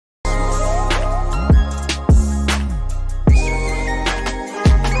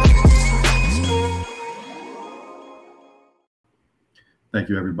Thank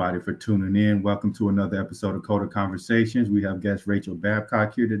you, everybody, for tuning in. Welcome to another episode of Coder Conversations. We have guest Rachael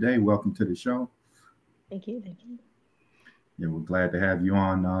Babcock here today. Welcome to the show. Thank you. Thank you. Yeah, we're glad to have you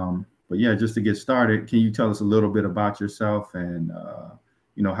on. But yeah, just to get started, can you tell us a little bit about yourself and,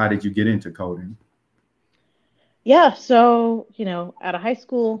 how did you get into coding? Yeah. So, out of high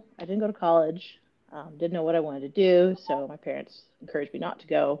school, I didn't go to college. Didn't know what I wanted to do. So my parents encouraged me not to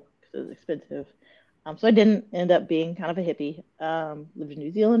go because it was expensive. So I didn't end up being kind of a hippie. Lived in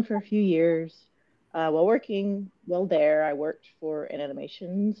New Zealand for a few years. While working, well, there, I worked for an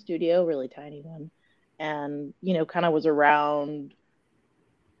animation studio, really tiny one. And, kind of was around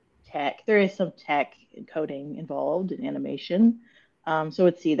tech. There is some tech and coding involved in animation. So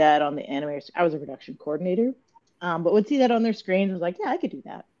would see that on the animators. I was a production coordinator, but would see that on their screens. I was like, yeah, I could do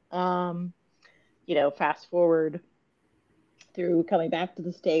that. Fast forward through coming back to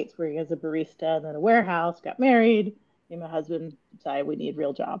the States, working as a barista and then a warehouse, got married. Me and my husband decided we need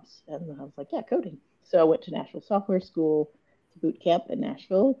real jobs. And I was like, yeah, coding. So I went to Nashville Software School. It's a boot camp in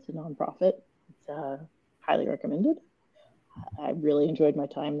Nashville. It's a nonprofit. It's highly recommended. I really enjoyed my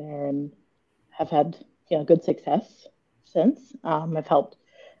time there and have had good success since. I've helped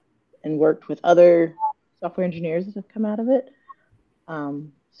and worked with other software engineers that have come out of it.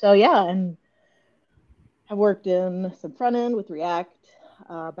 So yeah, and I've worked in some front end with React,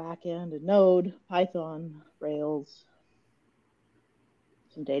 back end and Node, Python, Rails,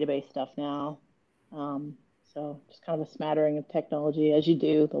 some database stuff now. So just kind of a smattering of technology as you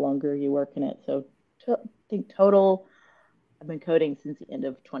do the longer you work in it. So I think total, I've been coding since the end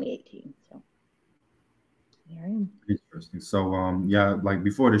of 2018. So here I am. Interesting. So, yeah, like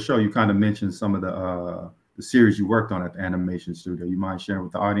before the show, you kind of mentioned some of the series you worked on at the animation studio. You mind sharing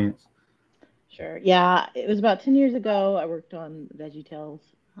with the audience? Sure. Yeah, it was about 10 years ago. I worked on VeggieTales.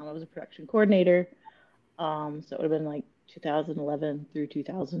 I was a production coordinator. So it would have been like 2011 through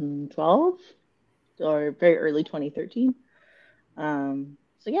 2012 or very early 2013. So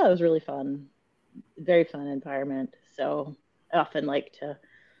yeah, it was really fun. Very fun environment. So I often like to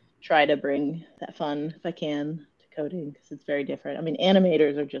try to bring that fun if I can to coding because it's very different. I mean,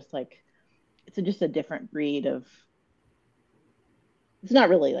 animators are just like, just a different breed of, it's not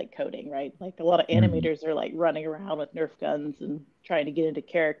really like coding, right? Like a lot of Mhm. animators are like running around with Nerf guns and trying to get into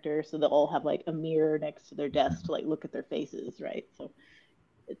character, so they'll all have like a mirror next to their desk to like look at their faces, right? So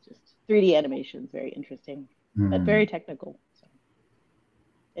it's just 3D animation is very interesting, but Mhm. very technical. So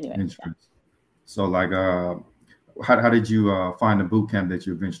anyway, yeah. Interesting. So, like, how did you find the boot camp that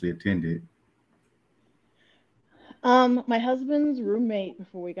you eventually attended? My husband's roommate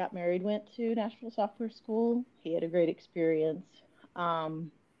before we got married went to Nashville Software School. He had a great experience.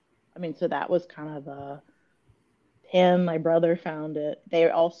 Um, I mean, so that was kind of him. My brother found it. They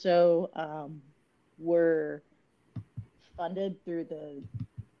also were funded through the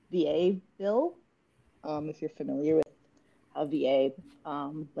VA bill. If you're familiar with how VA,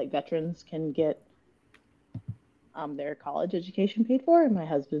 like veterans, can get their college education paid for, and my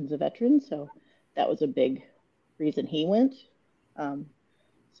husband's a veteran, so that was a big reason he went. Um,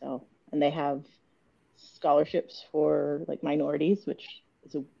 so, and they have scholarships for like minorities, which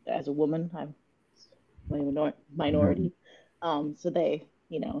is as a woman, I'm a Mhm. minority. So they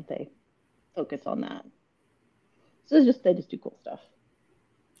focus on that. So it's just they just do cool stuff.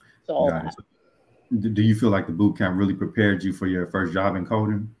 So all Got it. that. So, do you feel like the boot camp really prepared you for your first job in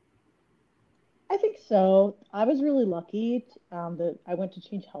coding? I think so. I was really lucky that I went to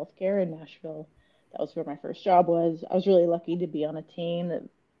Change Healthcare in Nashville. That was where my first job was. I was really lucky to be on a team that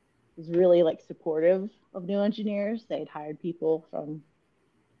was really like supportive of new engineers. They'd hired people from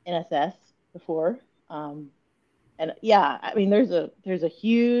NSS before. Um, and yeah, I mean, there's a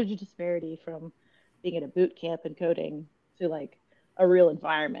huge disparity from being at a boot camp and coding to like a real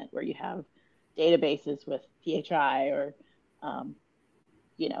environment where you have databases with PHI or um,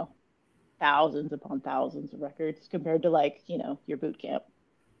 you know thousands upon thousands of records compared to like your boot camp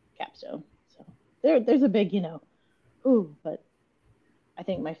capstone. So there's a big ooh, but I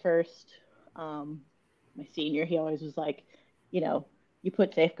think um, my senior, he always was like, you know, you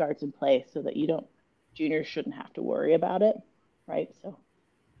put safeguards in place so that you don't juniors shouldn't have to worry about it, right? So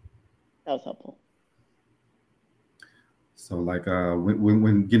that was helpful. So, like,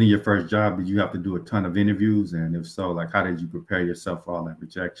 when getting your first job, did you have to do a ton of interviews? And if so, like, how did you prepare yourself for all that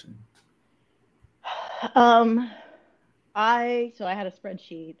rejection? Um, I had a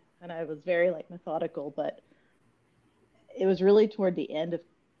spreadsheet and I was very like methodical, but it was really toward the end of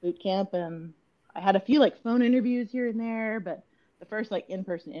boot camp and I had a few like phone interviews here and there, but the first like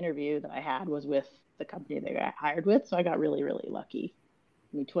in-person interview that I had was with the company that I got hired with, so I got really really lucky.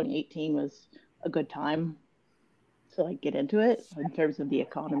 I mean 2018 was a good time. to like get into it in terms of the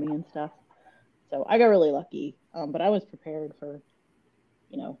economy and stuff. So I got really lucky, but I was prepared for,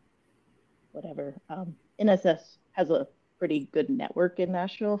 you know, whatever. NSS has a pretty good network in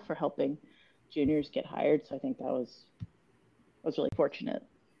Nashville for helping juniors get hired, so I think that was really fortunate.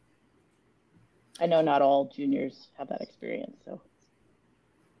 I know not all juniors have that experience, so.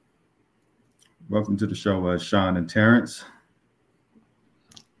 Welcome to the show, Sean and Terrence.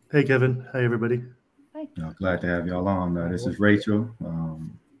 Hey, Kevin. Hi, everybody. Hi. Glad to have y'all on. This is Rachel.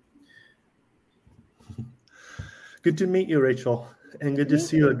 Good to meet you, Rachel, and good to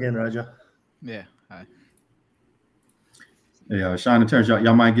see you again, Raja. Yeah. Hi. Hey, Sean and Terrence,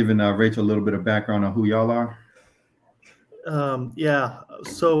 y'all mind giving Rachel a little bit of background on who y'all are? Yeah.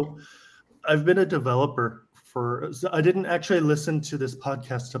 So I've been a developer I didn't actually listen to this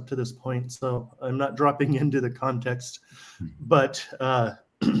podcast up to this point, so I'm not dropping into the context, but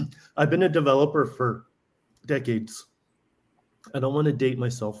I've been a developer for decades. I don't want to date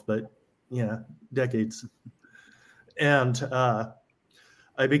myself, but yeah, decades. And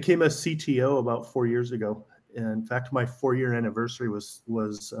I became a CTO about 4 years ago. In fact, my 4-year anniversary was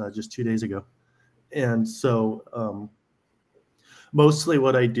just 2 days ago. And so mostly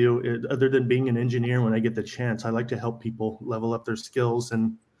what I do, other than being an engineer, when I get the chance, I like to help people level up their skills.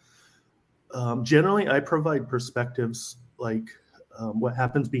 And generally, I provide perspectives like what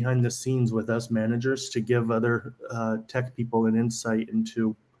happens behind the scenes with us managers to give other tech people an insight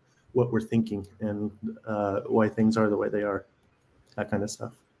into what we're thinking and why things are the way they are, that kind of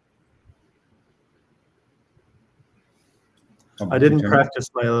stuff. I didn't practice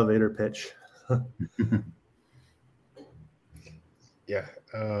my elevator pitch. Yeah,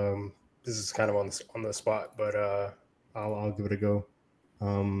 this is kind of on the spot, but I'll give it a go.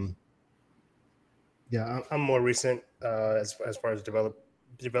 Yeah, I'm more recent as far as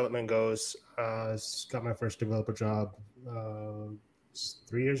development goes. Got my first developer job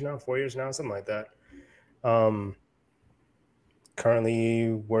 3 years now, 4 years now, something like that.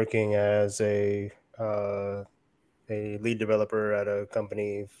 Currently working as a lead developer at a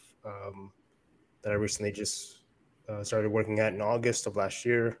company that I recently just started working at in August of last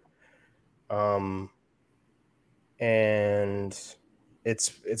year. And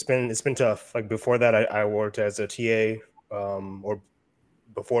it's been tough. Like before that, I worked as a TA, or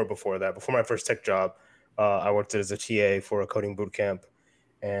before my first tech job, I worked as a TA for a coding boot camp,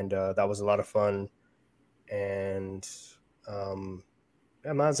 and that was a lot of fun. And I'm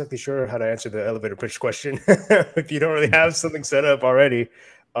not exactly sure how to answer the elevator pitch question if you don't really have something set up already.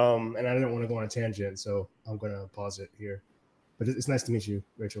 And I didn't want to go on a tangent, so I'm going to pause it here. But it's nice to meet you,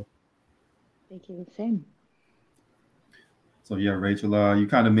 Rachel. Thank you. Same. So yeah, Rachel, you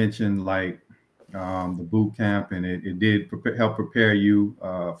kind of mentioned like the boot camp, and it did help prepare you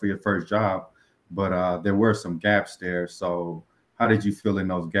for your first job, but there were some gaps there. So how did you fill in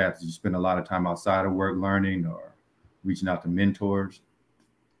those gaps? Did you spend a lot of time outside of work learning or reaching out to mentors?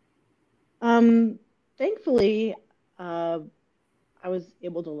 Thankfully, I was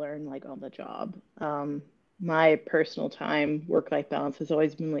able to learn like on the job. My personal time, work-life balance has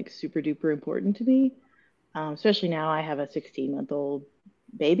always been like super duper important to me. Especially now I have a 16-month-old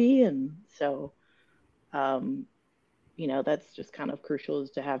baby. And so, that's just kind of crucial, is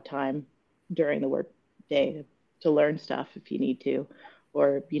to have time during the work day to learn stuff if you need to,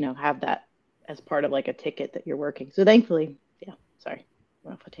 or, have that as part of like a ticket that you're working. So thankfully, yeah, sorry,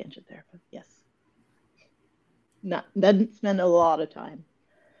 went off a tangent there, but yes. Didn't spend a lot of time.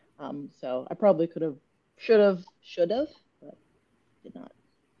 So I probably should have, but did not.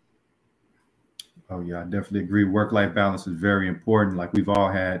 Oh yeah, I definitely agree. Work-life balance is very important. Like we've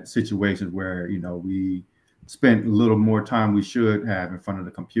all had situations where, we spent a little more time we should have in front of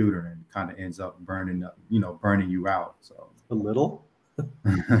the computer, and kind of ends up burning you out. So a little.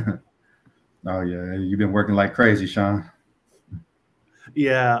 Oh yeah, you've been working like crazy, Sean.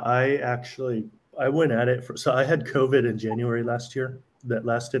 Yeah, I went at it so I had COVID in January last year that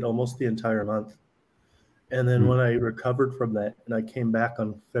lasted almost the entire month. And then when I recovered from that and I came back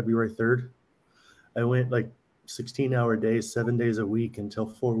on February 3rd, I went like 16-hour days, 7 days a week until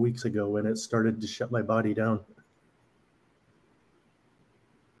 4 weeks ago when it started to shut my body down.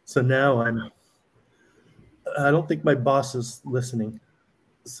 So now I don't think my boss is listening,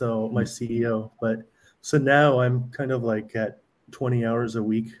 so my CEO, but so now I'm kind of like at 20 hours a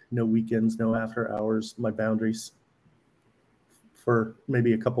week, no weekends, no after hours, my boundaries, for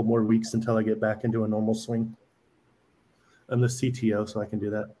maybe a couple more weeks until I get back into a normal swing. I'm the CTO, so I can do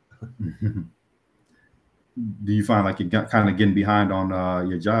that. Do you find like you're kind of getting behind on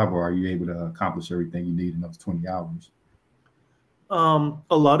your job, or are you able to accomplish everything you need in those 20 hours?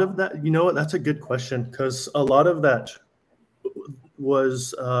 A lot of that, you know what, that's a good question, because a lot of that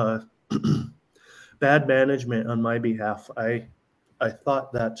was bad management on my behalf. I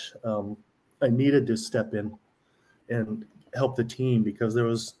thought that I needed to step in and help the team because there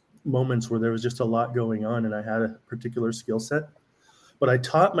was moments where there was just a lot going on and I had a particular skill set. But I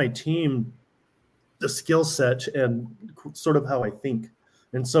taught my team the skill set and sort of how I think.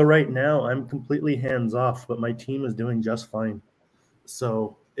 And so right now I'm completely hands off, but my team is doing just fine.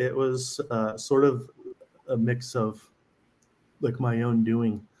 So it was sort of a mix of like my own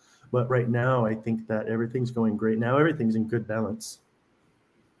doing. But right now I think that everything's going great. Now everything's in good balance.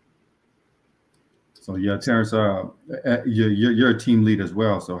 So yeah, Terrence, you're a team lead as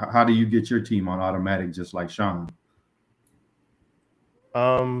well. So how do you get your team on automatic, just like Sean?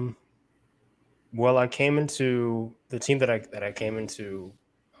 Well, I came into the team that I came into.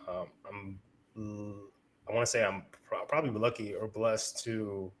 I want to say I'm probably lucky or blessed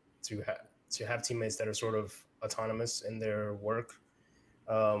to have teammates that are sort of autonomous in their work.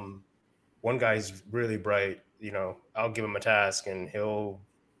 One guy's really bright. You know, I'll give him a task and he'll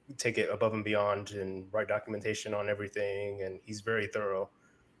take it above and beyond and write documentation on everything, and he's very thorough.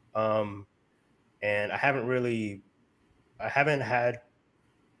 And I haven't had,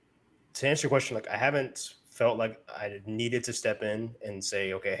 to answer your question, like I haven't felt like I needed to step in and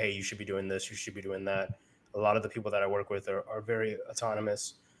say, okay, hey, you should be doing this, you should be doing that. A lot of the people that I work with are very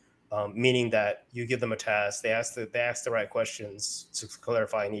autonomous, meaning that you give them a task, they ask the right questions to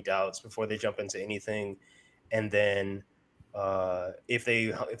clarify any doubts before they jump into anything, and then if they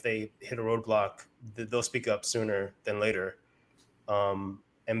hit a roadblock, they'll speak up sooner than later, and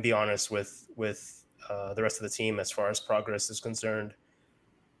be honest with the rest of the team as far as progress is concerned.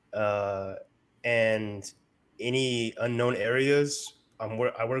 And any unknown areas,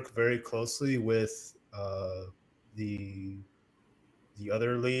 I work very closely with the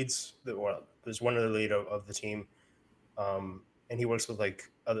other leads. There's one other lead of the team, and he works with like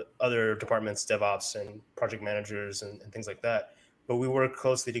other departments, DevOps and project managers and things like that. But we work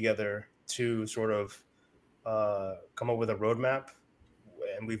closely together to sort of come up with a roadmap,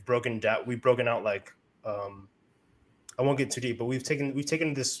 and we've broken out like I won't get too deep, but we've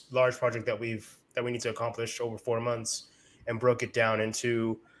taken this large project that we need to accomplish over 4 months and broke it down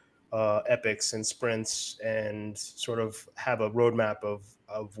into epics and sprints, and sort of have a roadmap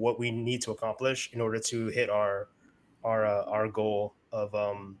of what we need to accomplish in order to hit our goal of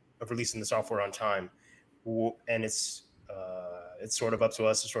releasing the software on time. And it's sort of up to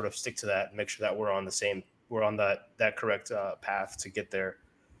us to sort of stick to that and make sure that we're on that correct path to get there.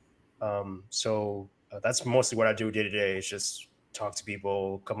 So that's mostly what I do day to day, is just talk to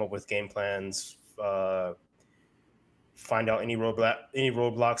people, come up with game plans, find out any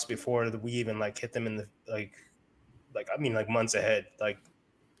roadblocks before we even like hit them in the like months ahead, like,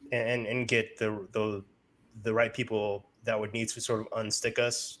 and get the right people that would need to sort of unstick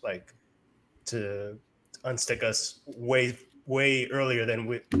us, like to unstick us way earlier than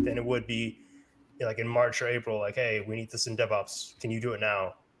it would be, you know, like in March or April, like, hey, we need this in DevOps. Can you do it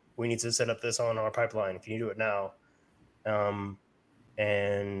now? We need to set up this on our pipeline. Can you do it now?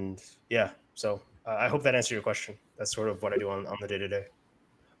 And yeah, so I hope that answered your question. That's sort of what I do on the day-to-day.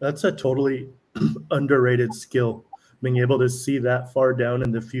 That's a totally underrated skill, being able to see that far down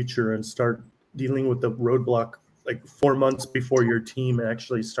in the future and start dealing with the roadblock like 4 months before your team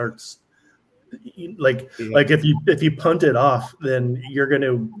actually starts. Like if you punt it off, then you're going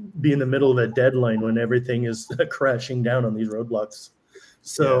to be in the middle of a deadline when everything is crashing down on these roadblocks.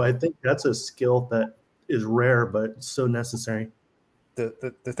 So yeah. I think that's a skill that is rare but so necessary.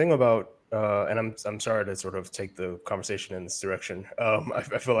 The thing about and I'm sorry to sort of take the conversation in this direction. I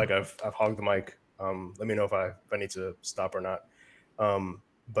feel like I've hogged the mic. Let me know if I need to stop or not.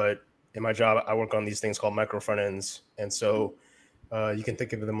 But in my job, I work on these things called micro front ends, and so you can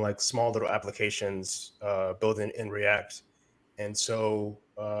think of them like small little applications built in React. And so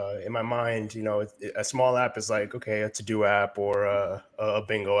in my mind, you know, a small app is like, okay, a to-do app or a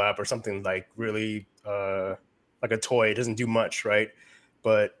bingo app or something like really like a toy. It doesn't do much, right?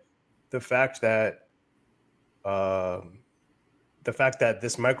 But the fact that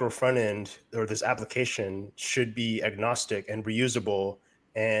this micro front end or this application should be agnostic and reusable,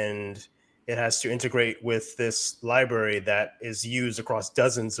 and it has to integrate with this library that is used across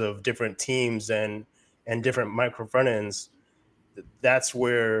dozens of different teams and different micro front ends, that's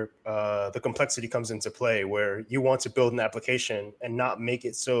where the complexity comes into play, where you want to build an application and not make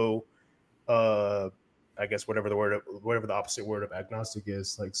it so I guess whatever the opposite word of agnostic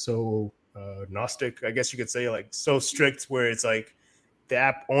is, like so gnostic, I guess you could say, like so strict where it's like the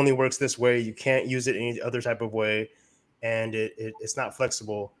app only works this way, you can't use it any other type of way. and it's not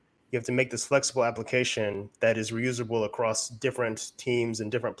flexible. You have to make this flexible application that is reusable across different teams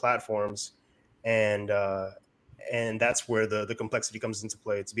and different platforms, and that's where the complexity comes into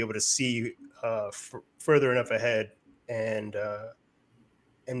play. To be able to see further enough ahead and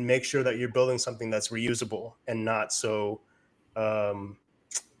make sure that you're building something that's reusable and not so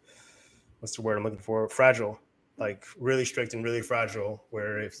what's the word I'm looking for? Fragile, like really strict and really fragile,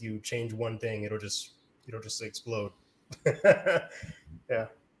 where if you change one thing, it'll just explode. Yeah.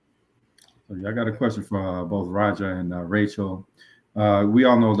 So I got a question for both Raja and Rachel. We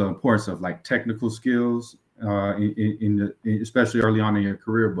all know the importance of like technical skills especially early on in your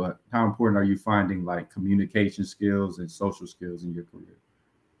career, but how important are you finding like communication skills and social skills in your career?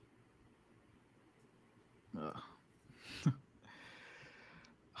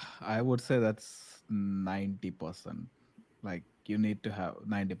 I would say that's 90%. Like you need to have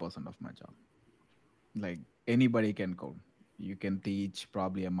 90% of my job. Like anybody can code. You can teach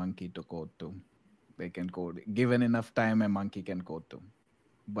probably a monkey to code too. They can code. Given enough time, a monkey can code too.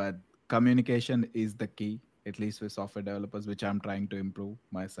 But communication is the key, at least with software developers, which I'm trying to improve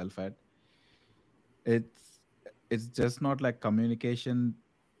myself at. It's just not like communication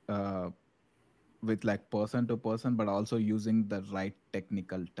with like person to person, but also using the right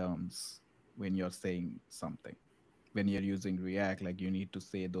technical terms when you're saying something. When you're using React, like you need to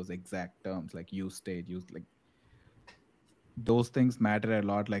say those exact terms, like use state, use like those things matter a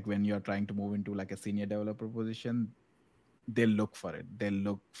lot. Like when you're trying to move into like a senior developer position, they look for it. They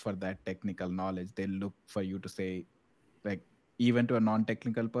look for that technical knowledge. They look for you to say, like, even to a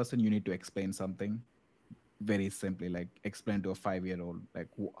non-technical person, you need to explain something very simply, like explain to a 5-year-old, like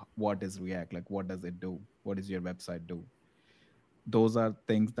what is React? Like, what does it do? What does your website do? Those are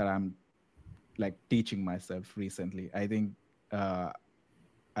things that I'm like teaching myself recently. I think I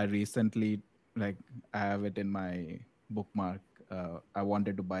recently, like, I have it in my bookmark. I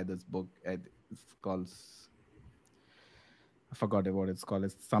wanted to buy this book. It's called, I forgot what it's called.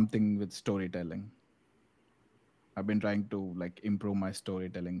 It's something with storytelling. I've been trying to like improve my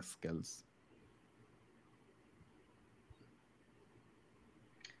storytelling skills.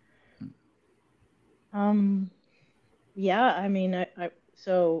 Yeah, I mean,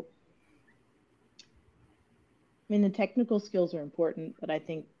 the technical skills are important, but I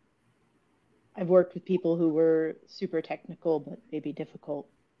think I've worked with people who were super technical, but maybe difficult,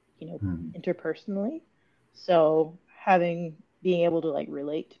 interpersonally. So being able to like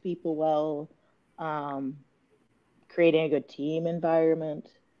relate to people well, creating a good team environment.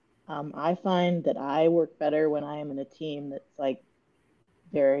 I find that I work better when I am in a team that's like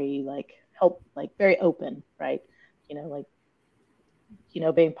very very open, right?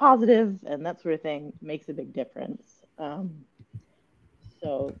 Being positive and that sort of thing makes a big difference.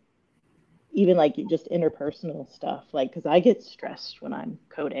 So even like just interpersonal stuff, like, because I get stressed when I'm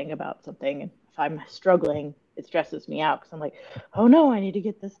coding about something, and if I'm struggling, it stresses me out because I'm like, oh no, I need to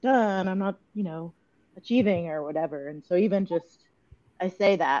get this done. I'm not, achieving or whatever. And so even just, I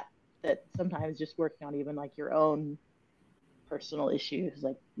say that sometimes just working on even like your own personal issues,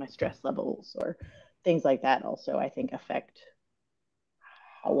 like my stress levels or things like that, also I think affect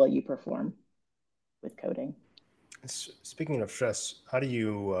how well you perform with coding. Speaking of stress, how do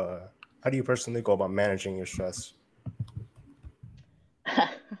you personally go about managing your stress?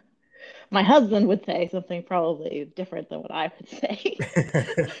 My husband would say something probably different than what I would say.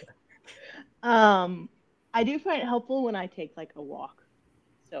 I do find it helpful when I take like a walk.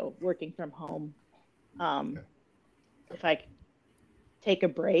 So working from home, if I take a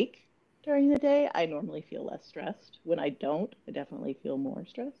break during the day, I normally feel less stressed. When I don't, I definitely feel more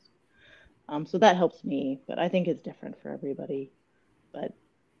stressed. So that helps me, but I think it's different for everybody. But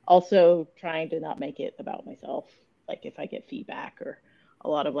also trying to not make it about myself. Like if I get feedback or a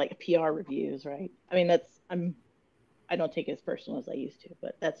lot of like PR reviews, right? I mean, I don't take it as personal as I used to,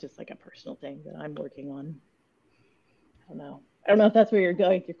 but that's just like a personal thing that I'm working on. I don't know if that's where you're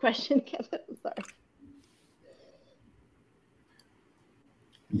going with your question, Kevin. I'm sorry.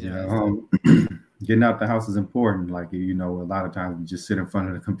 Yeah, getting out the house is important. Like, a lot of times we just sit in front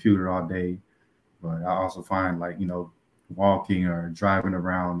of the computer all day. But I also find like, walking or driving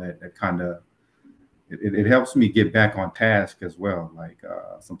around that kind of, it helps me get back on task as well. Like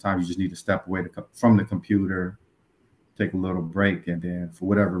sometimes you just need to step away from the computer, take a little break, and then for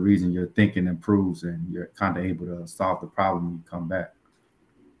whatever reason your thinking improves and you're kind of able to solve the problem when you come back.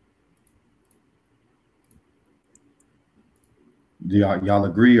 Do y'all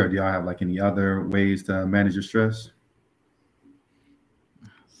agree, or do y'all have like any other ways to manage your stress?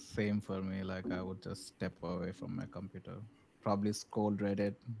 Same for me. Like I would just step away from my computer, probably scroll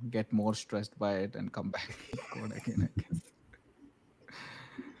Reddit, get more stressed by it, and come back and code again, I guess.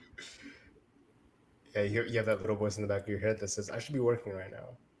 Yeah, you have that little voice in the back of your head that says, I should be working right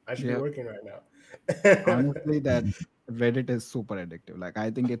now. I should be Yeah. working right now. Honestly, that Reddit is super addictive. Like,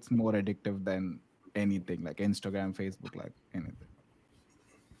 I think it's more addictive than anything, like Instagram, Facebook, like anything.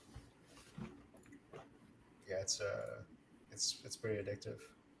 Yeah, it's pretty addictive.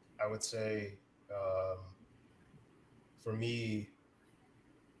 I would say for me,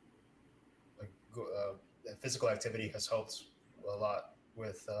 like physical activity has helped a lot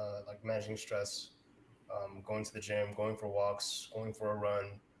with like managing stress, going to the gym, going for walks, going for a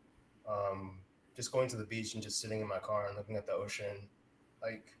run, just going to the beach and just sitting in my car and looking at the ocean,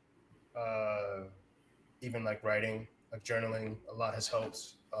 like even like writing, like journaling, a lot has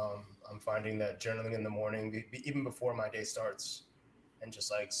helped. I'm finding that journaling in the morning, even before my day starts, and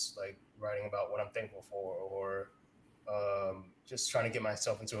just like writing about what I'm thankful for, or just trying to get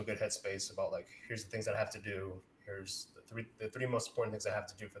myself into a good headspace about like, here's the things that I have to do. Here's the three most important things I have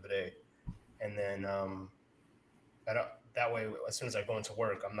to do for the day. And then that way, as soon as I go into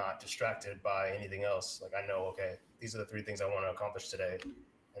work, I'm not distracted by anything else. Like I know, okay, these are the three things I want to accomplish today.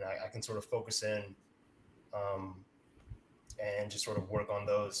 And I can sort of focus in and just sort of work on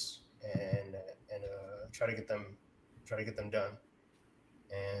those and try to get them done.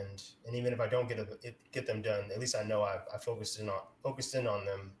 And even if I don't get them done, at least I know I focused in on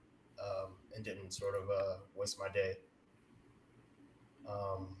them and didn't sort of waste my day.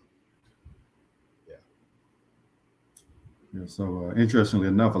 Yeah, so interestingly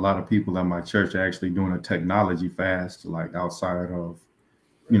enough, a lot of people at my church are actually doing a technology fast, like outside of,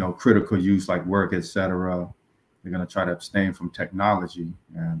 critical use like work, etc. They're going to try to abstain from technology,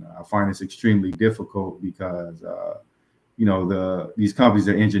 and I find it's extremely difficult because these companies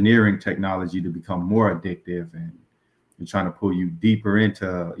are engineering technology to become more addictive, and they're trying to pull you deeper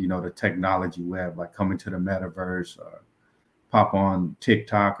into the technology web, like come into the metaverse, or pop on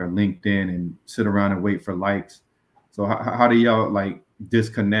TikTok or LinkedIn and sit around and wait for likes. So how do y'all like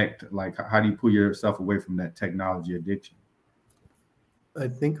disconnect? Like, how do you pull yourself away from that technology addiction? I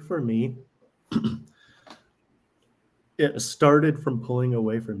think for me, it started from pulling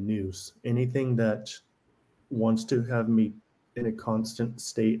away from news. Anything that wants to have me in a constant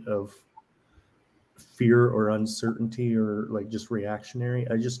state of fear or uncertainty or like just reactionary,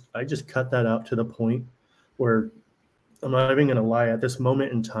 I just cut that out to the point where I'm not even going to lie. At this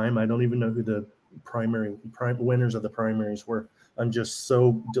moment in time, I don't even know who the winners of the primaries were. I'm just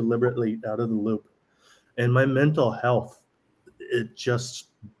so deliberately out of the loop. And my mental health, I just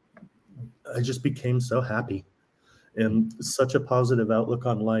became so happy and such a positive outlook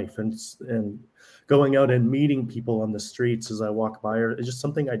on life, and going out and meeting people on the streets as I walk by, it's just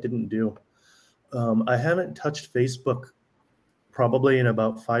something I didn't do. I haven't touched Facebook probably in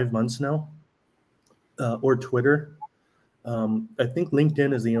about 5 months now, or Twitter. I think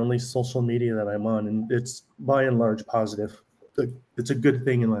LinkedIn is the only social media that I'm on, and it's by and large positive. It's a good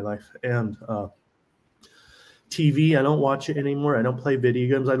thing in my life. And TV, I don't watch it anymore. I don't play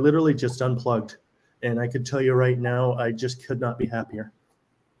video games. I literally just unplugged. And I could tell you right now, I just could not be happier.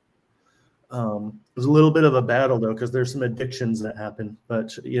 It was a little bit of a battle, though, because there's some addictions that happen,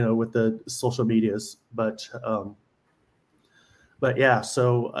 but, with the social medias. But yeah,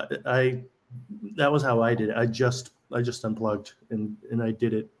 so that was how I did it. I just unplugged, and I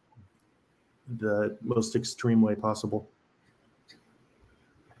did it the most extreme way possible.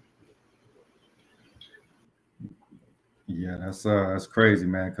 Yeah, that's crazy,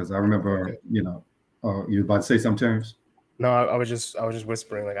 man. Because I remember, you were about to say something, Terrence? No, I was just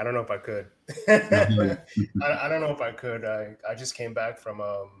whispering. Like, I don't know if I could. I don't know if I could. I just came back from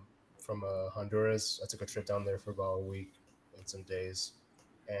Honduras. I took a trip down there for about a week and some days.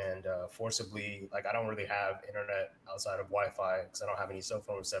 And forcibly, like, I don't really have internet outside of Wi-Fi because I don't have any cell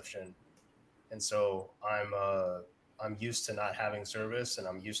phone reception, and so I'm used to not having service, and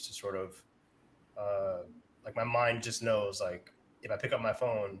I'm used to sort of like my mind just knows, like, if I pick up my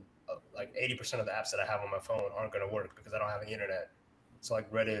phone, like 80% of the apps that I have on my phone aren't going to work because I don't have any internet. So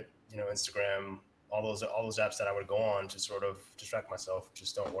like Reddit, Instagram, all those apps that I would go on to sort of distract myself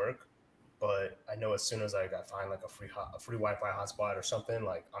just don't work. But I know as soon as I find like a free Wi-Fi hotspot or something,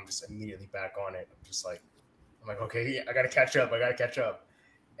 like I'm just immediately back on it. I'm like, okay, yeah, I gotta catch up.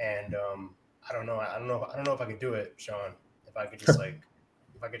 And I don't know if I could do it, Sean. If I could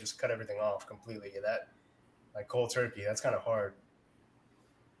just cut everything off completely, that like cold turkey, that's kind of hard.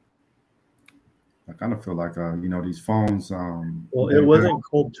 I kind of feel like these phones. Well, it wasn't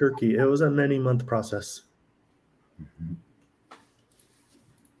cold turkey. It was a many-month process. Mm-hmm.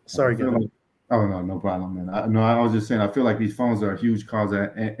 Sorry, Gavin. Oh no, no problem, man. No, I was just saying I feel like these phones are a huge cause of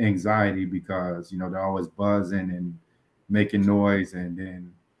anxiety because they're always buzzing and making noise, and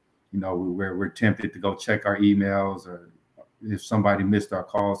then we're tempted to go check our emails, or if somebody missed our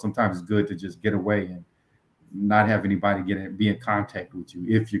call. Sometimes it's good to just get away and not have anybody be in contact with you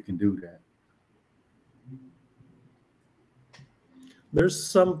if you can do that. There's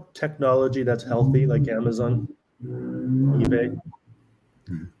some technology that's healthy, like Amazon, eBay,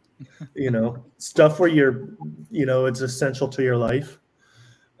 stuff where it's essential to your life.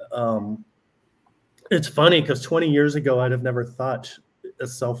 It's funny because 20 years ago, I'd have never thought a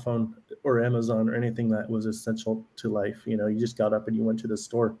cell phone or Amazon or anything that was essential to life. You just got up and you went to the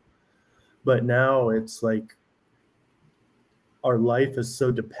store. But now it's like our life is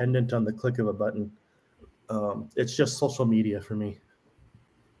so dependent on the click of a button. It's just social media for me.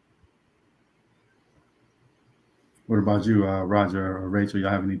 What about you, Roger or Rachel? Y'all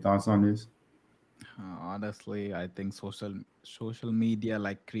have any thoughts on this? Honestly, I think social media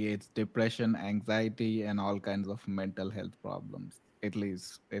like creates depression, anxiety, and all kinds of mental health problems. At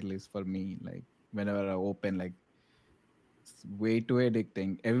least for me, like whenever I open, like it's way too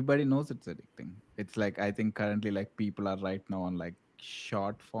addicting. Everybody knows it's addicting. It's like I think currently like people are right now on like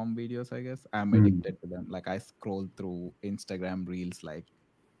short form videos. I guess I'm addicted to them. Like I scroll through Instagram reels like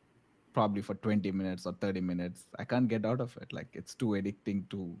probably for 20 minutes or 30 minutes. I can't get out of it. Like it's too addicting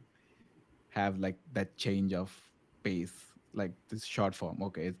to have like that change of pace, like this short form.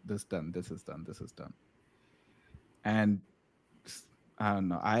 Okay, it's this done, this is done, this is done. And I don't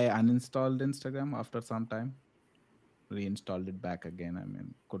know, I uninstalled Instagram after some time, reinstalled it back again. I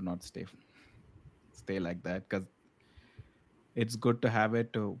mean, could not stay like that, because it's good to have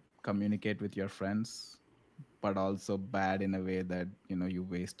it to communicate with your friends, but also bad in a way that you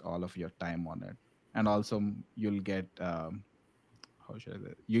waste all of your time on it. And also you'll get how should I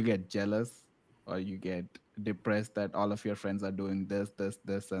say, you get jealous or you get depressed that all of your friends are doing this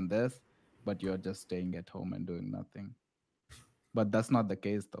and this, but you're just staying at home and doing nothing. But that's not the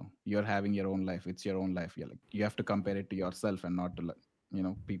case though. You're having your own life. It's your own life. You have to compare it to yourself and not to like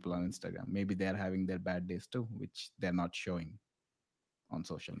people on Instagram. Maybe they're having their bad days too, which they're not showing on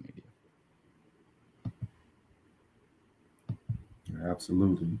social media.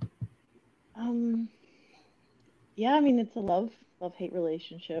 Absolutely. Yeah, I mean it's a love-hate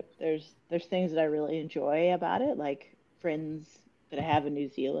relationship. There's things that I really enjoy about it, like friends that I have in New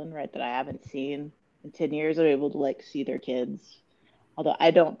Zealand, right, that I haven't seen in 10 years. I'm able to like see their kids. Although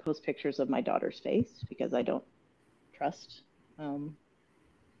I don't post pictures of my daughter's face because I don't trust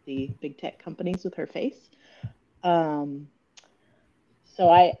the big tech companies with her face. Um, so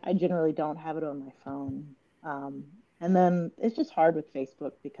I generally don't have it on my phone. Um, and then it's just hard with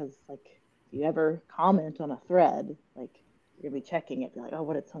Facebook because like if you ever comment on a thread, like you're gonna be checking it, be like, oh,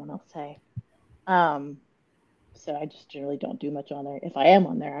 what did someone else say? Um, so I just generally don't do much on there. If I am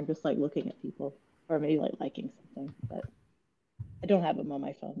on there, I'm just like looking at people or maybe like liking something, but I don't have them on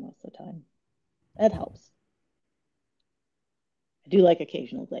my phone most of the time. That helps. I do like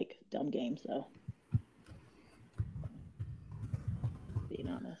occasional like dumb games though, being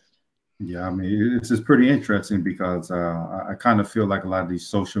honest. Yeah, I mean, it's just pretty interesting because I kind of feel like a lot of these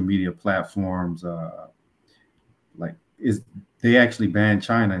social media platforms, like is they actually banned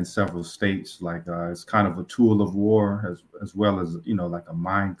China in several states. Like it's kind of a tool of war as well as like a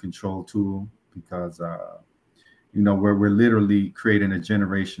mind control tool because we're literally creating a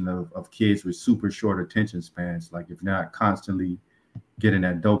generation of kids with super short attention spans. Like if you're not constantly getting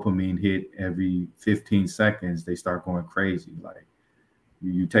that dopamine hit every 15 seconds, they start going crazy. Like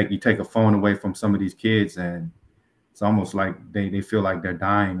you take a phone away from some of these kids and it's almost like they feel like they're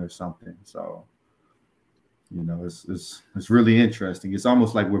dying or something. So it's really interesting. It's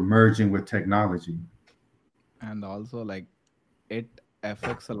almost like we're merging with technology. And also like it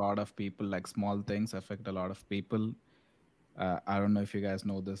affects a lot of people, like small things affect a lot of people. I don't know if you guys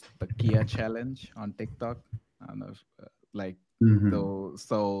know this, the Kia challenge on TikTok. I don't know if like Mm-hmm.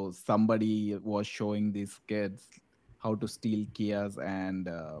 so somebody was showing these kids how to steal Kias and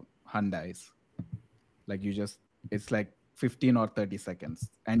Hyundais. Like it's like 15 or 30 seconds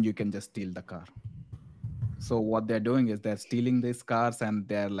and you can just steal the car. So what they're doing is they're stealing these cars and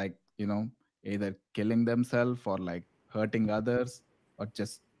they're like, either killing themselves or like hurting others or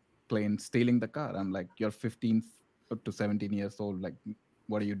just plain stealing the car. I'm like, you're 15 to 17 years old. Like,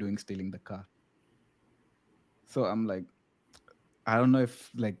 what are you doing stealing the car? So I'm like, I don't know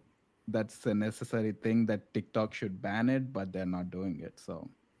if like that's a necessary thing that TikTok should ban it, but they're not doing it. So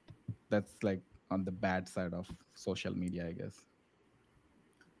that's like on the bad side of social media, I guess.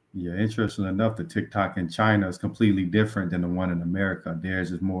 Yeah, interesting enough, the TikTok in China is completely different than the one in America.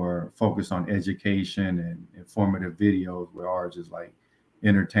 Theirs is more focused on education and informative videos, where ours is like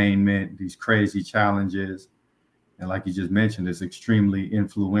entertainment, these crazy challenges. And like you just mentioned, it's extremely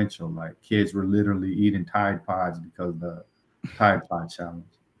influential. Like kids were literally eating Tide Pods because of the Tide Pod challenge.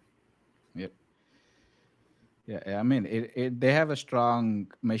 Yep. Yeah, I mean, they have a strong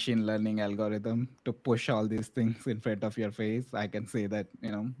machine learning algorithm to push all these things in front of your face. I can say that,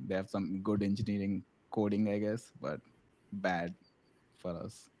 they have some good engineering coding, I guess, but bad for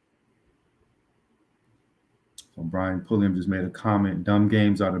us. So Brian Pulliam just made a comment, dumb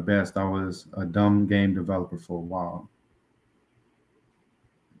games are the best. I was a dumb game developer for a while.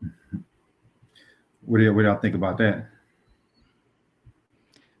 What do y'all think about that?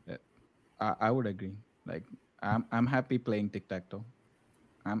 Uh, I would agree. Like, I'm happy playing tic tac toe.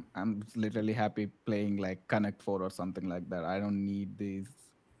 I'm literally happy playing like Connect Four or something like that. I don't need these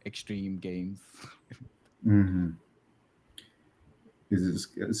extreme games. Mm-hmm.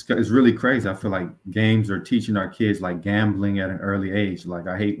 It's really crazy. I feel like games are teaching our kids like gambling at an early age. Like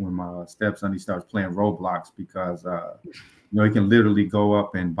I hate when my stepson he starts playing Roblox because he can literally go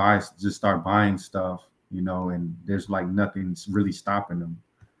up and just start buying stuff, and there's like nothing really stopping them.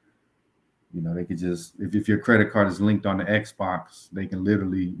 They could just if your credit card is linked on the Xbox, they can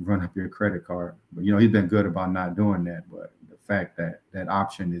literally run up your credit card. But he's been good about not doing that. But the fact that that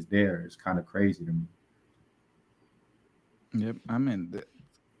option is there is kind of crazy to me. Yep. I mean,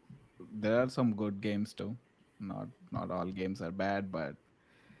 there are some good games too. Not all games are bad, but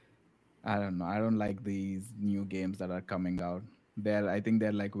I don't know. I don't like these new games that are coming out. I think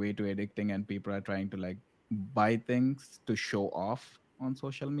they're like way too addicting, and people are trying to like buy things to show off on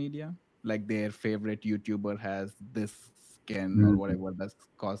social media. Like their favorite YouTuber has this skin or Mhm. whatever that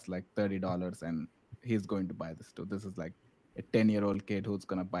costs like $30, and he's going to buy this too. This is like a 10-year-old kid who's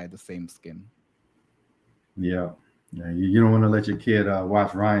gonna buy the same skin. Yeah. Yeah, you don't want to let your kid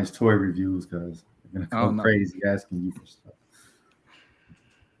watch Ryan's toy reviews because they're gonna Oh go no. crazy asking you for stuff.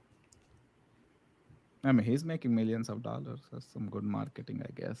 I mean, he's making millions of dollars. That's some good marketing,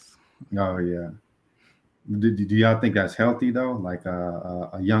 I guess. Oh yeah. Do y'all think that's healthy though? Like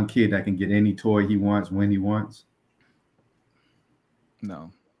a young kid that can get any toy he wants when he wants. No,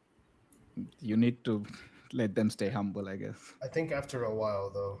 you need to let them stay humble, I guess. I think after a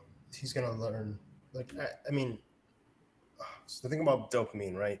while, though, he's gonna learn. Like, I mean, so the thing about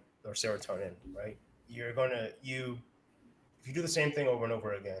dopamine, right, or serotonin, right? You're gonna you if you do the same thing over and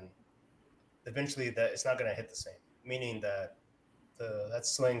over again, eventually that it's not gonna hit the same. Meaning that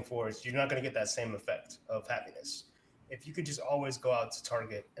that's slang for is you're not gonna get that same effect of happiness. If you could just always go out to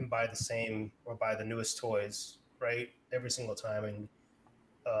Target and buy the same or buy the newest toys, right, every single time, and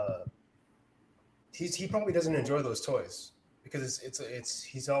uh, he probably doesn't enjoy those toys because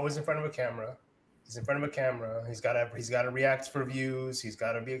he's always in front of a camera. He's in front of a camera. He's got to react for views. He's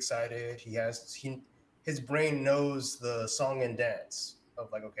got to be excited. His brain knows the song and dance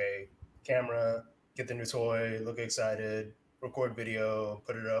of like, okay, camera, get the new toy, look excited, record video,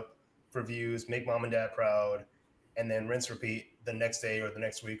 put it up for views, make mom and dad proud, and then rinse repeat the next day or the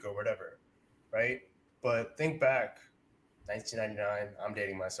next week or whatever, right? But think back, 1999. I'm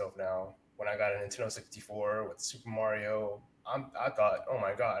dating myself now. When I got a Nintendo 64 with Super Mario, I thought, oh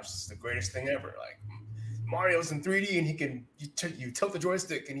my gosh, this is the greatest thing ever. Like Mario's in 3D and you tilt the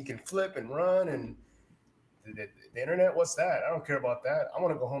joystick and he can flip and run and the internet. What's that? I don't care about that. I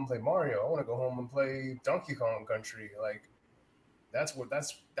want to go home and play Mario. I want to go home and play Donkey Kong Country. Like that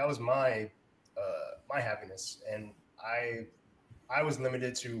was my happiness, and I was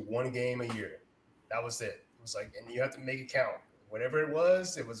limited to one game a year. That was it. It was like, and you have to make it count. Whatever it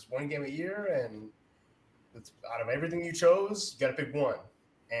was one game a year, and it's, out of everything you chose, you got to pick one.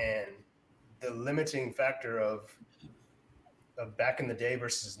 And the limiting factor of back in the day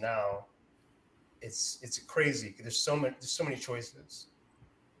versus now, it's crazy. There's so many choices,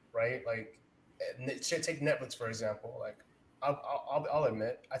 right? Like, take Netflix for example. Like, I'll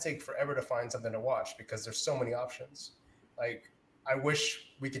admit, I take forever to find something to watch because there's so many options. Like, I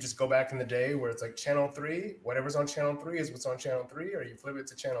wish we could just go back in the day where it's like channel 3, whatever's on channel 3 is what's on channel 3, or you flip it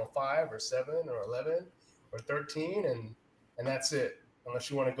to channel 5 or 7 or 11 or 13, and that's it.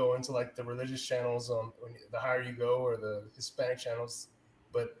 Unless you want to go into like the religious channels the higher you go, or the Hispanic channels.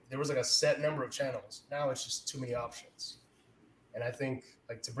 But there was like a set number of channels. Now it's just too many options. And I think,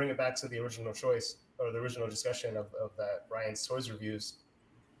 like, to bring it back to the original choice or the original discussion of that Ryan's Toys reviews,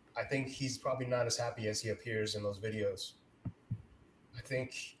 I think he's probably not as happy as he appears in those videos. I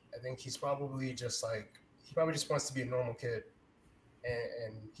think he's probably just like, he probably just wants to be a normal kid,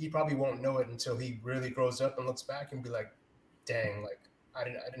 and he probably won't know it until he really grows up and looks back and be like, dang, like I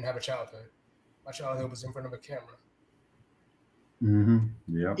didn't have a childhood. My childhood was in front of a camera.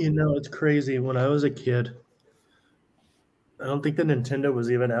 Yeah. You know, it's crazy. When I was a kid, I don't think the Nintendo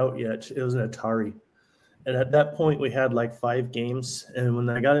was even out yet. It was an Atari. And at that point, we had like 5 games. And when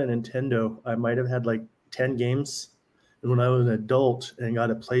I got a Nintendo, I might have had like 10 games. And when I was an adult and got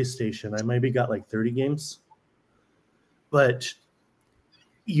a PlayStation, I maybe got like 30 games. But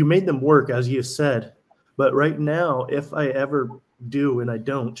you made them work, as you said. But right now, if I ever do, and I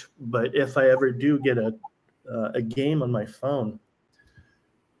don't, but if I ever do get a game on my phone,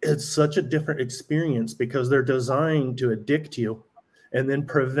 it's such a different experience because they're designed to addict you and then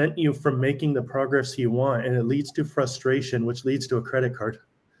prevent you from making the progress you want. And it leads to frustration, which leads to a credit card.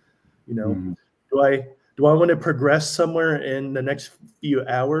 You know, do I want to progress somewhere in the next few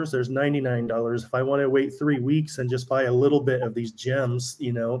hours? There's $99. If I want to wait 3 weeks and just buy a little bit of these gems,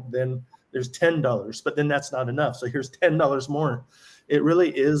 you know, then there's $10, but then that's not enough. So here's $10 more. It really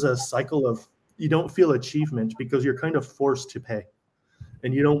is a cycle of, you don't feel achievement because you're kind of forced to pay.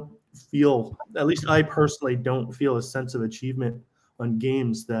 And you don't feel, at least I personally don't feel a sense of achievement on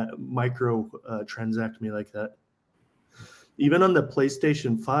games that micro transact me like that. Even on the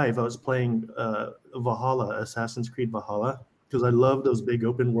PlayStation 5, I was playing Valhalla, Assassin's Creed Valhalla, because I love those big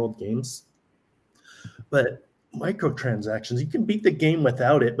open world games. But microtransactions, you can beat the game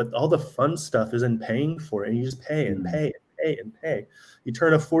without it, but all the fun stuff is in paying for it. And you just pay and pay and pay and pay. You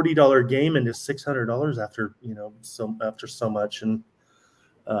turn a $40 game into $600 after, you know, after so much. And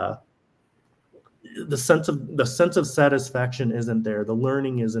the sense of satisfaction isn't there. The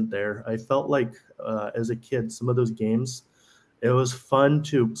learning isn't there. I felt like as a kid, some of those games, it was fun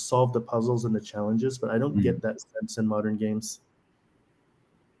to solve the puzzles and the challenges, but I don't get that sense in modern games.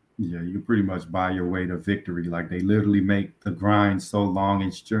 Yeah, you pretty much buy your way to victory. Like they literally make the grind so long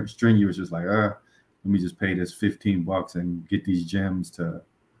and strenuous. Just like, let me just pay this $15 and get these gems to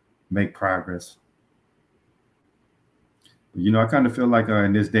make progress. You know, I kind of feel like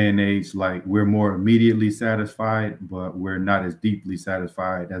in this day and age, like we're more immediately satisfied, but we're not as deeply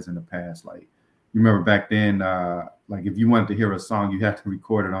satisfied as in the past. Like you remember back then, like if you wanted to hear a song, you had to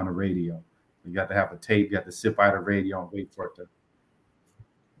record it on the radio. You got to have a tape. You had to sit by the radio and wait for it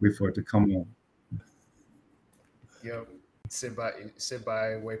to come on. Yep. Sit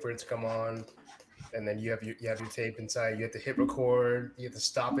by, wait for it to come on, and then you have your tape inside. You have to hit record. You have to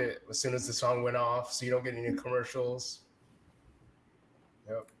stop it as soon as the song went off, so you don't get any commercials.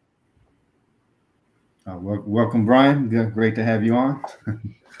 Yep. Welcome, Brian. Great to have you on.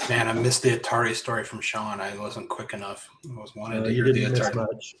 Man, I missed the Atari story from Sean. I wasn't quick enough. I was wanted to You hear didn't the miss Atari.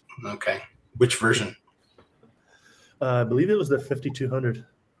 much. Okay. Which version? I believe it was the 5200.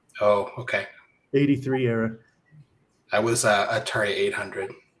 Oh, okay. 83 era. I was Atari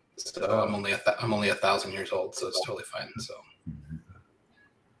 800. So I'm only 1,000 years old, so it's totally fine. So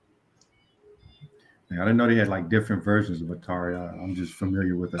I didn't know they had like different versions of Atari. I'm just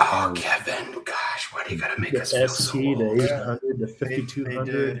familiar with Atari. Oh, Kevin, gosh, why do you gotta make us The feel ST, so the old? 800, the 5200,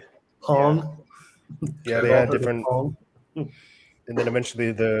 did. Pong. Yeah, I've they all had heard of different. Pong. And then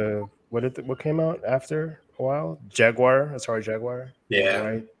eventually what came out after a while? Atari Jaguar. Yeah,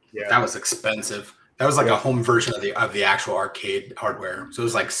 Right. Yeah. that was expensive. That was like a home version of the actual arcade hardware. So it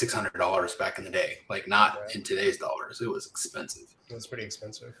was like $600 back in the day. Like not in today's dollars. It was expensive. It was pretty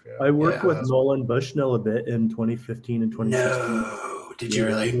expensive. Yeah. I worked with Nolan Bushnell a bit in 2015 and 2016. No, did you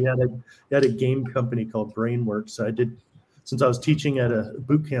really? He had a game company called Brainworks. Since I was teaching at a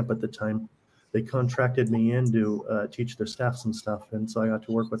boot camp at the time, they contracted me in to teach their staff some stuff. And so I got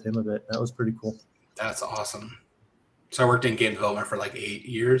to work with him a bit. That was pretty cool. That's awesome. So I worked in game development for like 8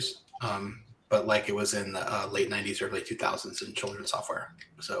 years, but like it was in the late 90s, early 2000s in children's software.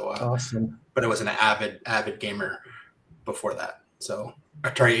 So awesome. But I was an avid gamer before that. So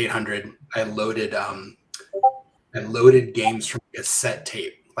Atari 800, I loaded games from cassette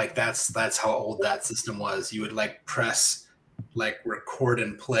tape. Like that's how old that system was. You would like press like record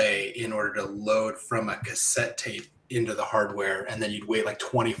and play in order to load from a cassette tape into the hardware, and then you'd wait like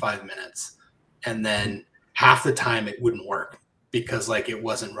 25 minutes, and then half the time it wouldn't work because like it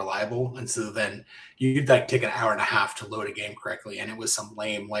wasn't reliable, and so then you'd like take an hour and a half to load a game correctly, and it was some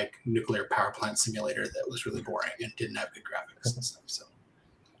lame like nuclear power plant simulator that was really boring and didn't have good graphics and stuff. So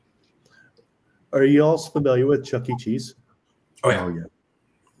are you all familiar with Chuck E. Cheese? oh yeah.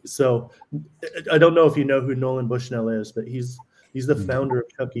 So I don't know if you know who Nolan Bushnell is, but he's the founder of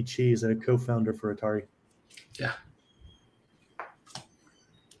Chuck E. Cheese and a co-founder for Atari. Yeah.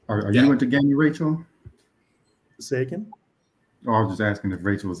 Are you into gaming, Rachel? Say again? Oh, I was just asking if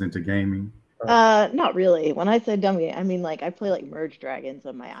Rachel was into gaming. Not really. When I say dummy, I mean like I play like Merge Dragons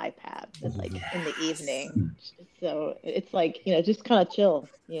on my iPad, but like in the evening. So it's like, just kind of chill,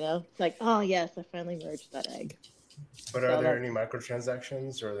 It's like, oh yes, I finally merged that egg. But are there any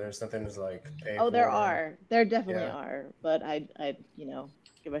microtransactions, or there's nothing to like pay for? There definitely are, but I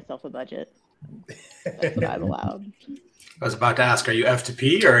give myself a budget. That's what I'm allowed. I was about to ask, are you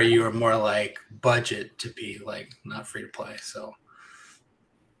F2P or are you more like budget to P, like not free to play? So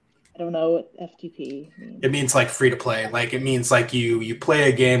I don't know what FTP means. It means like free to play. Like it means like you play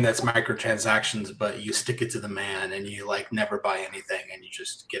a game that's microtransactions, but you stick it to the man and you like never buy anything and you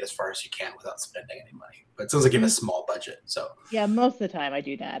just get as far as you can without spending any money. But it sounds like you have a small budget. So yeah, most of the time I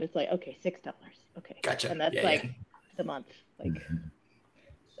do that. It's like, okay, $6. Okay. Gotcha. And that's the month. Like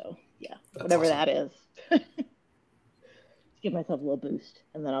so yeah. That's whatever awesome. That is. Give myself a little boost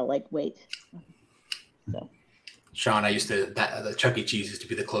and then I'll like wait. So Sean, the Chuck E. Cheese used to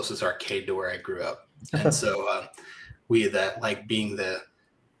be the closest arcade to where I grew up. And so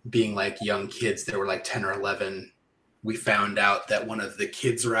being like young kids that were like 10 or 11, we found out that one of the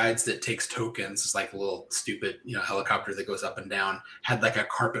kids rides that takes tokens is like a little stupid, helicopter that goes up and down, had like a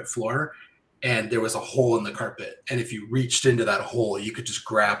carpet floor. And there was a hole in the carpet. And if you reached into that hole, you could just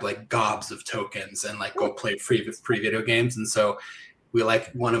grab like gobs of tokens and like go play free video games. And so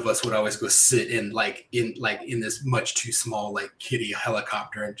one of us would always go sit in this much too small, like kiddie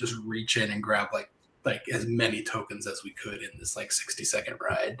helicopter and just reach in and grab like as many tokens as we could in this like 60-second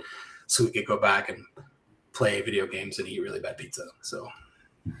ride. So we could go back and play video games and eat really bad pizza. So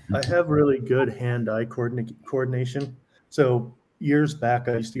I have really good hand-eye coordination. So years back,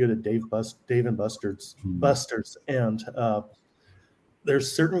 I used to go to Dave and Buster's, and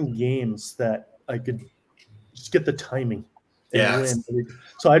there's certain games that I could just get the timing and win.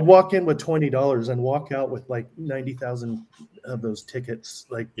 So I'd walk in with $20 and walk out with like 90,000 of those tickets,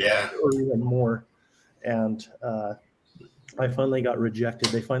 or even more. And I finally got rejected.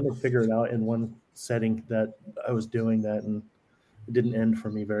 They finally figured out in one setting that I was doing that, and it didn't end for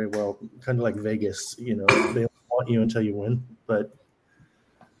me very well. Kind of like Vegas, they don't want you until you win. But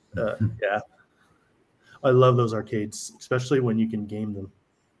yeah, I love those arcades, especially when you can game them.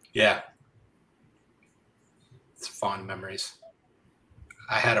 Yeah, it's fond memories.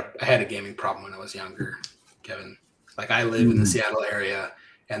 I had a gaming problem when I was younger, Kevin. Like I live in the Seattle area,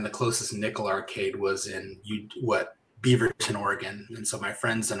 and the closest nickel arcade was in Beaverton, Oregon. And so my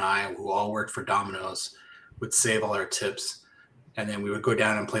friends and I, who all worked for Domino's, would save all our tips, and then we would go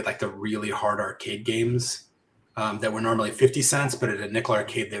down and play like the really hard arcade games that were normally 50 cents, but at a nickel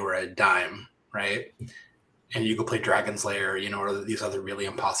arcade they were a dime, right? And you go play Dragon's Lair, or these other really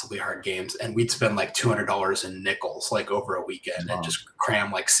impossibly hard games. And we'd spend like $200 in nickels, like over a weekend, and just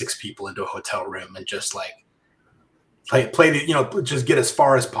cram like 6 people into a hotel room and just like play just get as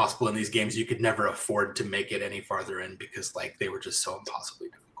far as possible in these games. You could never afford to make it any farther in because like they were just so impossibly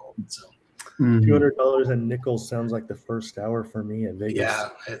difficult. So $200 in nickels sounds like the first hour for me in Vegas. Yeah,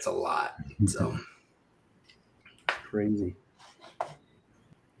 it's a lot. So crazy.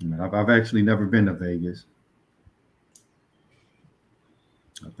 I've actually never been to Vegas.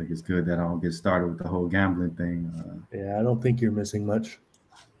 I think it's good that I don't get started with the whole gambling thing. Yeah, I don't think you're missing much.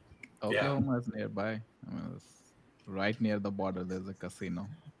 Oklahoma is nearby. I mean, it's right near the border. There's a casino.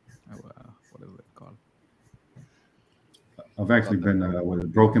 What is it called? I've actually been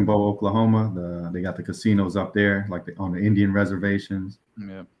with Broken Bow, Oklahoma. They got the casinos up there, like on the Indian reservations.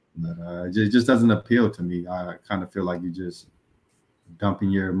 Yeah. But it just doesn't appeal to me. I kind of feel like you're just dumping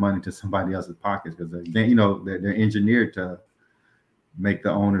your money to somebody else's pockets because they're engineered to make the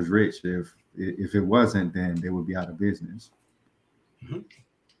owners rich. If it wasn't, then they would be out of business. Mm-hmm.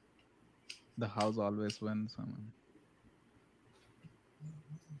 The house always wins.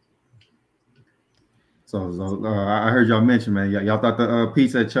 So I heard y'all mention, man, y'all thought the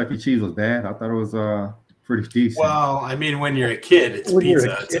pizza at Chuck E. Cheese was bad. I thought it was pretty decent. Well, I mean, when you're a kid, it's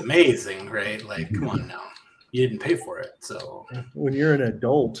pizza. It's amazing, right? Like, come on now. You didn't pay for it, so. When you're an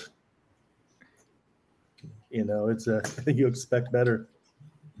adult, you expect better.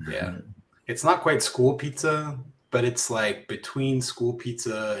 Yeah. It's not quite school pizza, but it's like between school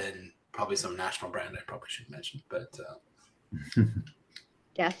pizza and probably some national brand I probably should mention. But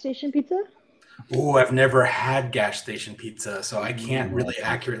gas station pizza? Oh, I've never had gas station pizza, so I can't really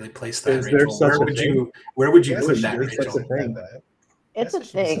accurately place that. Is there such a thing? Where would you put that, Rachel? It's a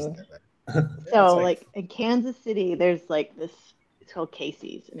thing. So, like in Kansas City, there's like this. It's called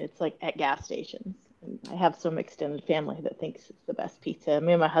Casey's, and it's like at gas stations. And I have some extended family that thinks it's the best pizza.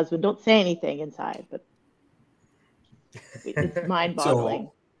 Me and my husband don't say anything inside, but it's mind-boggling.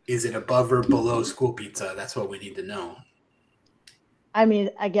 So, is it above or below school pizza? That's what we need to know. I mean,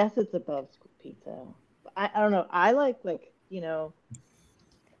 I guess it's above school pizza. I don't know. I like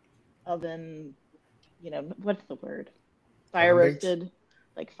oven what's the word? Fire roasted,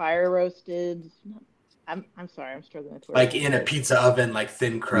 like fire roasted. I'm sorry, I'm struggling with words. Like in a pizza oven, like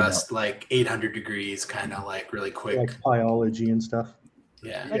thin crust, like 800 degrees, kind of like really quick. Like biology and stuff.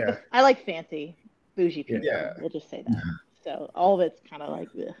 Yeah. I like fancy, bougie pizza. Yeah. We'll just say that. So all of it's kind of like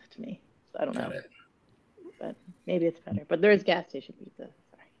ugh to me. So I don't know. But maybe it's better. But there is gas station pizza.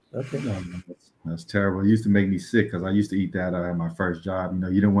 Sorry. Okay. No, that's terrible. It used to make me sick because I used to eat that at my first job. You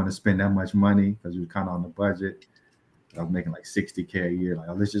didn't want to spend that much money because you were kind of on the budget. I was making like $60K a year. Like,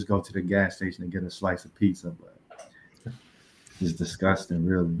 let's just go to the gas station and get a slice of pizza. But it's disgusting,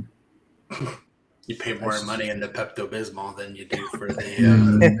 really. You pay more money in the Pepto-Bismol than you do for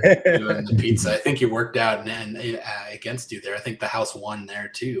the pizza. I think you worked out and against you there. I think the house won there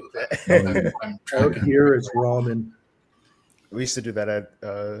too. Out here it's ramen. We used to do that at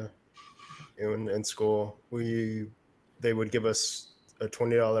in school. They would give us a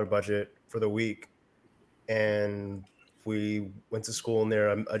 $20 budget for the week, and we went to school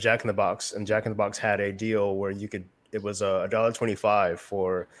near a Jack in the Box, and Jack in the Box had a deal where it was $1.25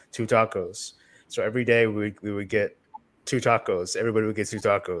 for 2 tacos. So every day we would get 2 tacos. Everybody would get 2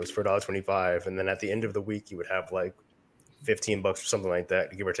 tacos for $1.25, and then at the end of the week you would have like $15 or something like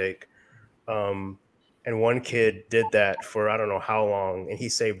that, give or take. And one kid did that for I don't know how long, and he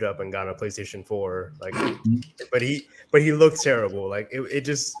saved up and got a PlayStation 4. Like, but he looked terrible. Like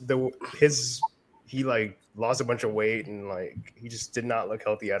he like lost a bunch of weight, and like he just did not look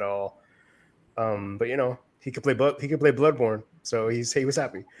healthy at all. But he could play Bloodborne, so he was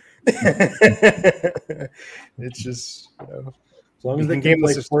happy. It's just as long as they can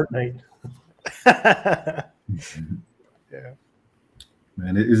play Fortnite. Yeah.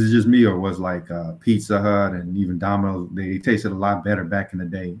 Man, is it just me, or was like Pizza Hut and even Domino's, they tasted a lot better back in the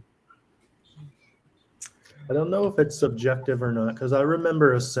day? I don't know if it's subjective or not, because I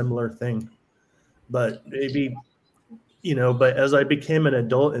remember a similar thing. But maybe, but as I became an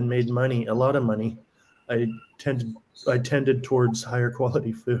adult and made money, a lot of money, I tended towards higher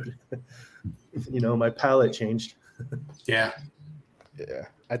quality food. My palate changed. Yeah.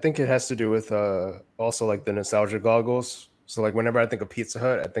 I think it has to do with also like the nostalgia goggles. So like whenever I think of Pizza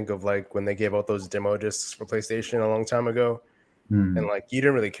Hut, I think of like when they gave out those demo discs for PlayStation a long time ago, and like you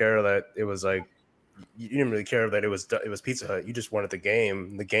didn't really care that it was Pizza Hut. You just wanted the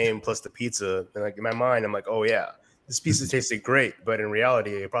game plus the pizza. And like in my mind, I'm like, oh yeah, this pizza tasted great, but in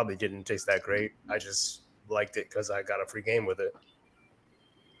reality, it probably didn't taste that great. I just liked it because I got a free game with it.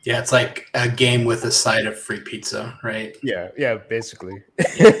 Yeah, it's like a game with a side of free pizza, right? Yeah, basically.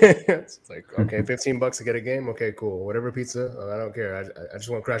 It's like, okay, $15 to get a game. Okay, cool. Whatever pizza, I don't care. I just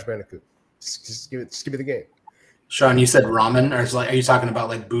want Crash Bandicoot. Just give me the game. Sean, you said ramen, or are you talking about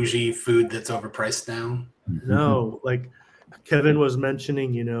like bougie food that's overpriced now? No, like Kevin was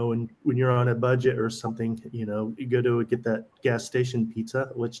mentioning, when you're on a budget or something, you go to get that gas station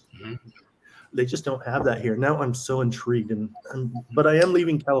pizza, which they just don't have that here. Now I'm so intrigued, but I am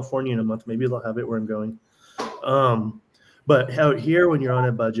leaving California in a month. Maybe they'll have it where I'm going. But out here, when you're on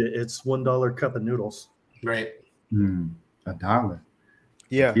a budget, it's $1 cup of noodles. Right. $1.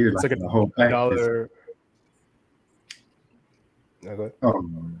 Yeah, Here, it's like a whole pack $1. I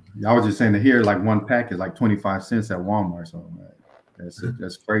was just saying that here, like one pack is like 25 cents at Walmart. So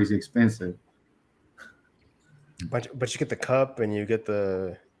that's crazy expensive. But you get the cup and you get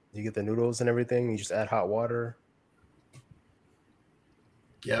the noodles and everything. You just add hot water.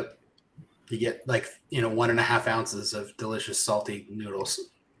 Yep. You get like 1.5 ounces of delicious salty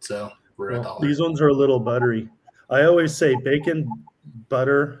noodles. So we're $1. These ones are a little buttery. I always say bacon,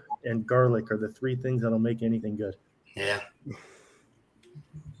 butter, and garlic are the 3 things that'll make anything good. Yeah.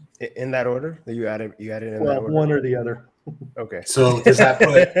 In that order that you added in that order? One or the other. Okay. So does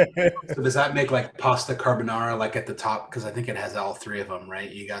that make like pasta carbonara like at the top? Because I think it has all 3 of them,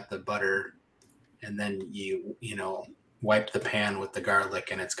 right? You got the butter, and then you wipe the pan with the garlic,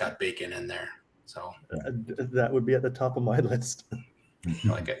 and it's got bacon in there. So that would be at the top of my list. I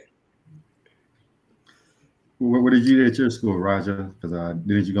like it. What did you do at your school, Raja? Because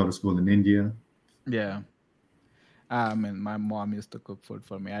didn't you go to school in India? Yeah. I mean, my mom used to cook food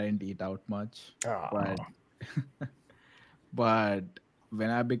for me. I didn't eat out much, but when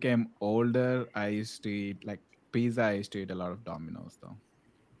I became older, I used to eat like pizza. I used to eat a lot of Domino's though,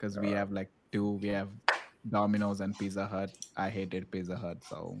 because we have like 2. We have Domino's and Pizza Hut. I hated Pizza Hut,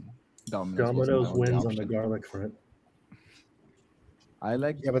 so Domino's wins on the garlic front. I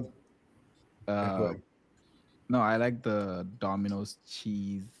like I like the Domino's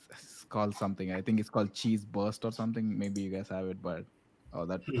cheese. It's called something. I think it's called Cheese Burst or something. Maybe you guys have it, but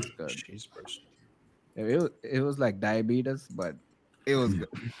that's good. Cheese Burst. It was like diabetes, but it was good.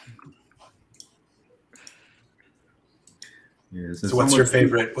 Yeah. So what's your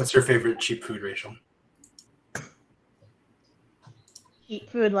favorite? What's your favorite cheap food, Rachel? Cheap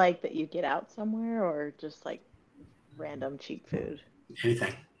food like that you get out somewhere, or just like random cheap food?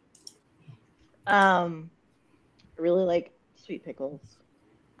 Anything. I really like sweet pickles.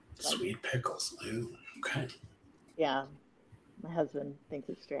 Like, Sweet pickles. Ooh, okay. yeah, my husband thinks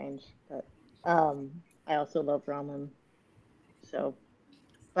it's strange, but I also love ramen. So,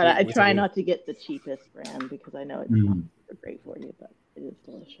 but I try not to get the cheapest brand because I know it's not super great for you, but it is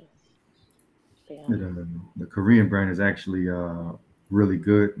delicious. Yeah. The Korean brand is actually really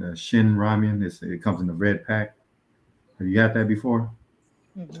good. Shin Ramen. It comes in the red pack. Have you had that before?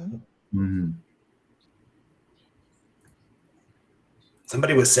 Mm-hmm. Mm-hmm.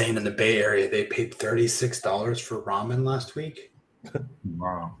 Somebody was saying in the Bay Area they paid $36 for ramen last week.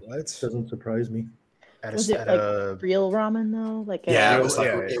 Wow. What? Doesn't surprise me. Was it like real ramen though? Like yeah, it was like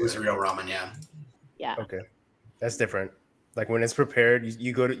it was real ramen. Yeah. Yeah. Okay, that's different. Like when it's prepared,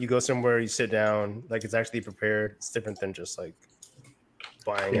 you go somewhere, you sit down, like it's actually prepared. It's different than just like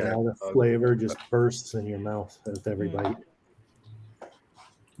buying it. The flavor just bursts in your mouth with every bite.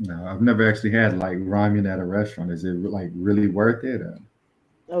 No, I've never actually had like ramen at a restaurant. Is it like really worth it?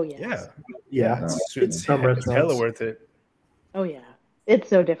 Oh yeah. Yeah. It's hella worth it. Oh yeah, it's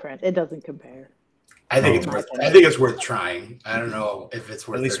so different. It doesn't compare. I think it's worth. I think it's worth trying. I don't know if it's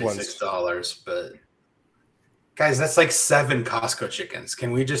worth $36, but guys, that's like 7 Costco chickens.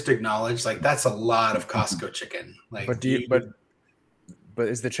 Can we just acknowledge like that's a lot of Costco chicken? Like, but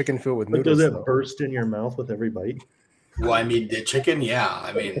is the chicken filled with noodles? Does it burst in your mouth with every bite? Well, I mean, the chicken, yeah.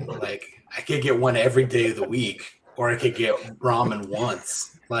 I mean, like I could get one every day of the week, or I could get ramen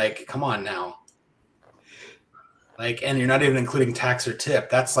once. Like, come on now. Like, and you're not even including tax or tip.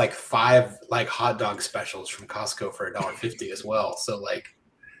 That's like 5 like hot dog specials from Costco for $1.50 as well. So like,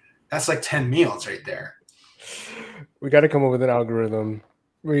 that's like 10 meals right there. We got to come up with an algorithm.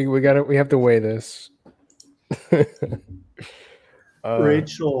 We have to weigh this.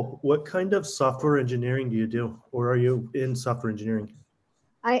 Rachel, what kind of software engineering do you do, or are you in software engineering?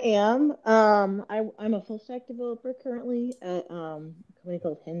 I am. I'm a full stack developer currently at a company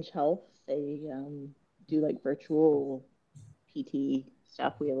called Hinge Health. They do like virtual PT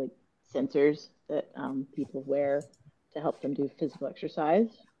stuff. We have like sensors that people wear to help them do physical exercise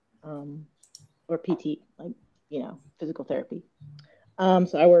or PT, like physical therapy.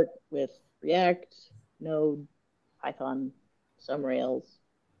 So I work with React, Node, Python, some Rails,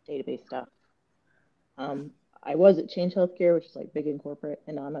 database stuff. I was at Change Healthcare, which is like big in corporate,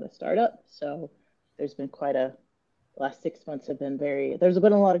 and now I'm at a startup. So there's been the last 6 months have been there's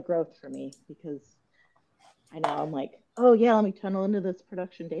been a lot of growth for me because I know I'm like, oh yeah, let me tunnel into this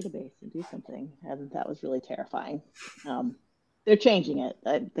production database and do something. And that was really terrifying. They're changing it.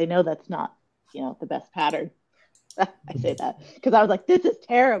 They know that's not, the best pattern. I say that because I was like, this is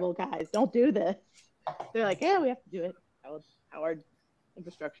terrible, guys. Don't do this. They're like, yeah, we have to do it. That was how our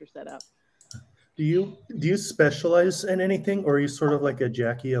infrastructure set up. Do you specialize in anything, or are you sort of like a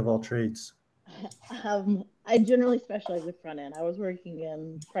Jackie of all trades? I generally specialize in front end. I was working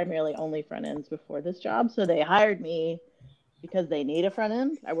in primarily only front ends before this job, so they hired me because they need a front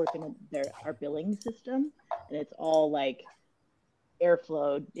end. I work in our billing system, and it's all like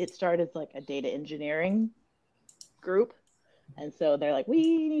Airflow. It started as like a data engineering group, and so they're like,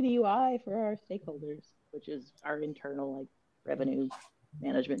 we need a UI for our stakeholders, which is our internal like revenue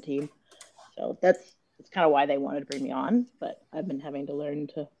management team. So that's kind of why they wanted to bring me on. But I've been having to learn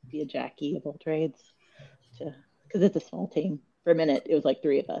to be a Jackie of all trades, because it's a small team. For a minute, it was like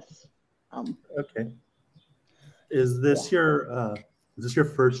 3 of us. Okay. Is this your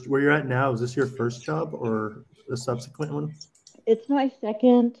first? Where you're at now? Is this your first job or a subsequent one? It's my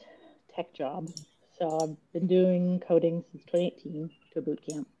second tech job. So I've been doing coding since 2018 to a boot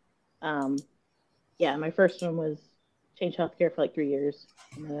camp. My first one was Change Healthcare for like 3 years,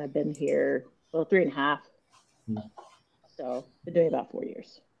 and then I've been here 3.5. So been doing about 4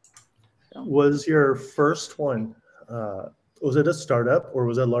 years. So. Was your first one? Was it a startup or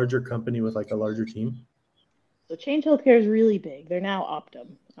was it a larger company with like a larger team? So Change Healthcare is really big. They're now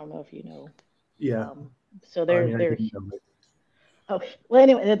Optum. I don't know if you know. Yeah. So they're anyway,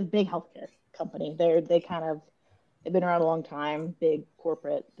 they're the big healthcare company. They've been around a long time, big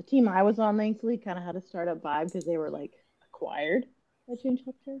corporate. The team I was on, thankfully, kind of had a startup vibe because they were like acquired by Change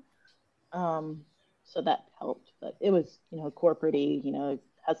Healthcare. So that helped. But it was, corporate-y, it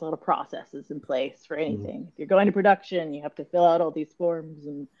has a lot of processes in place for anything. If you're going to production, you have to fill out all these forms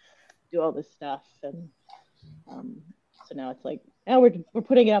and do all this stuff. And so now it's like, we're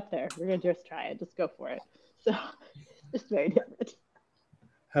putting it up there. We're going to just try it. Just go for it. So it's very different.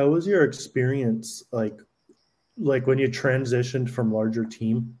 How was your experience, like like when you transitioned from larger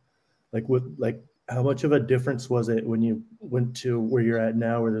team, like how much of a difference was it when you went to where you're at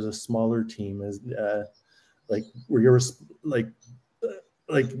now, where there's a smaller team? Is like where you're like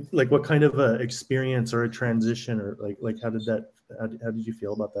what kind of a experience or a transition, or like how did you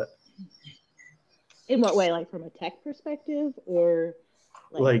feel about that? In what way? Like from a tech perspective, or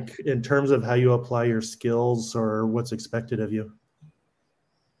like in terms of how you apply your skills or what's expected of you?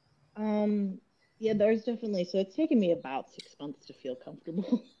 Yeah, there's definitely, so it's taken me about 6 months to feel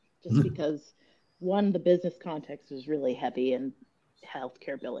comfortable just because one, the business context was really heavy in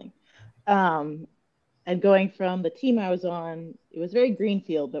healthcare billing. And going from the team I was on, it was very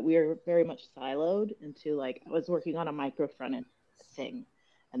greenfield, but we were very much siloed into like, I was working on a micro front end thing,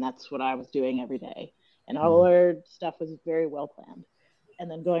 and that's what I was doing every day. And all our stuff was very well planned. And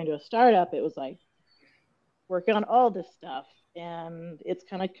then going to a startup, it was like working on all this stuff, and it's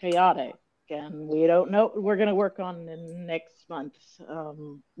kind of chaotic. And we don't know what we're going to work on in next month.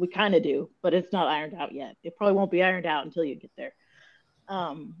 We kind of do, but it's not ironed out yet. It probably won't be ironed out until you get there.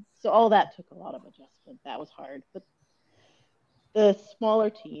 So all that took a lot of adjustment. That was hard. But the smaller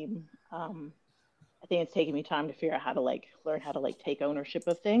team, I think it's taken me time to figure out how to like learn how to like take ownership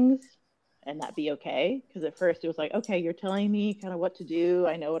of things and that be okay. Because at first it was like, okay, you're telling me kind of what to do.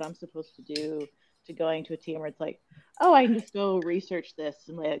 I know what I'm supposed to do. To going to a team where it's like, oh, I can just go research this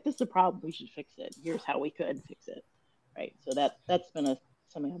and like, this is a problem, we should fix it. Here's how we could fix it, right? So that's been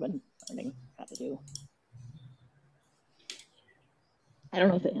something I've been learning how to do. I don't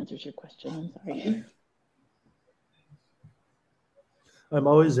know if that answers your question. I'm sorry. I'm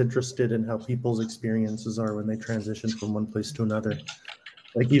always interested in how people's experiences are when they transition from one place to another.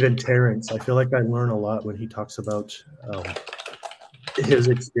 Like even Terrence, I feel like I learn a lot when he talks about his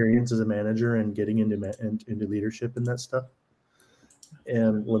experience as a manager and getting into leadership and that stuff.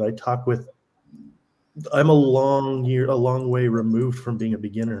 And when I talk with, I'm a long way removed from being a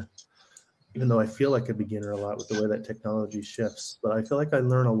beginner, even though I feel like a beginner a lot with the way that technology shifts. But I feel like I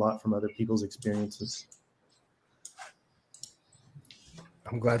learn a lot from other people's experiences.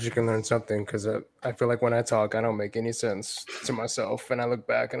 I'm glad you can learn something, because I feel like when I talk, I don't make any sense to myself. And I look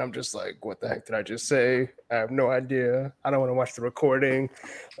back and I'm just like, what the heck did I just say? I have no idea. I don't want to watch the recording.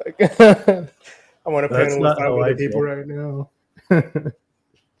 Like, I want to panel with 5 other people right now.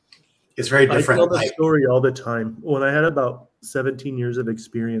 It's very different. I tell the story all the time. When I had about 17 years of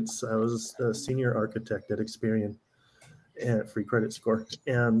experience, I was a senior architect at Experian and Free Credit Score.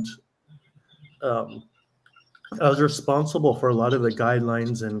 And I was responsible for a lot of the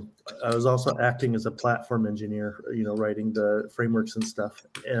guidelines, and I was also acting as a platform engineer, writing the frameworks and stuff.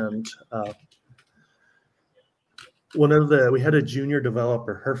 And we had a junior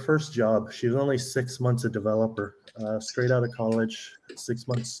developer. Her first job, she was only 6 months a developer, straight out of college, 6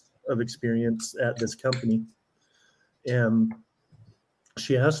 months of experience at this company. And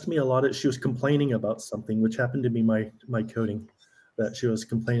she asked me she was complaining about something, which happened to be my coding that she was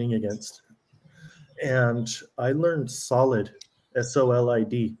complaining against. And I learned solid,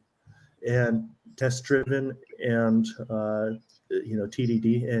 SOLID, and test-driven, and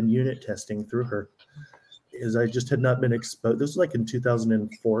TDD and unit testing through her, is I just had not been exposed. This was like in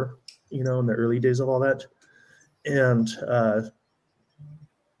 2004, in the early days of all that, and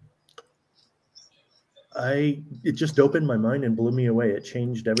it just opened my mind and blew me away. It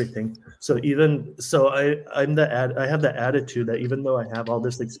changed everything. So I have the attitude that even though I have all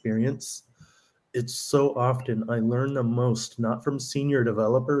this experience, it's so often I learn the most, not from senior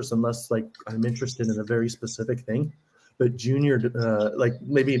developers, unless like I'm interested in a very specific thing, but junior, like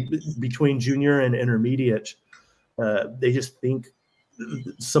maybe between junior and intermediate, they just think,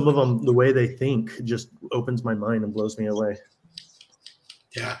 some of them, the way they think just opens my mind and blows me away.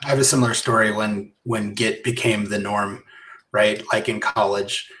 Yeah, I have a similar story when Git became the norm, right? Like in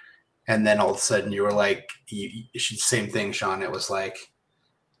college, and then all of a sudden you were like, same thing, Sean. It was like,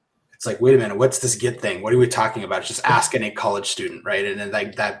 it's like, wait a minute, what's this Git thing? What are we talking about? Just ask any college student, right? And then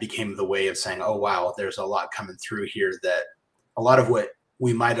like that became the way of saying, oh, wow, there's a lot coming through here, that a lot of what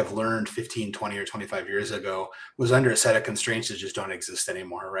we might have learned 15, 20, or 25 years ago was under a set of constraints that just don't exist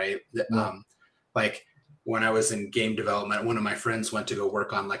anymore, right? Yeah. Like when I was in game development, one of my friends went to go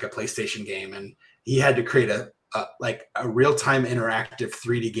work on like a PlayStation game, and he had to create a real-time interactive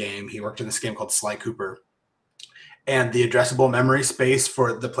 3D game. He worked in this game called Sly Cooper. And the addressable memory space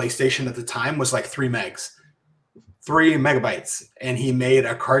for the PlayStation at the time was like 3 megabytes. And he made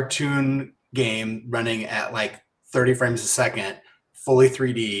a cartoon game running at like 30 frames a second, fully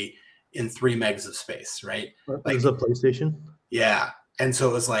 3D in 3 megs of space, right? Like, it was a PlayStation? Yeah. And so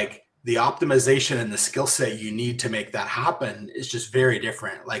it was like the optimization and the skill set you need to make that happen is just very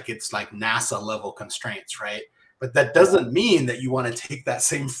different. Like it's like NASA level constraints, right? But that doesn't mean that you want to take that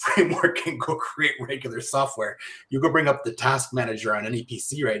same framework and go create regular software. You go bring up the task manager on any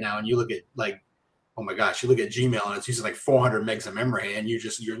PC right now, and you look at like, oh my gosh, you look at Gmail and it's using like 400 megs of memory, and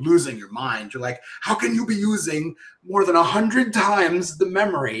you're losing your mind. You're like, how can you be using more than 100 times the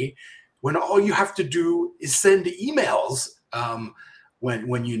memory when all you have to do is send emails?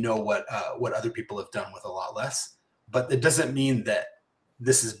 When you know what other people have done with a lot less. But it doesn't mean that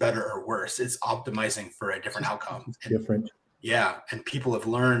this is better or worse. It's optimizing for a different outcome. It's different. Yeah, and people have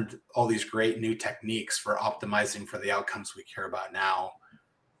learned all these great new techniques for optimizing for the outcomes we care about now.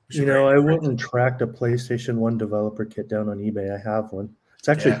 You know, I went and tracked a PlayStation 1 developer kit down on eBay. I have one. It's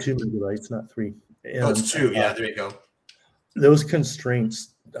actually 2 megabytes, not 3. And, it's 2. Yeah, there you go. Those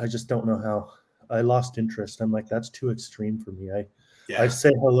constraints, I just don't know how. I lost interest. I'm like, that's too extreme for me. I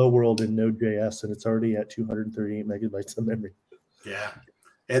say hello world in Node.js, and it's already at 238 megabytes of memory. Yeah.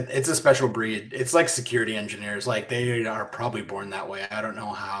 It's a special breed. It's like security engineers. Like, they are probably born that way. I don't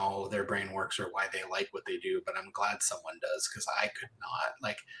know how their brain works or why they like what they do, but I'm glad someone does, because I could not.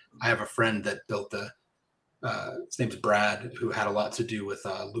 Like, I have a friend that built his name's Brad, who had a lot to do with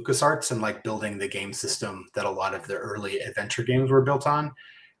LucasArts and like building the game system that a lot of the early adventure games were built on.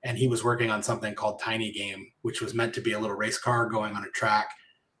 And he was working on something called Tiny Game, which was meant to be a little race car going on a track.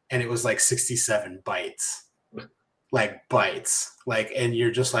 And it was like 67 bytes. Like bytes, like, and you're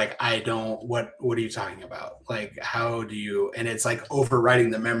just like, what are you talking about? Like, how do you, and it's like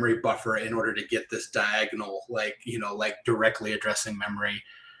overwriting the memory buffer in order to get this diagonal, like, like directly addressing memory,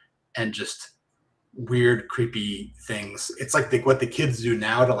 and just weird, creepy things. It's like what the kids do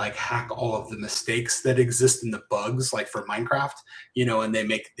now to like hack all of the mistakes that exist in the bugs, like for Minecraft, and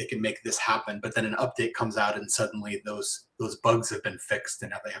they can make this happen. But then an update comes out and suddenly those bugs have been fixed,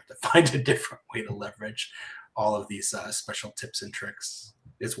 and now they have to find a different way to leverage all of these special tips and tricks.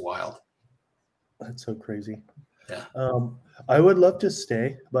 It's wild. That's so crazy. Yeah. I would love to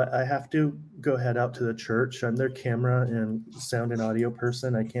stay, but I have to go head out to the church. I'm their camera and sound and audio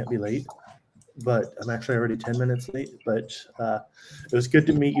person. I can't be late, but I'm actually already 10 minutes late. But it was good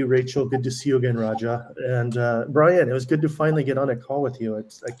to meet you, Rachel. Good to see you again, Raja. And Brian, it was good to finally get on a call with you.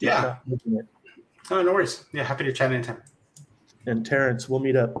 I keep not making it. Oh, no worries. Yeah, happy to chat anytime. And Terrence, we'll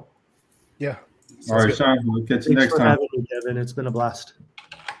meet up. Yeah. All right, Sean, we'll catch you next time. Having me, Kevin. It's been a blast.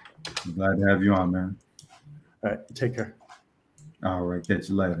 I'm glad to have you on, man. All right, take care. All right, catch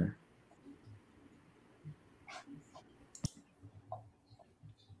you later.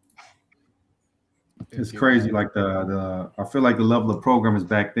 It's crazy, like I feel like the level of programmers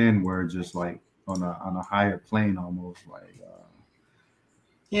back then were just like on a higher plane almost, like.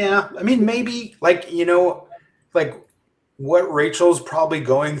 Yeah, I mean, maybe like like what Rachel's probably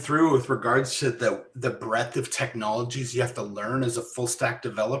going through with regards to the breadth of technologies you have to learn as a full stack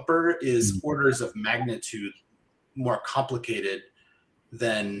developer is orders of magnitude more complicated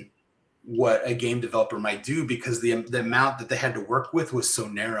than what a game developer might do, because the amount that they had to work with was so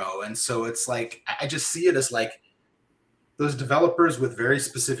narrow. And so it's like, I just see it as like those developers with very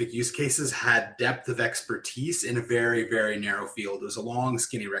specific use cases had depth of expertise in a very, very narrow field. It was a long,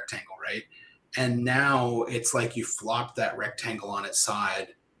 skinny rectangle, right? And now it's like you flop that rectangle on its side,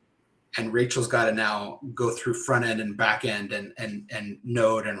 and Rachel's got to now go through front end and back end and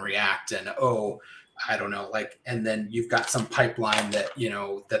Node and React and I don't know, like, and then you've got some pipeline that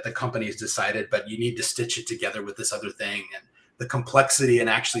that the company's decided, but you need to stitch it together with this other thing, and the complexity in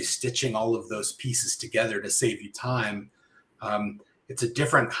actually stitching all of those pieces together to save you time. It's a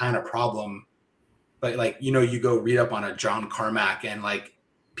different kind of problem, but like you go read up on a John Carmack, and like,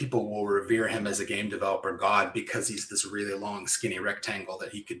 people will revere him as a game developer god because he's this really long, skinny rectangle that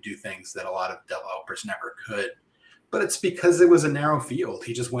he could do things that a lot of developers never could. But it's because it was a narrow field.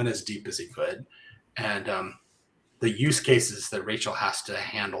 He just went as deep as he could. And the use cases that Rachel has to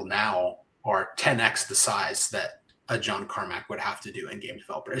handle now are 10x the size that a John Carmack would have to do in game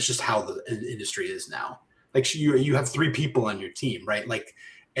developer. It's just how the industry is now. Like, you have 3 people on your team, right? Like,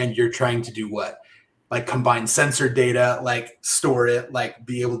 and you're trying to do what? Like, combine sensor data, like store it, like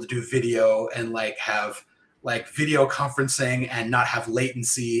be able to do video, and like have like video conferencing and not have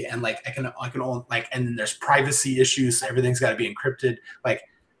latency, and like I can only like, and then there's privacy issues. Everything's got to be encrypted. Like,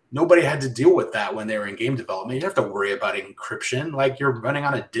 nobody had to deal with that when they were in game development. You have to worry about encryption. Like, you're running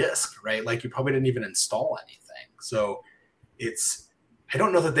on a disk, right? Like, you probably didn't even install anything. So I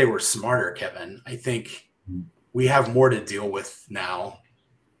don't know that they were smarter, Kevin. I think we have more to deal with now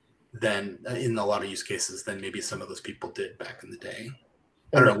than in a lot of use cases than maybe some of those people did back in the day.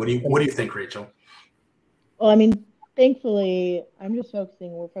 I don't know. What do you think, Rachel? Well, I mean, thankfully, we're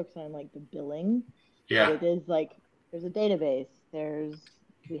focusing on like the billing. Yeah. But it is like, there's a database.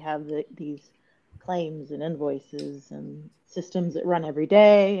 We have these claims and invoices and systems that run every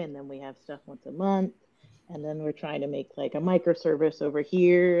day, and then we have stuff once a month, and then we're trying to make like a microservice over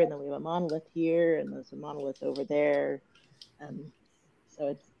here, and then we have a monolith here, and there's a monolith over there, and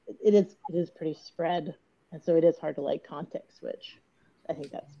so it is pretty spread, and so it is hard to like context switch. I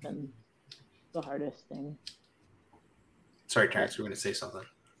think that's been the hardest thing. Sorry, Terrence, you were going to say something.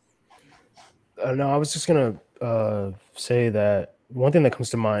 No, I was just gonna say that one thing that comes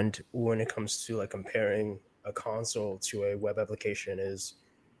to mind when it comes to like comparing a console to a web application is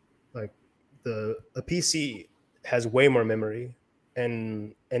like a PC has way more memory,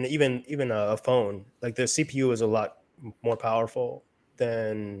 and even a phone, like the CPU is a lot more powerful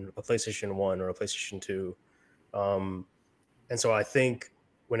than a PlayStation 1 or a PlayStation 2. And so I think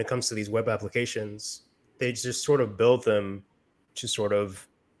when it comes to these web applications, they just sort of build them to sort of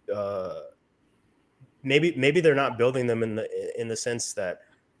maybe they're not building them in the sense that,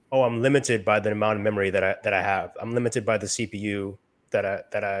 oh, I'm limited by the amount of memory that I have. I'm limited by the CPU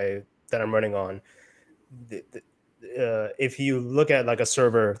that I'm running on. If you look at like a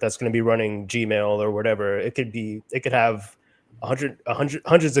server that's going to be running Gmail or whatever, it could have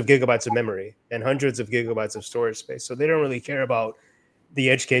hundreds of gigabytes of memory and hundreds of gigabytes of storage space. So they don't really care about the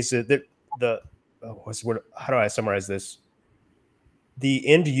edge cases. How do I summarize this? The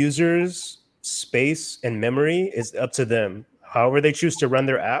end users space and memory is up to them. However they choose to run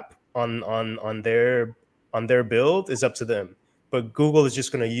their app on their build is up to them. But Google is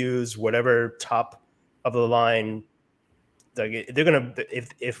just going to use whatever top of the line. Like they're gonna,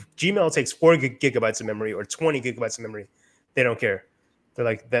 if Gmail takes 4 gigabytes of memory or 20 gigabytes of memory, they don't care. They're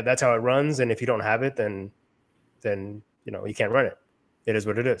like that's how it runs, and if you don't have it, then you can't run it. It is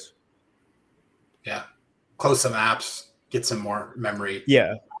what it is. Yeah, close some apps, get some more memory.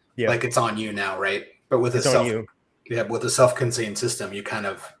 Yeah. Like it's on you now, right? But with with a self-contained system, you kind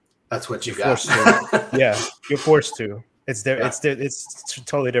of that's what you got. Yeah, you're forced to. It's there. Yeah. It's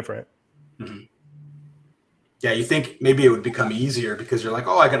totally different. Mm-hmm. Yeah, you think maybe it would become easier because you're like,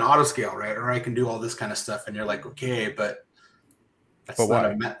 oh, I can auto scale, right? Or I can do all this kind of stuff, and you're like, okay, but that's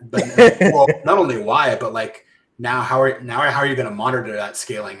why? Well, not only why, but like now, how are you going to monitor that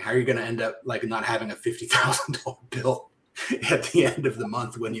scaling? How are you going to end up like not having a $50,000 bill at the end of the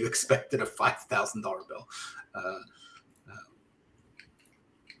month when you expected a $5,000 bill?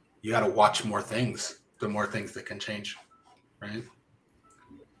 You got to watch more things. The more things that can change, right?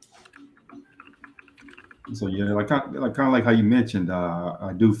 So yeah, like kind of like how you mentioned,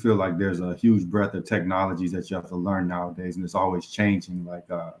 I do feel like there's a huge breadth of technologies that you have to learn nowadays, and it's always changing. Like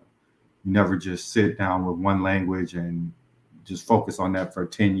you never just sit down with one language and just focus on that for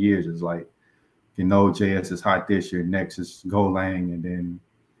 10 years. It's like, Node.js is hot this year, next is Golang, and then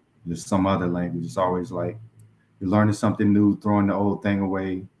there's some other language. It's always like you're learning something new, throwing the old thing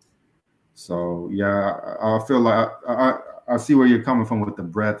away. So yeah, I feel like I see where you're coming from with the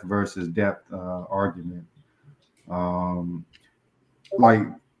breadth versus depth argument. Like,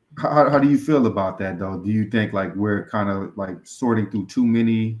 how do you feel about that though? Do you think like we're kind of like sorting through too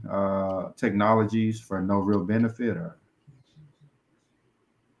many technologies for no real benefit, or?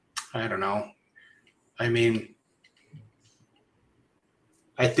 I don't know. I mean,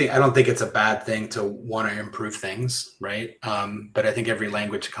 I don't think it's a bad thing to want to improve things, right? But I think every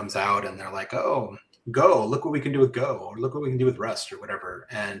language comes out and they're like, oh, Go, look what we can do with Go, or look what we can do with Rust or whatever.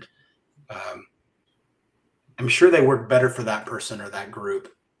 And I'm sure they work better for that person or that group.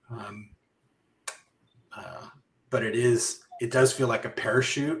 But it does feel like a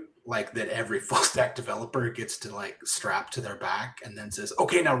parachute, like that every full stack developer gets to like strap to their back and then says,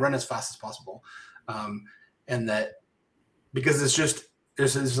 okay, now run as fast as possible. And that because it's just,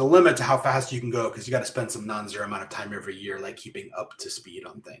 there's a limit to how fast you can go because you got to spend some non-zero amount of time every year, like keeping up to speed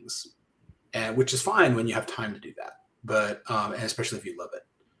on things. And which is fine when you have time to do that, but and especially if you love it.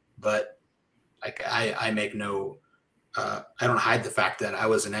 But like I make no, I don't hide the fact that I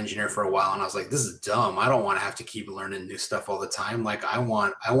was an engineer for a while, and I was like, this is dumb. I don't want to have to keep learning new stuff all the time. Like I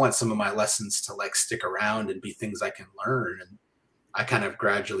want some of my lessons to like stick around and be things I can learn. And I kind of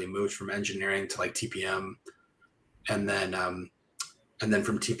gradually moved from engineering to like TPM, and then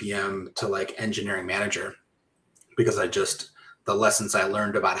from TPM to like engineering manager, because the lessons I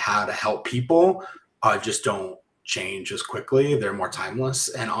learned about how to help people just don't change as quickly. They're more timeless,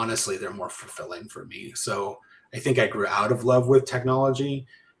 and honestly, they're more fulfilling for me. So I think I grew out of love with technology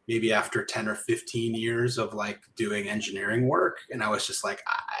maybe after 10 or 15 years of like doing engineering work. And I was just like,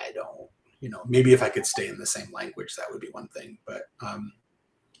 I don't, maybe if I could stay in the same language, that would be one thing. But,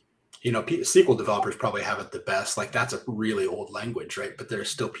 SQL developers probably have it the best. Like that's a really old language, right? But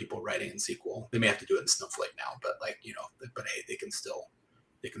there's still people writing in SQL. They may have to do it in Snowflake now, but like, but hey, they can still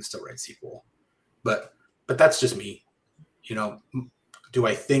write SQL. But that's just me. You know, do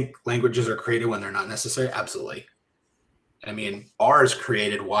I think languages are created when they're not necessary? Absolutely. I mean, R is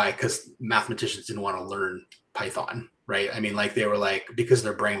created. Why? Because mathematicians didn't want to learn Python, right? I mean, like they were like, because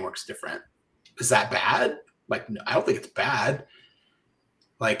their brain works different. Is that bad? Like, no, I don't think it's bad.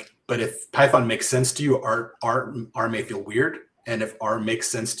 Like, but if Python makes sense to you, R may feel weird. And if R makes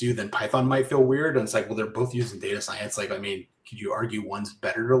sense to you, then Python might feel weird. And it's like, well, they're both using data science. Like, I mean, could you argue one's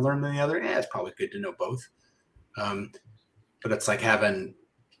better to learn than the other? Yeah, it's probably good to know both. But it's like having,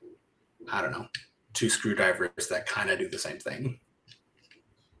 I don't know, two screwdrivers that kind of do the same thing.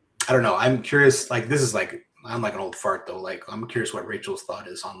 I don't know. I'm curious. Like, this is like, I'm like an old fart though. Like, I'm curious what Rachel's thought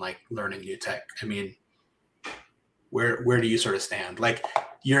is on like learning new tech. I mean, where do you sort of stand? Like,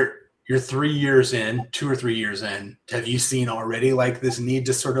 you're 3 years in, 2 or 3 years in. Have you seen already like this need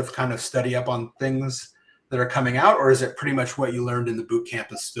to sort of kind of study up on things that are coming out, or is it pretty much what you learned in the boot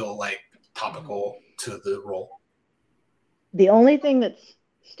camp is still like topical to the role? The only thing that's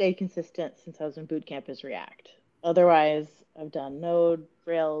stayed consistent since I was in boot camp is React. Otherwise, I've done Node,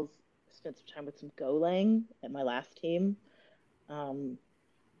 Rails, spent some time with some Golang at my last team. And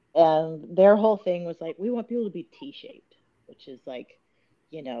their whole thing was like, we want people to be T-shaped, which is like,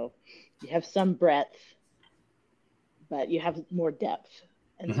 you know, you have some breadth, but you have more depth.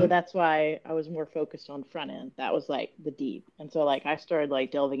 And so that's why I was more focused on front end. That was like the deep. And so like I started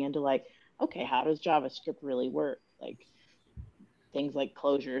like delving into like, okay, how does JavaScript really work? Like things like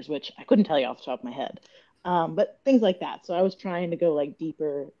closures, which I couldn't tell you off the top of my head. But things like that. So I was trying to go like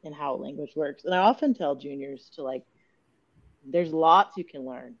deeper in how a language works. And I often tell juniors to like, there's lots you can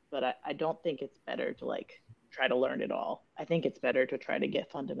learn, but I don't think it's better to like try to learn it all. I think it's better to try to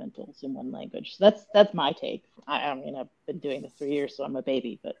get fundamentals in one language. So that's my take. I mean, I've been doing this 3 years, so I'm a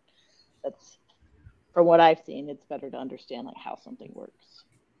baby, but that's from what I've seen, it's better to understand like how something works.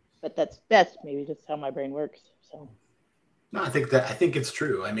 But that's maybe just how my brain works. So no, I think it's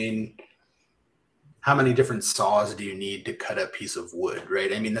true. I mean, how many different saws do you need to cut a piece of wood,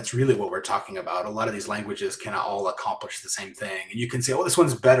 right? I mean, that's really what we're talking about. A lot of these languages cannot all accomplish the same thing. And you can say, oh, this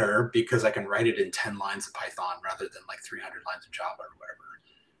one's better because I can write it in 10 lines of Python rather than like 300 lines of Java or whatever.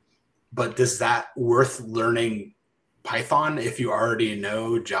 But is that worth learning Python if you already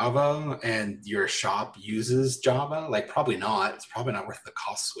know Java and your shop uses Java? Like, probably not. It's probably not worth the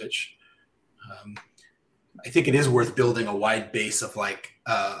cost switch. I think it is worth building a wide base of like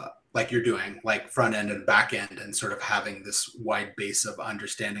you're doing, like front end and back end, and sort of having this wide base of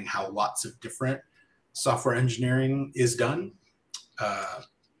understanding how lots of different software engineering is done.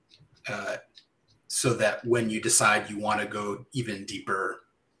 So that when you decide you want to go even deeper,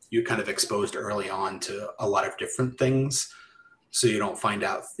 you're kind of exposed early on to a lot of different things. So you don't find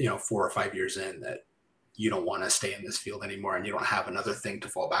out, 4 or 5 years in that you don't want to stay in this field anymore and you don't have another thing to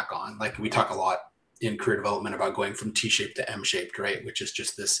fall back on. Like we talk a lot in career development about going from T-shaped to M-shaped, right? Which is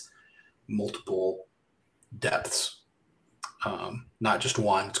just this multiple depths, not just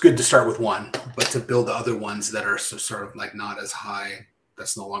one. It's good to start with one, but to build the other ones that are sort of like not as high,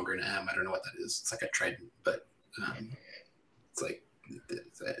 that's no longer an M. I don't know what that is. It's like a trident, but it's like,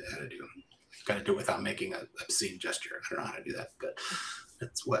 how to do. Got to do it without making an obscene gesture. I don't know how to do that, but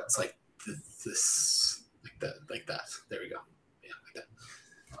it's what it's like. This like that. There we go. Yeah, like that.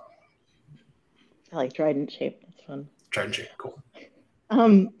 I like trident shape. That's fun. Trident shape, cool.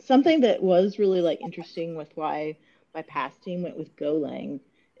 Something that was really like interesting with why my past team went with Golang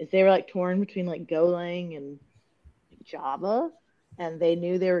is they were like torn between like Golang and Java, and they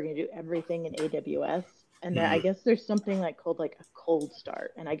knew they were going to do everything in AWS. And then I guess there's something like called like a cold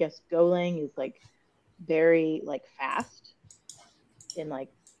start, and I guess Golang is like very like fast in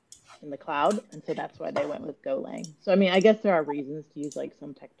the cloud, and so that's why they went with Golang. So I mean, I guess there are reasons to use like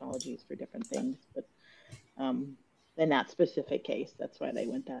some technologies for different things, but in that specific case, that's why they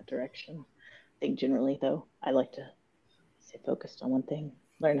went that direction. I think generally, though, I like to stay focused on one thing,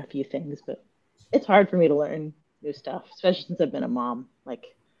 learn a few things, but it's hard for me to learn new stuff, especially since I've been a mom.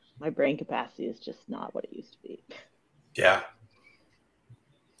 Like, my brain capacity is just not what it used to be. Yeah.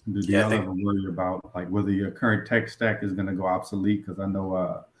 Do y'all ever worry about like whether your current tech stack is going to go obsolete? Because I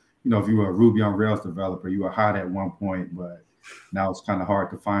know, if you were a Ruby on Rails developer, you were hot at one point, but now it's kind of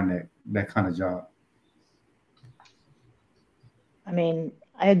hard to find that kind of job. I mean,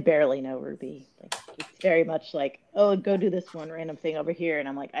 I barely know Ruby. Like, it's very much like, oh, go do this one random thing over here, and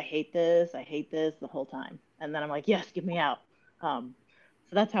I'm like, I hate this the whole time, and then I'm like, yes, get me out. So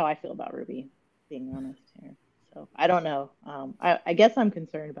that's how I feel about Ruby, being honest here. So I don't know. I guess I'm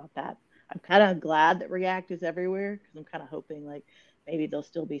concerned about that. I'm kind of glad that React is everywhere because I'm kind of hoping like maybe there'll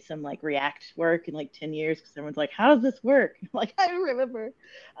still be some like React work in like 10 years because everyone's like, how does this work? Like, I remember.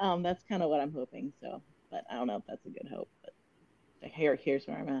 That's kind of what I'm hoping. So, but I don't know if that's a good hope, but here's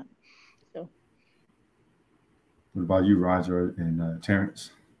where I'm at. So, what about you, Roger and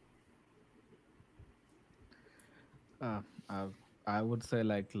Terrence? Uh, I, I would say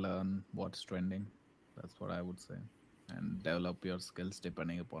like learn what's trending. That's what I would say, and develop your skills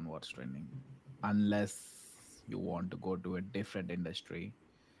depending upon what's trending. Unless you want to go to a different industry,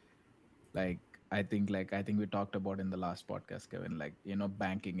 like I think we talked about in the last podcast, Kevin. Like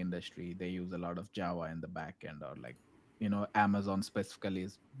banking industry, they use a lot of Java in the back end, or like Amazon specifically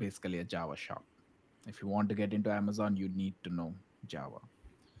is basically a Java shop. If you want to get into Amazon, you need to know Java.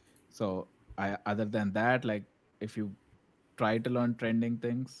 So other than that, like if you try to learn trending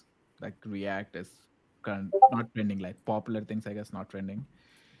things, like React is not trending, like popular things, I guess, not trending,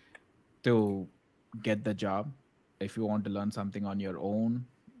 to get the job. If you want to learn something on your own,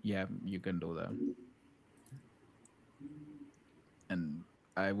 yeah, you can do that. And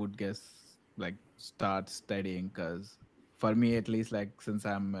I would guess like start studying, because for me at least, like since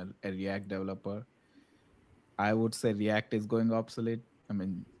I'm a React developer, I would say React is going obsolete. I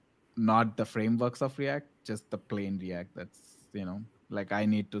mean, not the frameworks of React, just the plain React. Like I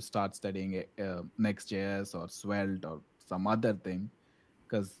need to start studying Next.js or Svelte or some other thing,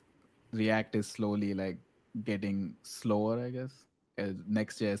 because React is slowly like getting slower, I guess.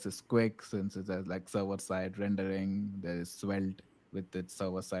 Next.js is quick since it has like server side rendering. There is Svelte with its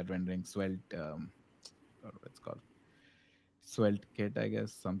server side rendering. Svelte, or what's called Svelte kit, I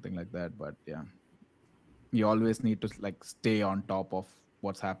guess, something like that. But yeah, you always need to like stay on top of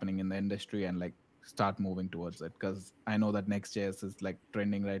what's happening in the industry and like start moving towards it, because I know that Next.js is like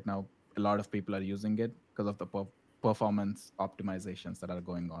trending right now. A lot of people are using it because of the performance optimizations that are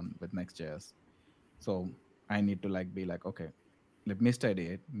going on with Next.js. So I need to like be like, okay, let me study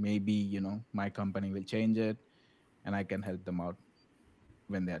it. Maybe my company will change it and I can help them out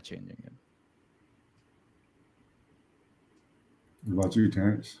when they are changing it. What about you,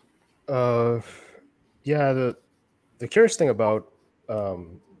 Terrence? Uh, yeah, the curious thing about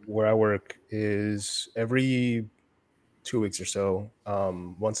where I work is every 2 weeks or so,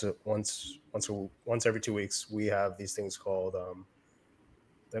 once every 2 weeks, we have these things called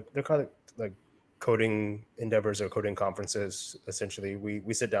they're called like coding endeavors or coding conferences. Essentially,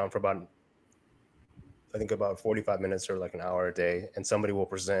 we sit down for about, I think, about 45 minutes or like an hour a day, and somebody will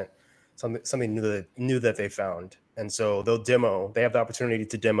present something new that they found. And so they have the opportunity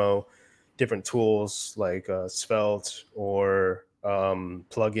to demo different tools like Svelte or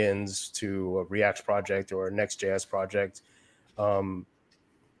plugins to a React project or a Next.js project, or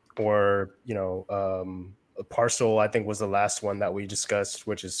a Parcel, I think, was the last one that we discussed,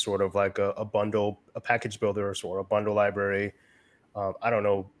 which is sort of like a bundle, a package builder or a bundle library. I don't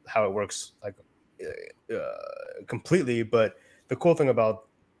know how it works like completely, but the cool thing about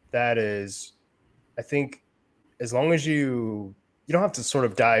that is, I think, as long as you don't have to sort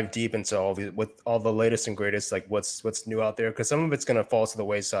of dive deep into with all the latest and greatest, like what's new out there, because some of it's going to fall to the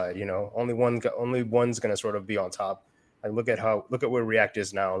wayside. Only one's going to sort of be on top. Like look at where React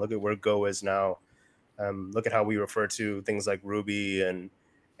is now. Look at where Go is now. Look at how we refer to things like Ruby and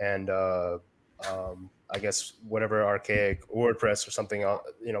I guess whatever archaic WordPress or something,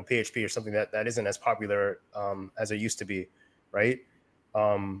 PHP or something that isn't as popular as it used to be, right?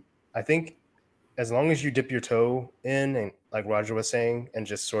 I think as long as you dip your toe in, and like Roger was saying, and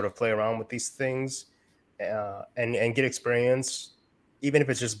just sort of play around with these things and get experience, even if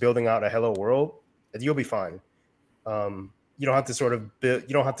it's just building out a hello world, you'll be fine. You don't have to sort of you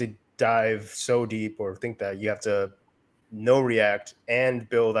don't have to dive so deep or think that you have to know React and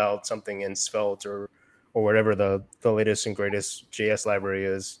build out something in Svelte or whatever the latest and greatest JS library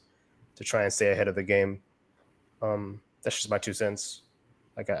is to try and stay ahead of the game. That's just my 2 cents.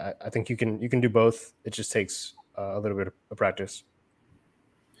 Like I think you can do both. It just takes a little bit of practice.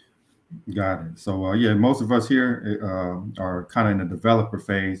 Got it. So yeah, most of us here are kind of in the developer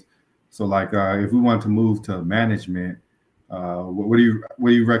phase. So like if we want to move to management, what do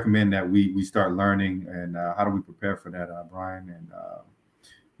you recommend that we start learning, and how do we prepare for that, Brian? And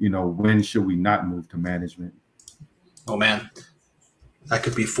when should we not move to management? Oh man, that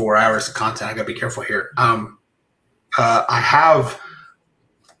could be 4 hours of content. I gotta be careful here. I have.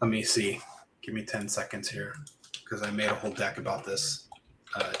 Let me see. Give me 10 seconds here, because I made a whole deck about this.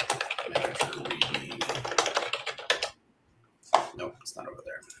 Manager reading. Nope, it's not over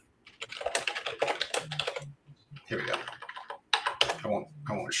there. Here we go. I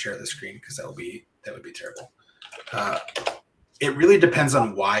won't share the screen because that would be terrible. It really depends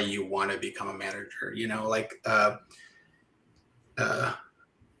on why you want to become a manager.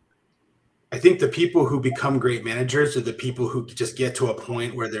 I think the people who become great managers are the people who just get to a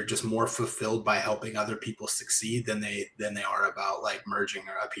point where they're just more fulfilled by helping other people succeed than they are about like merging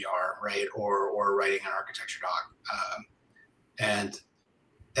a PR, right, or writing an architecture doc. And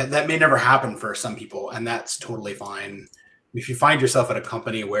that may never happen for some people, and that's totally fine. If you find yourself at a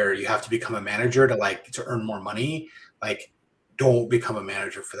company where you have to become a manager to earn more money, like, don't become a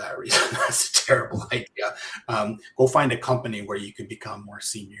manager for that reason. That's a terrible idea. Go find a company where you can become more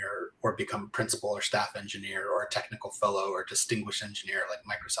senior or become principal or staff engineer or a technical fellow or distinguished engineer like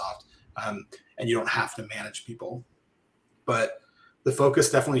Microsoft. And you don't have to manage people. But the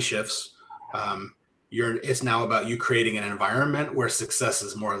focus definitely shifts. It's now about you creating an environment where success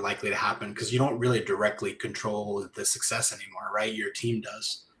is more likely to happen, because you don't really directly control the success anymore, right? Your team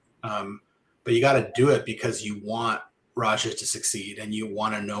does. But you got to do it because you want Raja to succeed, and you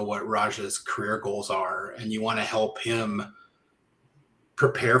want to know what Raja's career goals are, and you want to help him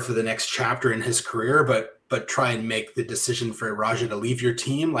prepare for the next chapter in his career, but try and make the decision for Raja to leave your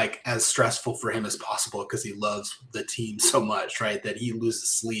team like as stressful for him as possible, because he loves the team so much, right, that he loses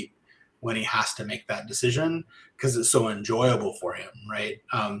sleep when he has to make that decision because it's so enjoyable for him, right?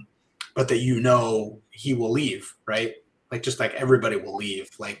 But that he will leave, right? Like, just like everybody will leave.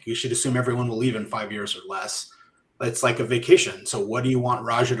 Like, you should assume everyone will leave in 5 years or less. It's like a vacation. So what do you want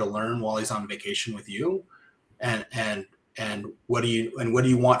Raja to learn while he's on vacation with you? And what do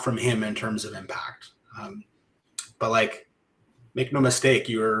you want from him in terms of impact? But like, make no mistake,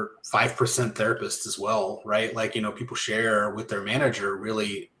 you're 5% therapist as well, right? Like, people share with their manager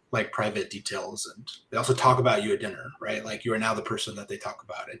really like private details, and they also talk about you at dinner, right? Like, you are now the person that they talk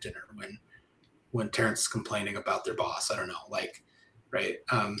about at dinner when Terrence is complaining about their boss. I don't know, like, right?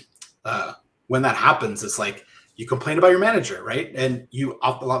 When that happens, it's like, you complain about your manager, right? And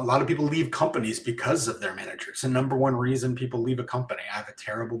a lot of people leave companies because of their manager. It's the number one reason people leave a company. I have a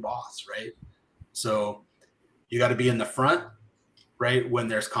terrible boss, right? So you got to be in the front, right, when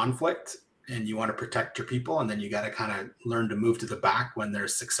there's conflict, and you want to protect your people. And then you got to kind of learn to move to the back when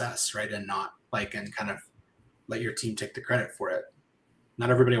there's success, right? And not like, and kind of let your team take the credit for it. Not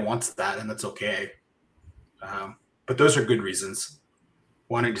everybody wants that, and that's okay. But those are good reasons.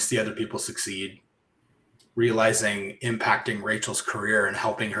 Wanting to see other people succeed, realizing impacting Rachel's career and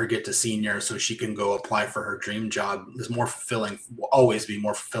helping her get to senior so she can go apply for her dream job is more fulfilling, will always be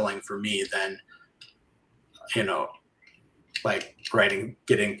more fulfilling for me than, like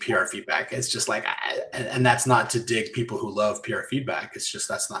getting PR feedback. It's just like, and that's not to dig people who love PR feedback. It's just,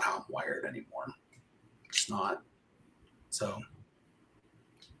 that's not how I'm wired anymore. It's not. So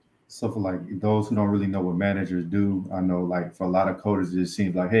for like those who don't really know what managers do, I know like for a lot of coders, it just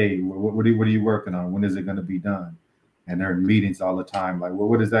seems like, hey, what are you working on? When is it going to be done? And they're in meetings all the time. Like,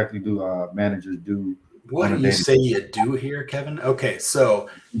 what exactly do managers do? What do you say you do here, Kevin? Okay, so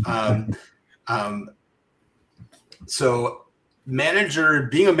so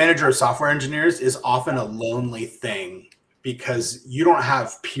being a manager of software engineers is often a lonely thing, because you don't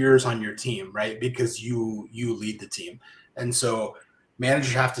have peers on your team, right? Because you lead the team. And so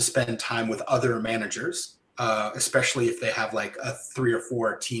managers have to spend time with other managers, especially if they have like 3 or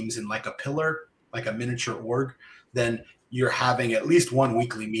 4 teams in like a pillar, like a miniature org. Then you're having at least one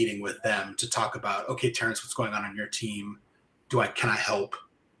weekly meeting with them to talk about, okay, Terrence, what's going on your team? Can I help?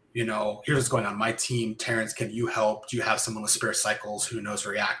 Here's what's going on my team. Terrence, can you help? Do you have someone with spare cycles who knows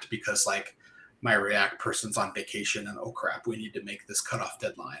React? Because like my React person's on vacation, and oh crap, we need to make this cutoff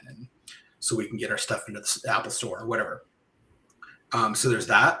deadline, and so we can get our stuff into the Apple Store or whatever. So there's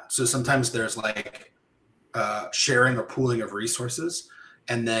that. So sometimes there's like sharing or pooling of resources.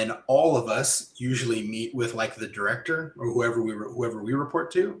 And then all of us usually meet with like the director or whoever we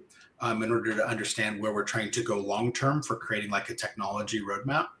report to in order to understand where we're trying to go long-term for creating like a technology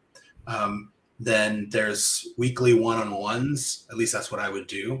roadmap. Then there's weekly one-on-ones. At least that's what I would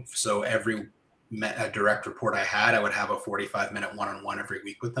do. So every direct report I had, I would have a 45-minute one-on-one every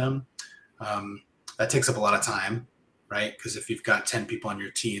week with them. That takes up a lot of time, right? Because if you've got 10 people on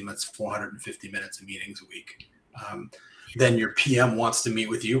your team, that's 450 minutes of meetings a week. Then your PM wants to meet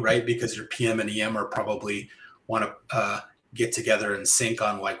with you, right? Because your PM and EM are probably want to get together and sync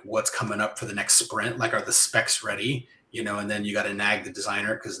on like what's coming up for the next sprint. Like, are the specs ready? And then you got to nag the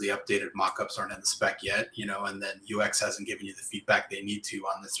designer because the updated mockups aren't in the spec yet, and then UX hasn't given you the feedback they need to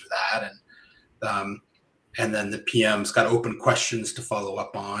on this or that. And then the PM's got open questions to follow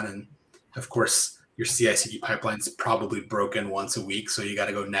up on. And of course, your CI/CD pipeline's probably broken once a week. So you got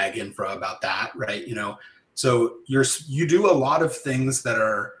to go nag infra about that, right? So you do a lot of things that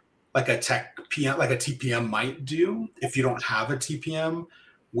are like a tech PM, like a TPM might do if you don't have a TPM,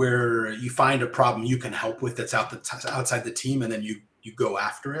 where you find a problem you can help with that's outside the team, and then you go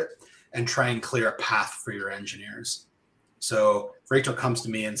after it and try and clear a path for your engineers. So if Rachel comes to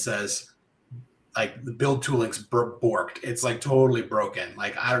me and says, like, the build tooling's borked, it's like totally broken,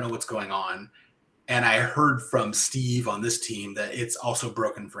 like I don't know what's going on, and I heard from Steve on this team that it's also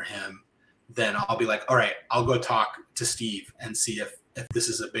broken for him, then I'll be like, all right, I'll go talk to Steve and see if this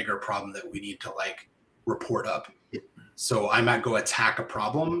is a bigger problem that we need to like report up. So I might go attack a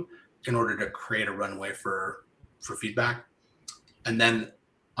problem in order to create a runway for feedback. And then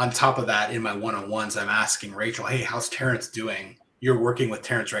on top of that, in my one-on-ones, I'm asking Rachel, hey, how's Terrence doing? You're working with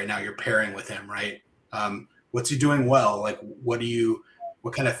Terrence right now. You're pairing with him, right? What's he doing well? Like, what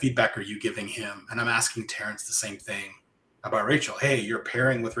kind of feedback are you giving him? And I'm asking Terrence the same thing about Rachel. Hey, you're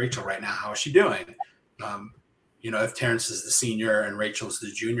pairing with Rachel right now. How is she doing? If Terrence is the senior and Rachel's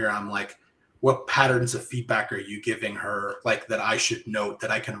the junior, I'm like, what patterns of feedback are you giving her, like, that I should note that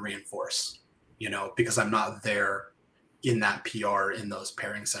I can reinforce, because I'm not there in that PR in those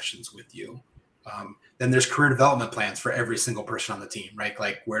pairing sessions with you. Then there's career development plans for every single person on the team, right?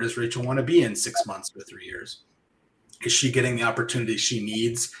 Like, where does Rachel want to be in 6 months or 3 years? Is she getting the opportunity she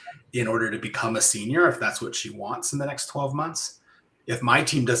needs in order to become a senior, if that's what she wants in the next 12 months? If my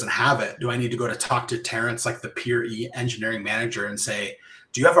team doesn't have it, do I need to go to talk to Terrence, like the peer engineering manager, and say,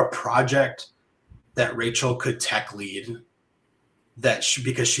 do you have a project that Rachel could tech lead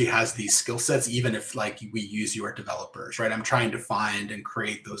because she has these skill sets, even if like we use your developers, right? I'm trying to find and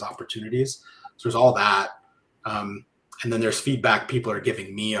create those opportunities. So there's all that. And then there's feedback people are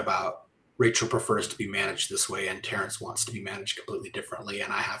giving me about Rachel prefers to be managed this way and Terrence wants to be managed completely differently.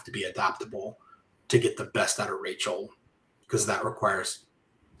 And I have to be adaptable to get the best out of Rachel, because that requires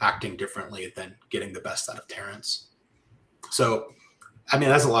acting differently than getting the best out of Terrence. So, I mean,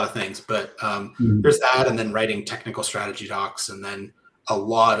 that's a lot of things, but there's that, and then writing technical strategy docs, and then a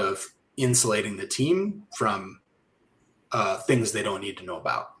lot of insulating the team from things they don't need to know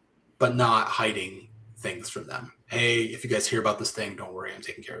about, but not hiding things from them. Hey, if you guys hear about this thing, don't worry, I'm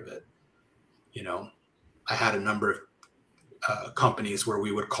taking care of it. I had a number of companies where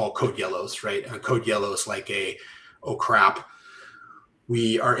we would call code yellows, right? A code yellow is like oh crap,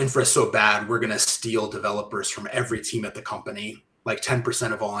 our infra is so bad, we're going to steal developers from every team at the company. Like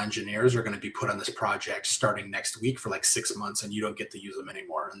 10% of all engineers are going to be put on this project starting next week for like 6 months, and you don't get to use them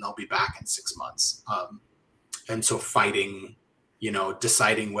anymore, and they'll be back in 6 months. And so fighting,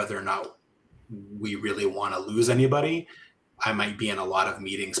 deciding whether or not we really want to lose anybody. I might be in a lot of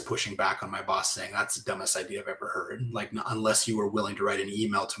meetings pushing back on my boss saying, that's the dumbest idea I've ever heard. Like, unless you were willing to write an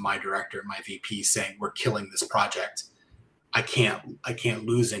email to my director, my VP, saying we're killing this project, I can't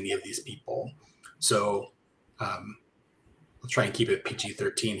lose any of these people. So I'll try and keep it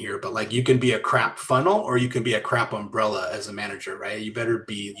PG-13 here, but like, you can be a crap funnel or you can be a crap umbrella as a manager, right? You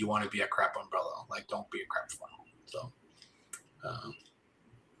want to be a crap umbrella. Like, don't be a crap funnel.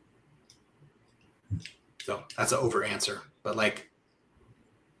 So that's an over answer, but like,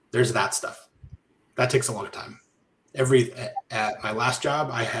 there's that stuff that takes a long time. At my last job,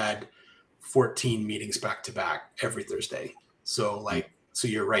 I had 14 meetings back to back every Thursday. So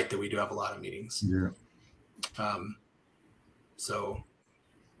you're right that we do have a lot of meetings. Yeah. So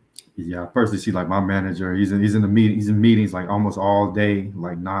yeah, I personally see like my manager, he's in meetings like almost all day,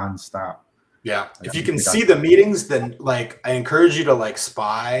 like nonstop. Yeah. Like, if you can see the meetings, then like, I encourage you to like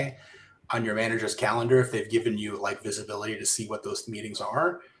spy on your manager's calendar if they've given you like visibility to see what those meetings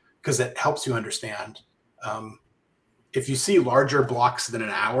are, because it helps you understand. If you see larger blocks than an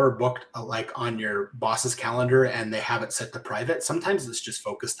hour booked like on your boss's calendar and they have it set to private, sometimes it's just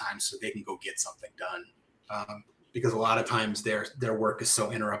focus time so they can go get something done. Because a lot of times their work is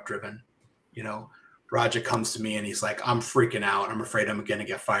so interrupt driven. Raja comes to me and he's like, I'm freaking out. I'm afraid I'm going to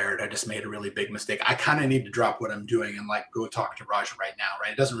get fired. I just made a really big mistake. I kind of need to drop what I'm doing and like go talk to Raja right now,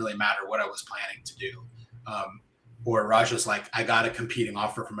 right? It doesn't really matter what I was planning to do. Or Raja's like, I got a competing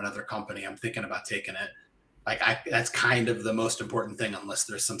offer from another company. I'm thinking about taking it. Like, that's kind of the most important thing, unless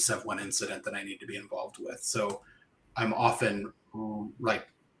there's some Sev 1 incident that I need to be involved with. So I'm often like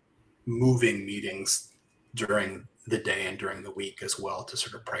moving meetings during the day and during the week as well to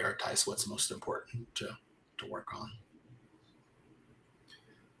sort of prioritize what's most important to work on.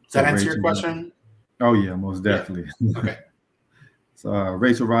 Does that answer your question? Oh yeah, most definitely. Yeah. Okay. So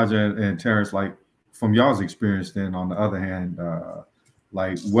Rachel, Raja, and Terrence, like, from y'all's experience, then on the other hand,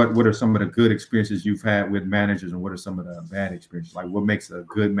 like what are some of the good experiences you've had with managers, and what are some of the bad experiences? Like, what makes a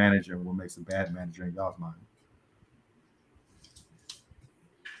good manager and what makes a bad manager in y'all's mind?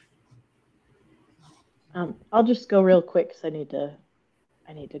 I'll just go real quick because I need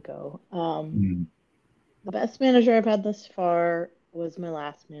to go. The best manager I've had thus far was my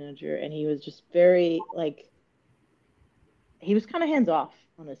last manager, and he was just very like, he was kind of hands off,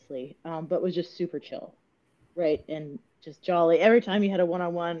 honestly, but was just super chill, right? And just jolly. Every time you had a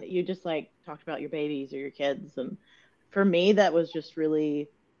one-on-one, you just like talked about your babies or your kids. And for me, that was just really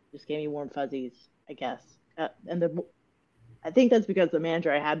just gave me warm fuzzies, I guess. And I think that's because the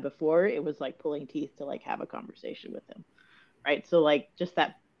manager I had before, it was like pulling teeth to like have a conversation with him, right? So like just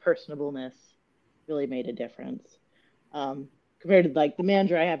that personableness really made a difference. Compared to like the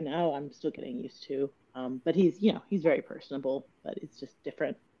manager I have now, I'm still getting used to. But he's very personable, but it's just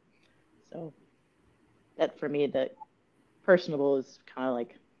different. So that for me, the personable is kind of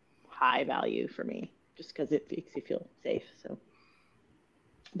like high value for me, just because it makes you feel safe. So,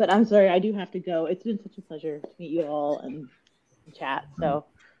 but I'm sorry, I do have to go. It's been such a pleasure to meet you all and chat. So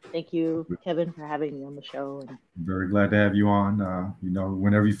thank you, Kevin, for having me on the show. And Very glad to have you on.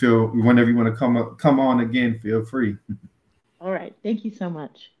 Whenever you want to come on again, feel free. all right, thank you so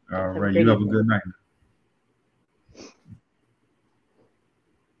much. All right, you have a good night.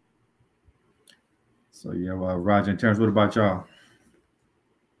 So yeah, well, Roger and Terrence, what about y'all?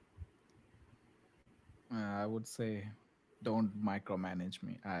 I would say don't micromanage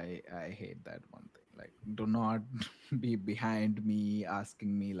me. I hate that one thing. Like, do not be behind me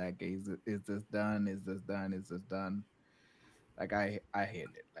asking me like, is this done? Is this done? Is this done? Like I hate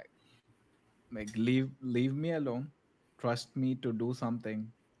it. Like leave me alone. Trust me to do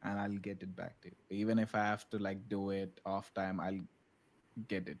something, and I'll get it back to you. Even if I have to like do it off time, I'll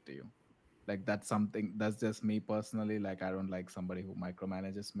get it to you. Like that's just me personally. Like I don't like somebody who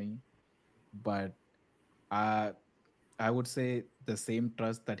micromanages me. But I I would say the same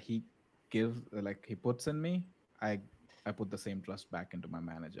trust that he gives, like he puts in me, I I put the same trust back into my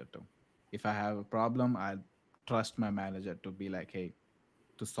manager too. If I have a problem, I trust my manager to be like, hey,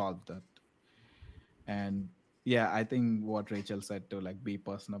 to solve that. And yeah, I think what Rachel said to like be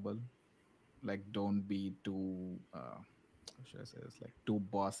personable, like don't be too how should I say this, like too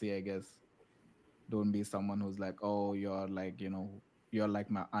bossy, I guess. Don't be someone who's like, oh, you're like, you're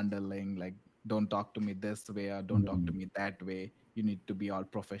like my underling, like don't talk to me this way or don't talk to Mhm. me that way. You need to be all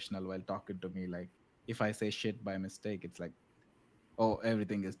professional while talking to me. Like if I say shit by mistake, it's like, oh,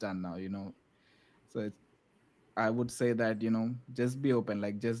 everything is done now. So I would say that, just be open,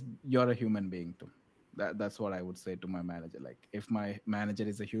 like just you're a human being too. That's what I would say to my manager. Like if my manager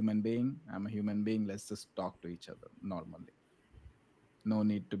is a human being, I'm a human being, let's just talk to each other normally. No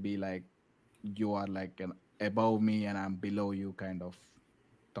need to be like you are like an above me and I'm below you kind of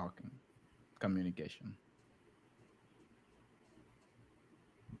talking, communication.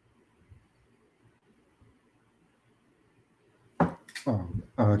 Oh,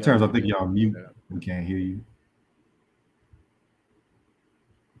 You're Terrence, I think muted. y'all mute. We can't hear you.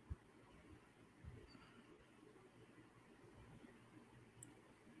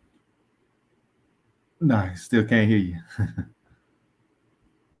 No, still can't hear you.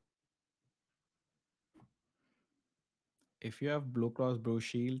 If you have Blue Cross Blue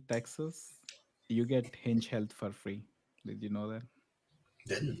Shield, Texas, you get Hinge Health for free. Did you know that?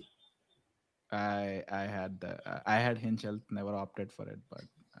 Didn't. I had Hinge Health, never opted for it, but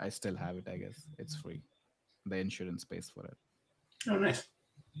I still have it. I guess it's free. The insurance pays for it. Oh, nice.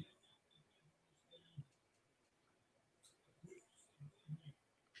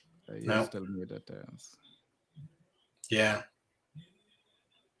 You're No. still muted, Terrence. Yeah.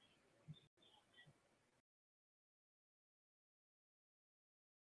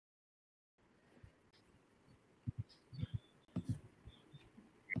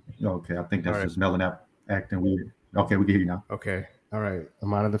 Okay, I think All that's right. just Melon acting weird. Okay, we can hear you now. Okay. All right.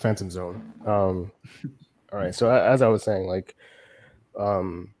 I'm out of the phantom zone. All right. So as I was saying, like,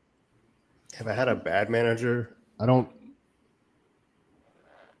 if I had a bad manager,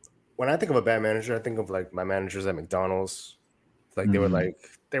 when I think of a bad manager, I think of like my managers at McDonald's. Like they would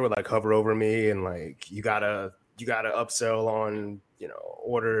like hover over me and like you gotta upsell on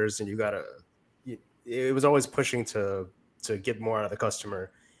orders and it was always pushing to get more out of the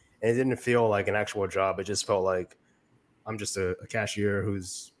customer, and it didn't feel like an actual job. It just felt like I'm just a cashier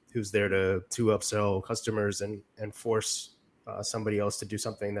who's there to upsell customers and force somebody else to do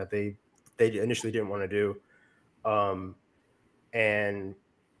something that they initially didn't want to do. And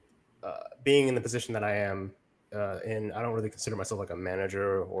being in the position that I am, and I don't really consider myself like a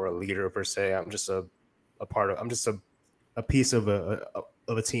manager or a leader per se. I'm just a part of. I'm just a piece of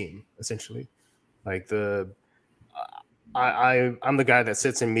a team essentially. Like I'm the guy that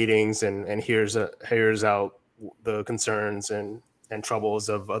sits in meetings and hears out the concerns and troubles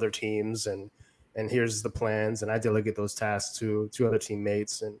of other teams and here's the plans, and I delegate those tasks to other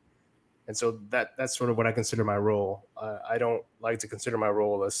teammates and And so that's sort of what I consider my role. I don't like to consider my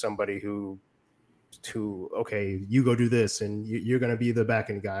role as somebody who okay, you go do this, and you're going to be the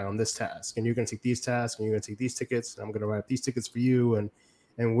back-end guy on this task, and you're going to take these tasks, and you're going to take these tickets, and I'm going to write these tickets for you,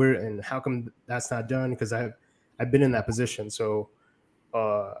 and how come that's not done? Because I've been in that position. So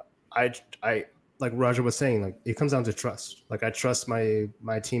I like Raja was saying, like it comes down to trust. Like I trust my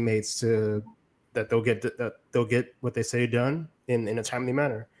teammates that they'll get what they say done in a timely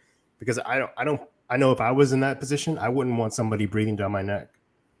manner, because I know if I was in that position, I wouldn't want somebody breathing down my neck,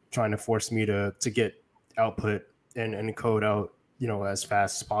 trying to force me to get output and code out, as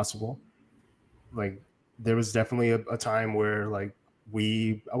fast as possible. Like there was definitely a time where like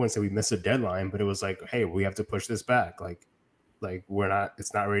I wouldn't say we missed a deadline, but it was like, hey, we have to push this back. Like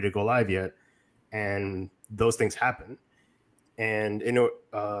it's not ready to go live yet. And those things happen. And,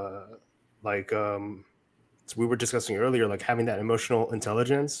 so we were discussing earlier, like having that emotional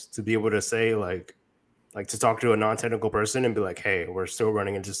intelligence to be able to say like to talk to a non-technical person and be like, hey, we're still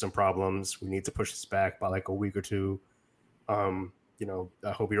running into some problems. We need to push this back by like a week or two. I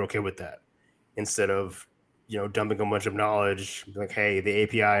hope you're okay with that. Instead of, dumping a bunch of knowledge, like, hey, the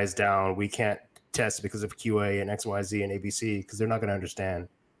API is down. We can't test because of QA and XYZ and ABC, because they're not going to understand.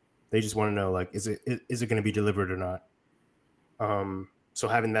 They just want to know, like, is it going to be delivered or not? So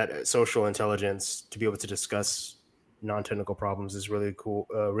having that social intelligence to be able to discuss non-technical problems is really cool,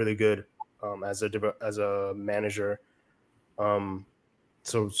 really good. As a manager. So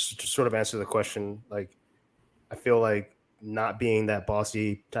to sort of answer the question, like I feel like not being that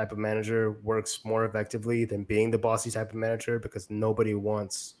bossy type of manager works more effectively than being the bossy type of manager, because nobody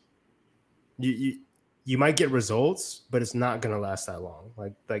wants you might get results, but it's not going to last that long.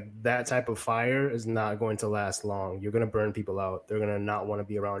 Like that type of fire is not going to last long. You're going to burn people out. They're going to not want to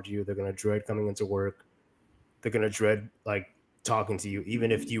be around you. They're going to dread coming into work. They're going to dread like talking to you,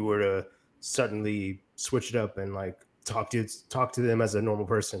 even if you were to suddenly switch it up and like talk to them as a normal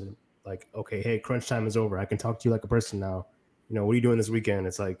person. Like, okay, hey, crunch time is over. I can talk to you like a person now. What are you doing this weekend?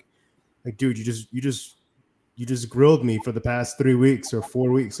 It's like, dude, you just grilled me for the past 3 weeks or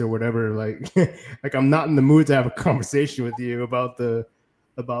 4 weeks or whatever. Like, like I'm not in the mood to have a conversation with you about the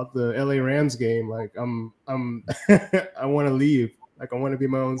LA Rams game. Like I'm I want to leave. Like I want to be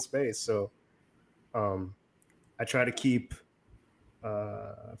in my own space. So, I try to keep,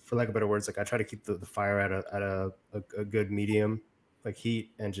 for lack of better words, like I try to keep the fire at a good medium, like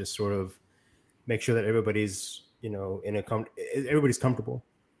heat, and just sort of make sure that everybody's, everybody's comfortable.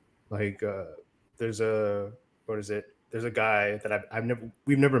 Like there's a guy that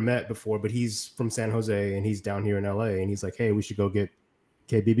we've never met before, but he's from San Jose and he's down here in LA, and he's like, hey, we should go get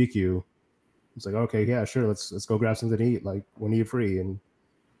KBBQ. It's like, okay, yeah, sure, let's go grab something to eat. Like, when are you free? And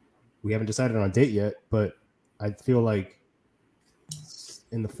we haven't decided on a date yet, but I feel like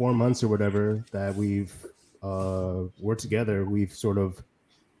in the 4 months or whatever that we've worked together, we've sort of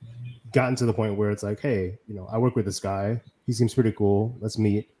gotten to the point where it's like, hey, I work with this guy. He seems pretty cool. Let's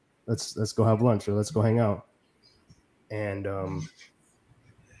meet. Let's go have lunch, or let's go hang out. And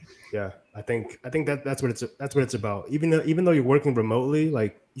yeah, I think that's what it's about. Even though you're working remotely,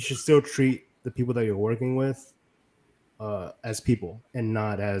 like you should still treat the people that you're working with as people and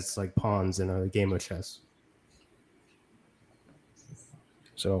not as like pawns in a game of chess.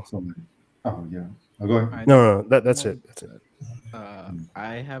 So, oh yeah, I'll go ahead. No, that's it. That's it.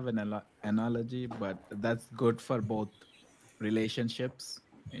 I have an analogy, but that's good for both relationships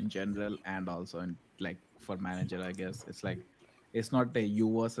in general and also in, like, for manager, I guess. It's like, it's not a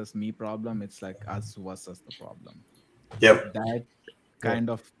you versus me problem. It's like us versus the problem. Yep. That kind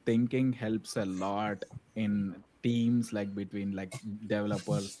of thinking helps a lot in teams, like between like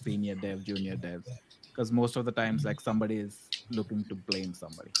developers, senior dev, junior devs, because most of the times like somebody is looking to blame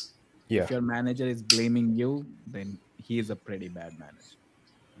somebody. Yeah. If your manager is blaming you, then he is a pretty bad manager.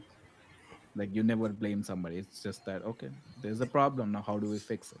 Like, you never blame somebody. It's just that, okay, there's a problem. Now, how do we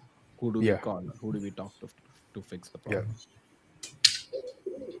fix it? Who do we call? Who do we talk to fix the problem?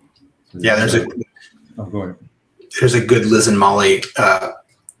 Yeah, there's a go ahead. There's a good Liz and Molly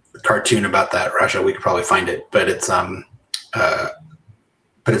cartoon about that, Racha. We could probably find it, but it's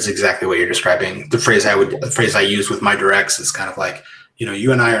exactly what you're describing. The phrase I use with my directs is kind of like,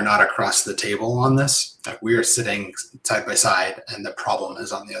 you and I are not across the table on this. Like, we are sitting side by side, and the problem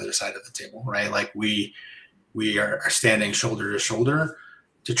is on the other side of the table, right? Like we are standing shoulder to shoulder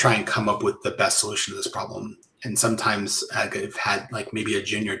to try and come up with the best solution to this problem. And sometimes I've had like maybe a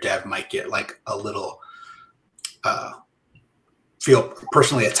junior dev might get like a little feel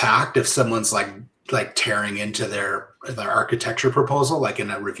personally attacked if someone's like tearing into their architecture proposal, like in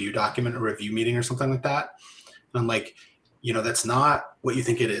a review document, a review meeting or something like that. And I'm like, that's not what you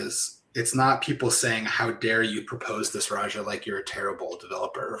think it is. it's not people saying, how dare you propose this, Raja, like you're a terrible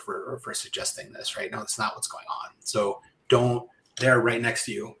developer for suggesting this, right? No, that's not what's going on. So they're right next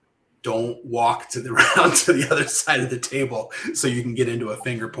to you. Don't walk around to the other side of the table so you can get into a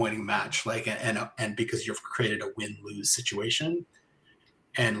finger pointing match, like, and because you've created a win-lose situation,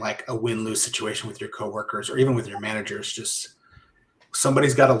 and like a win-lose situation with your coworkers or even with your managers, just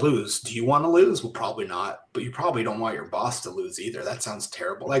somebody's got to lose. Do you want to lose? Well, probably not, but you probably don't want your boss to lose either. That sounds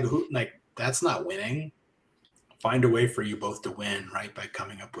terrible. Like that's not winning. Find a way for you both to win, right? By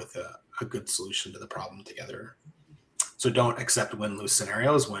coming up with a good solution to the problem together. So don't accept win-lose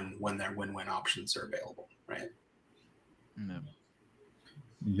scenarios when their win-win options are available, right? No.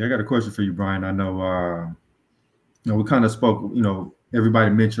 Yeah, I got a question for you, Brian. I know, we kind of spoke,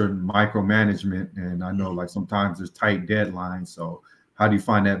 everybody mentioned micromanagement, and I know like sometimes there's tight deadlines. So how do you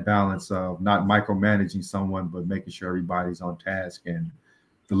find that balance of not micromanaging someone, but making sure everybody's on task and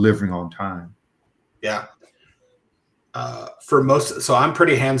delivering on time? Yeah. So I'm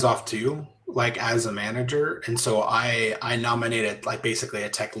pretty hands-off too, like as a manager. And so I nominated like basically a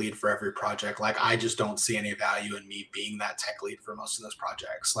tech lead for every project. Like I just don't see any value in me being that tech lead for most of those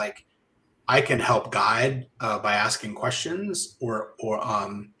projects. Like I can help guide by asking questions, or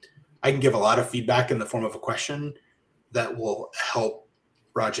I can give a lot of feedback in the form of a question that will help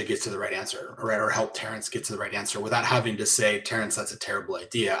Raja get to the right answer, or help Terrence get to the right answer without having to say, Terrence, that's a terrible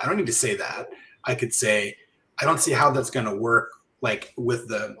idea. I don't need to say that. I could say, I don't see how that's going to work. Like with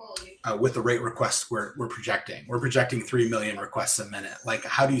the rate requests we're projecting. We're projecting 3 million requests a minute. Like,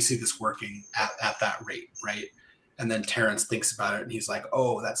 how do you see this working at that rate, right? And then Terrence thinks about it and he's like,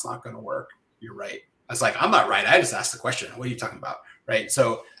 oh, that's not going to work. You're right. I was like, I'm not right. I just asked the question. What are you talking about? Right.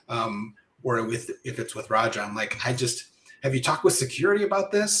 So, or if it's with Raja, I'm like, have you talked with security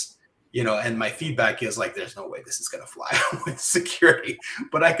about this? And my feedback is like, there's no way this is going to fly with security,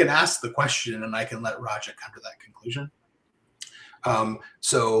 but I can ask the question and I can let Raja come to that conclusion.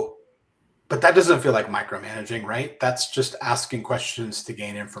 But that doesn't feel like micromanaging, right? That's just asking questions to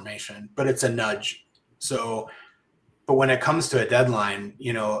gain information, but it's a nudge. So, but when it comes to a deadline,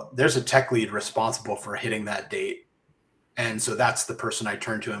 there's a tech lead responsible for hitting that date. And so that's the person I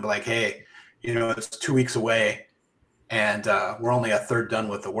turn to and be like, hey, it's 2 weeks away and we're only a third done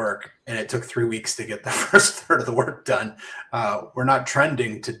with the work. And it took 3 weeks to get the first third of the work done. We're not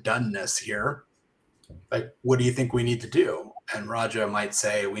trending to doneness here. Like, what do you think we need to do? And Raja might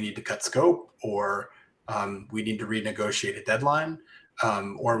say, we need to cut scope, or we need to renegotiate a deadline,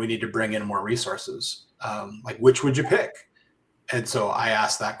 or we need to bring in more resources. Like, which would you pick? And so I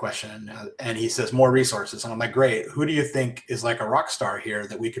asked that question and he says, more resources. And I'm like, great. Who do you think is like a rock star here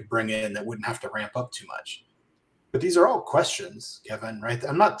that we could bring in that wouldn't have to ramp up too much? But these are all questions, Kevin, right?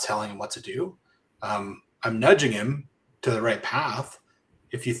 I'm not telling him what to do. I'm nudging him to the right path.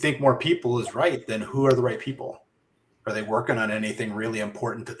 If you think more people is right, then who are the right people? Are they working on anything really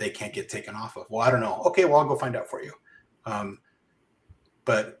important that they can't get taken off of? Well, I don't know. Okay, well, I'll go find out for you.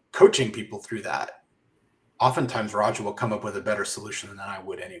 But coaching people through that, oftentimes Raja will come up with a better solution than I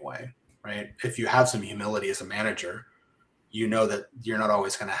would anyway, right? If you have some humility as a manager, you know that you're not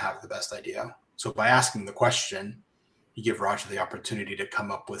always going to have the best idea. So by asking the question, you give Raja the opportunity to come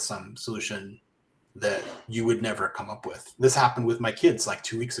up with some solution that you would never come up with. This happened with my kids like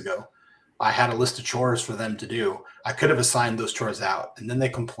 2 weeks ago. I had a list of chores for them to do. I could have assigned those chores out, and then they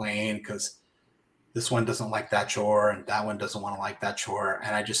complain because this one doesn't like that chore and that one doesn't want to like that chore.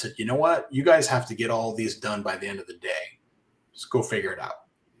 And I just said, you know what? You guys have to get all these done by the end of the day. Just go figure it out.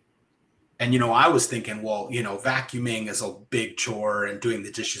 And, I was thinking, well, vacuuming is a big chore and doing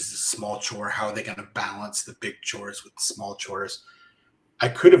the dishes is a small chore. How are they going to balance the big chores with the small chores? I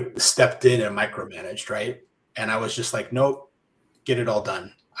could have stepped in and micromanaged, right? And I was just like, nope, get it all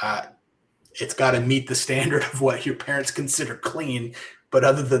done. It's got to meet the standard of what your parents consider clean. But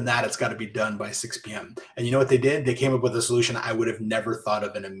other than that, it's got to be done by 6 p.m. And you know what they did? They came up with a solution I would have never thought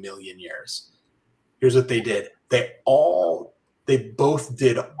of in a million years. Here's what they did. They both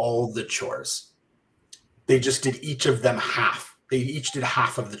did all the chores. They just did each of them half. They each did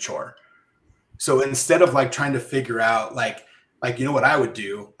half of the chore. So instead of like trying to figure out like, you know what I would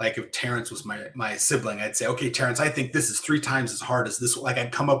do? Like if Terrence was my sibling, I'd say, okay, Terrence, I think this is 3 times as hard as this. Like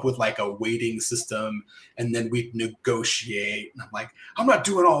I'd come up with like a weighting system and then we'd negotiate. And I'm like, I'm not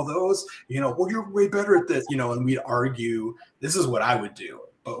doing all those, well, you're way better at this, and we'd argue. This is what I would do.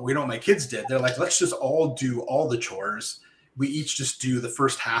 But we know what my kids did. They're like, let's just all do all the chores. We each just do the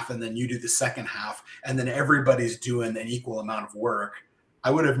first half and then you do the second half. And then everybody's doing an equal amount of work.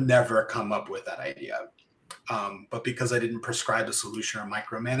 I would have never come up with that idea. But because I didn't prescribe a solution or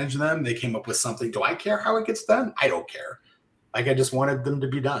micromanage them, they came up with something. Do I care how it gets done? I don't care. Like I just wanted them to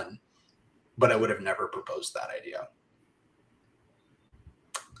be done. but I would have never proposed that idea.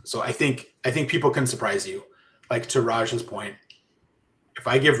 So I think people can surprise you. Like to Raj's point, if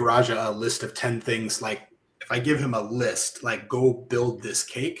I give Raja a list of 10 things, like if I give him a list, like go build this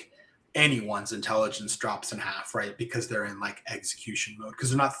cake, anyone's intelligence drops in half, right? Because they're in like execution mode, because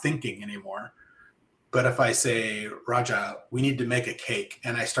they're not thinking anymore. But if I say, Raja, we need to make a cake,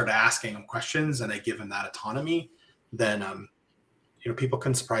 and I start asking him questions and I give him that autonomy, then people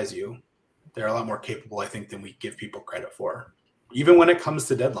can surprise you. They're a lot more capable, I think, than we give people credit for. Even when it comes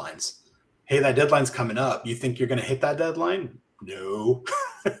to deadlines. Hey, that deadline's coming up. You think you're going to hit that deadline? No.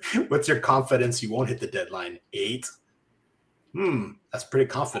 What's your confidence you won't hit the deadline? 8. That's pretty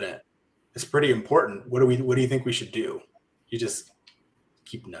confident. It's pretty important. What do you think we should do? You just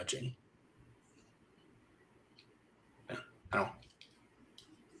keep nudging. Yeah, I don't.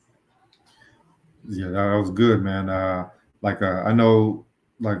 Yeah, that was good, man. I know,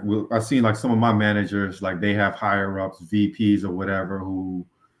 like I've seen like some of my managers, like they have higher ups, VPs or whatever, who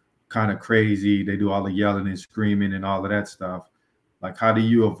kind of crazy. They do all the yelling and screaming and all of that stuff. Like, how do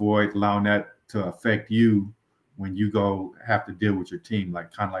you avoid allowing that to affect you when you go have to deal with your team?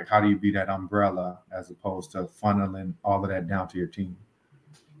 Like, kind of like, how do you be that umbrella as opposed to funneling all of that down to your team?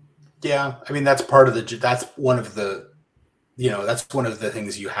 Yeah, I mean, that's one of the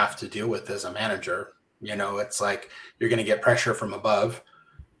things you have to deal with as a manager. It's like you're going to get pressure from above.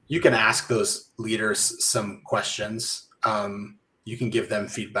 You can ask those leaders some questions. You can give them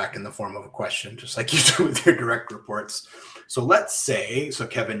feedback in the form of a question, just like you do with your direct reports. So let's say,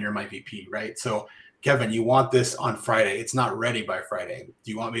 Kevin, you're my VP, right? So Kevin, you want this on Friday. It's not ready by Friday.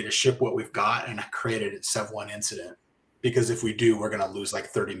 Do you want me to ship what we've got and create a Sev1 incident? Because if we do, we're going to lose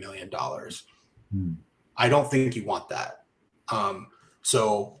like $30 million. I don't think you want that.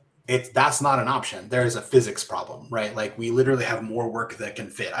 So that's not an option. There's a physics problem, right? Like we literally have more work that can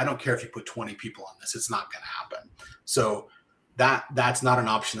fit. I don't care if you put 20 people on this, it's not going to happen. So that's not an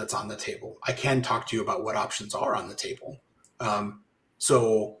option that's on the table. I can talk to you about what options are on the table.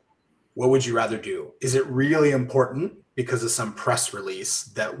 So what would you rather do? Is it really important because of some press release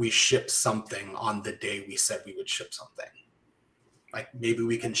that we ship something on the day we said we would ship something? Like maybe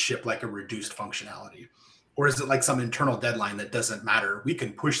we can ship like a reduced functionality. Or is it like some internal deadline that doesn't matter? We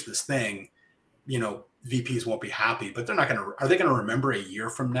can push this thing, VPs won't be happy, but are they going to remember a year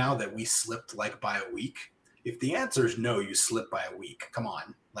from now that we slipped like by a week? If the answer is no, you slipped by a week. Come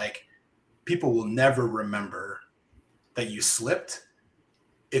on. Like people will never remember that you slipped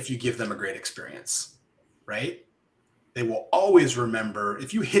if you give them a great experience, right? They will always remember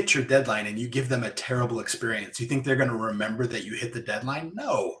if you hit your deadline and you give them a terrible experience. You think they're going to remember that you hit the deadline?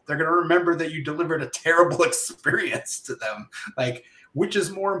 No, they're going to remember that you delivered a terrible experience to them. Like, which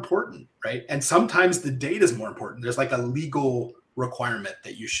is more important, right? And sometimes the date is more important. There's like a legal requirement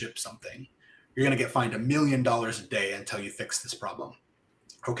that you ship something. You're going to get fined $1 million a day until you fix this problem.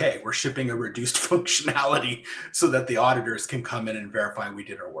 Okay, we're shipping a reduced functionality so that the auditors can come in and verify we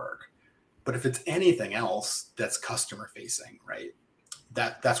did our work. But if it's anything else that's customer facing, right?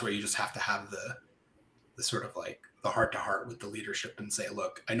 That's where you just have to have the sort of like the heart to heart with the leadership and say,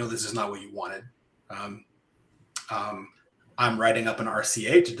 look, I know this is not what you wanted. I'm writing up an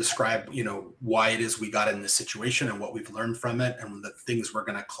RCA to describe, why it is we got in this situation and what we've learned from it and the things we're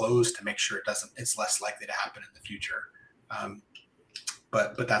going to close to make sure it's less likely to happen in the future.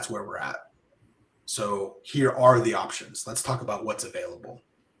 But that's where we're at. So here are the options. Let's talk about what's available.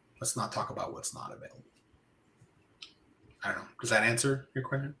 Let's not talk about what's not available. I don't know. Does that answer your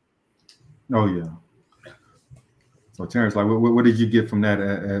question? Oh, yeah. So Terrence, like, what did you get from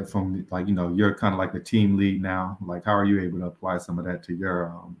that? From like, you're kind of like the team lead now. Like, how are you able to apply some of that to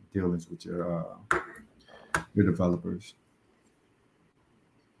your dealings with your developers?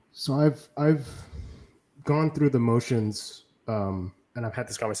 So I've gone through the motions, and I've had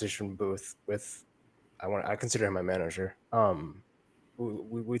this conversation with I consider him my manager.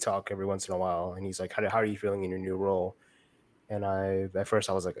 We talk every once in a while, and he's like, how are you feeling in your new role? And at first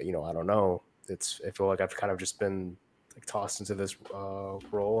I was like, I don't know. I feel like I've kind of just been like tossed into this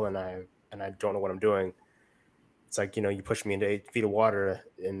role, and I don't know what I'm doing. It's like, you push me into 8 feet of water,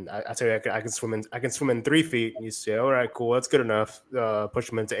 and I tell you, I can swim in 3 feet, and you say, all right, cool, that's good enough.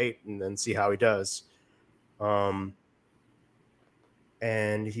 Push him into 8, and then see how he does. And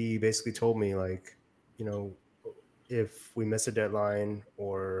he basically told me, like, if we miss a deadline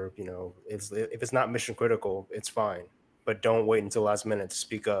or, if it's not mission critical, it's fine. But don't wait until last minute to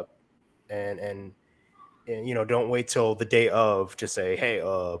speak up. And don't wait till the day of to say, hey,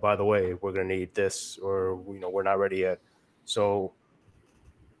 by the way, we're going to need this, or, we're not ready yet. So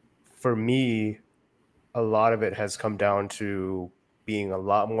for me, a lot of it has come down to being a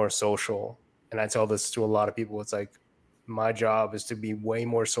lot more social and I tell this to a lot of people, it's like, my job is to be way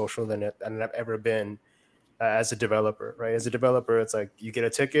more social than I've ever been as a developer, right? As a developer, it's like you get a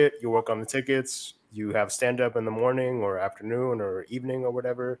ticket, you work on the tickets, you have stand up in the morning or afternoon or evening or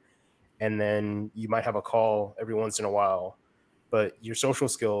whatever, and then you might have a call every once in a while, but your social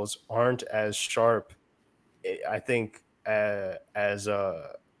skills aren't as sharp, I think, as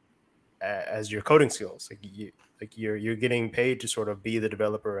your coding skills. Like you're getting paid to sort of be the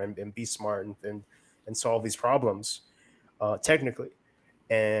developer and be smart and solve these problems technically.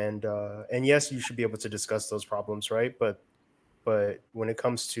 And yes, you should be able to discuss those problems, right? But when it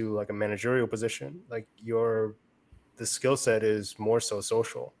comes to like a managerial position, like the skill set is more so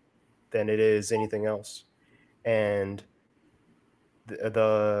social than it is anything else. And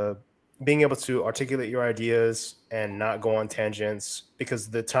the being able to articulate your ideas and not go on tangents, because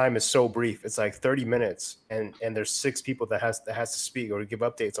the time is so brief. It's like 30 minutes and there's 6 people that has to speak or give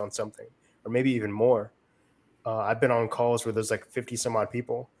updates on something, or maybe even more. I've been on calls where there's like 50 some odd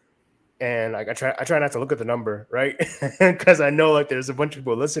people, and like I try not to look at the number, right? Because I know like there's a bunch of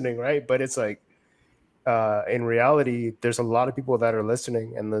people listening, right? But it's like in reality, there's a lot of people that are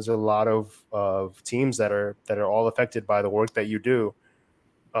listening, and there's a lot of teams that are all affected by the work that you do.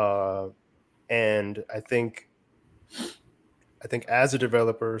 And I think as a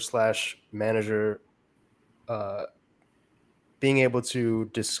developer / manager, being able to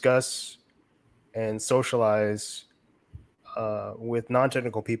discuss and socialize with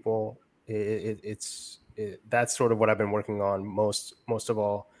non-technical people, that's sort of what I've been working on most of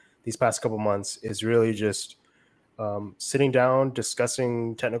all these past couple months, is really just sitting down,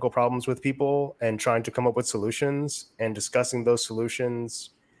 discussing technical problems with people and trying to come up with solutions, and discussing those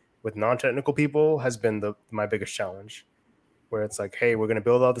solutions with non-technical people has been my biggest challenge, where it's like, hey, we're going to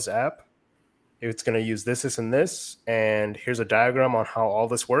build out this app. It's going to use this, and this, and here's a diagram on how all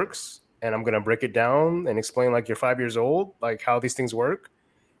this works. And I'm going to break it down and explain like you're 5 years old, like how these things work.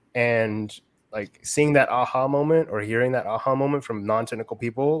 And like seeing that aha moment or hearing that aha moment from non-technical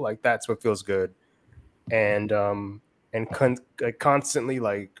people, like that's what feels good. And constantly,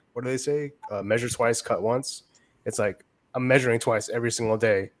 like, what do they say? Measure twice, cut once. It's like I'm measuring twice every single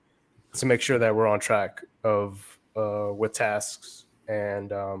day to make sure that we're on track with tasks. And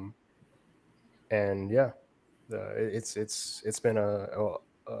yeah, it's been an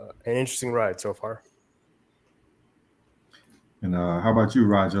interesting ride so far. And how about you,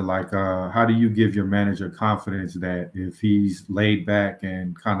 Roger? Like, how do you give your manager confidence that if he's laid back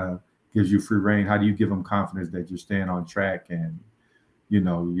and kind of gives you free reign, how do you give him confidence that you're staying on track and, you're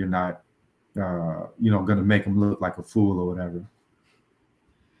not, going to make him look like a fool or whatever?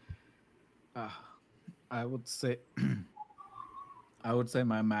 I would say,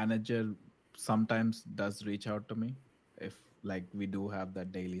 my manager sometimes does reach out to me if like we do have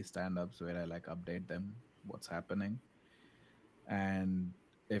that daily stand-ups where I like update them what's happening. And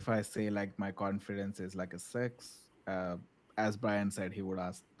if I say like my confidence is like a 6, as Brian said, he would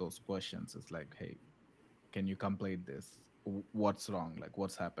ask those questions. It's like, hey, can you complete this? What's wrong? Like,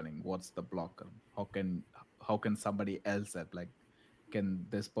 what's happening? What's the blocker? How can somebody else help? Like, can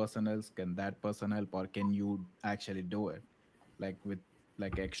this person else? Can that person help? Or can you actually do it? Like with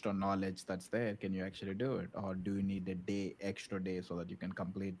like extra knowledge that's there, can you actually do it? Or do you need extra day so that you can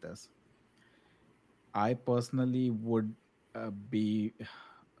complete this? I personally would be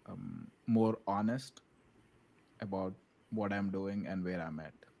more honest about what I'm doing and where I'm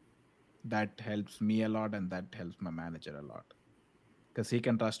at. That helps me a lot, and that helps my manager a lot, because he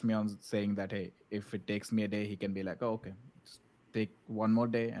can trust me on saying that, hey, if it takes me a day, he can be like, oh, okay, just take one more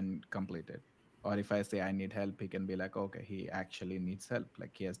day and complete it. Or if I say I need help, he can be like, okay, he actually needs help.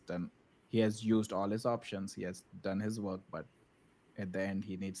 Like he has used all his options, he has done his work, but at the end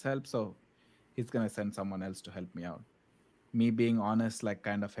he needs help, so he's gonna send someone else to help me out. Me being honest like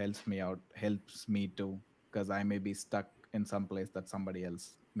kind of helps me too, because I may be stuck in some place that somebody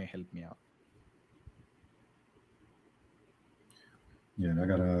else may help me out. Yeah, I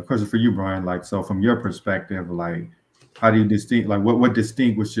got a question for you, Brian. Like, so from your perspective, like, how do you what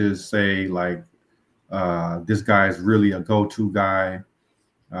distinguishes, say, like, this guy is really a go-to guy,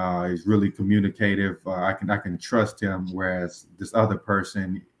 he's really communicative, I can trust him, whereas this other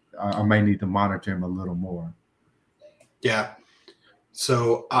person, I may need to monitor him a little more? Yeah.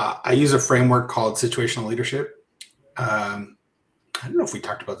 So I use a framework called situational leadership. I don't know if we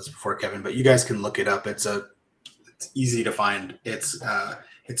talked about this before, Kevin, but you guys can look it up. It's easy to find. It's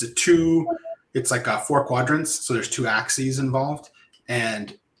like 4 quadrants. So there's 2 axes involved.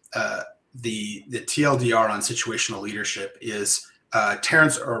 And the TLDR on situational leadership is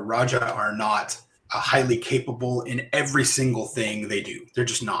Terrence or Raja are not highly capable in every single thing they do. They're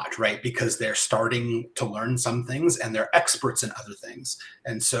just not, right? Because they're starting to learn some things and they're experts in other things.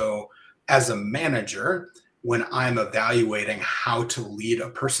 And so as a manager, when I'm evaluating how to lead a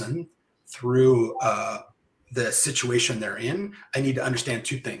person through the situation they're in, I need to understand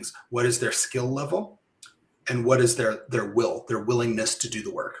two things. What is their skill level? And what is their will, their willingness to do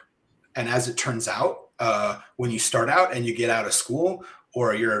the work? And as it turns out, when you start out and you get out of school,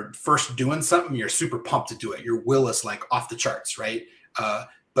 or you're first doing something, you're super pumped to do it. Your will is like off the charts, right?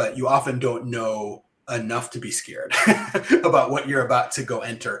 But you often don't know enough to be scared about what you're about to go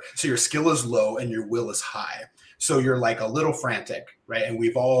enter. So your skill is low and your will is high. So you're like a little frantic, right? And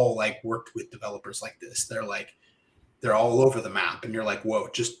we've all like worked with developers like this. They're all over the map and you're like, whoa,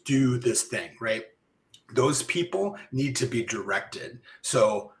 just do this thing, right? Those people need to be directed.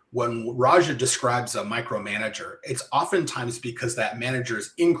 So when Raja describes a micromanager, it's oftentimes because that manager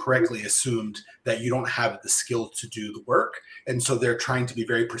is incorrectly assumed that you don't have the skill to do the work. And so they're trying to be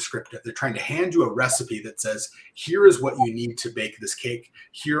very prescriptive. They're trying to hand you a recipe that says, here is what you need to bake this cake.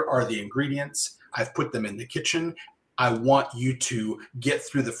 Here are the ingredients. I've put them in the kitchen. I want you to get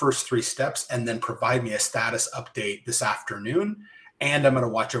through the first 3 steps and then provide me a status update this afternoon. And I'm going to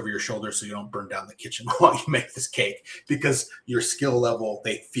watch over your shoulder so you don't burn down the kitchen while you make this cake, because your skill level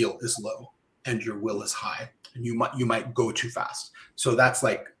they feel is low and your will is high, and you might go too fast. So that's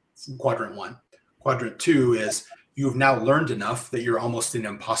like quadrant 1. Quadrant 2 is you've now learned enough that you're almost in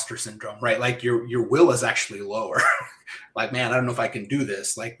imposter syndrome, right? Like your will is actually lower. Like, man, I don't know if I can do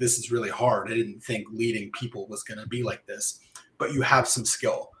this. Like, this is really hard. I didn't think leading people was going to be like this, but you have some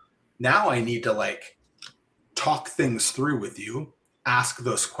skill. Now I need to like talk things through with you, ask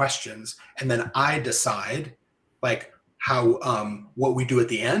those questions, and then I decide like how what we do at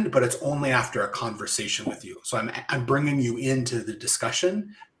the end, but it's only after a conversation with you. So I'm bringing you into the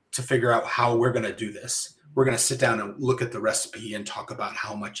discussion to figure out how we're going to do this. We're going to sit down and look at the recipe and talk about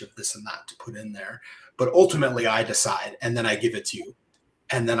how much of this and that to put in there. But ultimately I decide, and then I give it to you.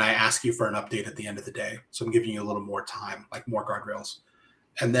 And then I ask you for an update at the end of the day. So I'm giving you a little more time, like more guardrails.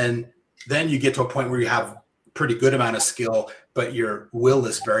 And then you get to a point where you have pretty good amount of skill, but your will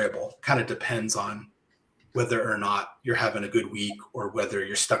is variable. Kind of depends on whether or not you're having a good week or whether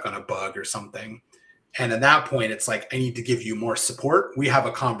you're stuck on a bug or something. And at that point, it's like, I need to give you more support. We have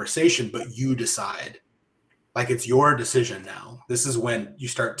a conversation, but you decide. Like, it's your decision now. This is when you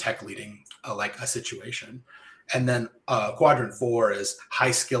start tech leading like a situation. And then quadrant 4 is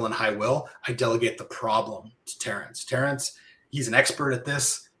high skill and high will. I delegate the problem to Terrence. Terrence, he's an expert at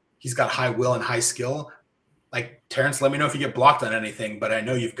this. He's got high will and high skill. Like, Terrence, let me know if you get blocked on anything, but I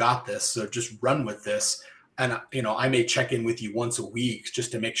know you've got this. So just run with this. And, you know, I may check in with you once a week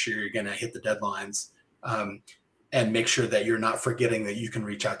just to make sure you're going to hit the deadlines, and make sure that you're not forgetting that you can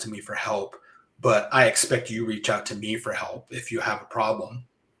reach out to me for help. But I expect you reach out to me for help if you have a problem.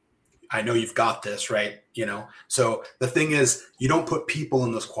 I know you've got this, right? You know, so the thing is, you don't put people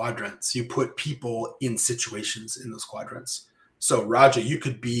in those quadrants. You put people in situations in those quadrants. So Raja, you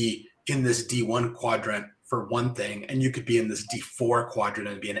could be in this D1 quadrant for one thing, and you could be in this D4 quadrant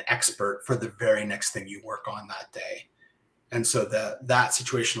and be an expert for the very next thing you work on that day. And so that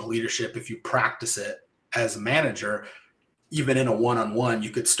situational leadership, if you practice it as a manager, even in a one-on-one, you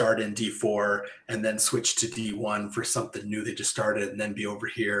could start in D4 and then switch to D1 for something new they just started and then be over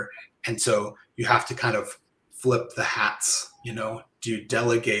here. And so you have to kind of flip the hats, you know, do you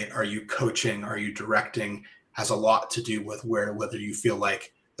delegate? Are you coaching? Are you directing? Has a lot to do with whether you feel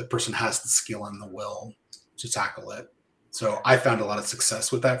like the person has the skill and the will to tackle it. So I found a lot of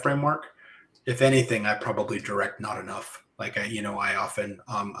success with that framework. If anything, I probably direct not enough. Like, I often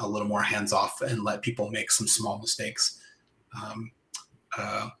a little more hands off and let people make some small mistakes.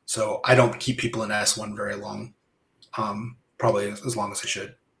 So I don't keep people in S1 very long, probably as long as I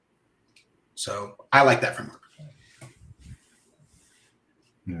should. So I like that framework.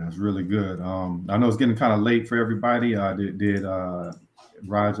 Yeah, it's really good. I know it's getting kind of late for everybody. Did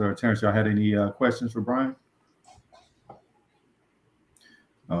Roger or Terrence, y'all had any questions for Brian?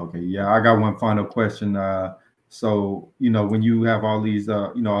 Okay, yeah, I got one final question. So, when you have all these,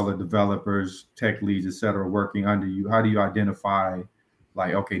 all the developers, tech leads, et cetera, working under you, how do you identify,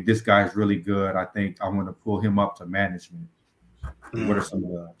 like, okay, this guy's really good. I think I want to pull him up to management. What are some of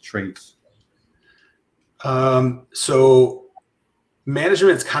the traits? So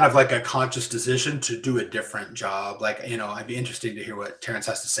management is kind of like a conscious decision to do a different job. Like, I'd be interested to hear what Terrence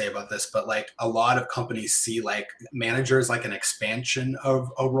has to say about this, but like a lot of companies see like managers like an expansion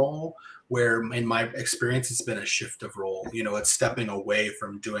of a role, where in my experience, it's been a shift of role. It's stepping away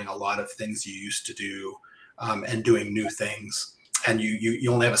from doing a lot of things you used to do, and doing new things. and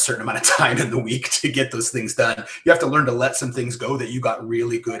you only have a certain amount of time in the week to get those things done. You have to learn to let some things go that you got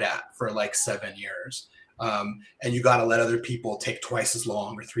really good at for like 7 years. And you got to let other people take twice as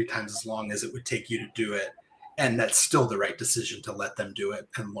long or 3 times as long as it would take you to do it. And that's still the right decision to let them do it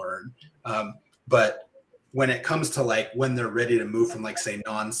and learn. But when it comes to like when they're ready to move from like say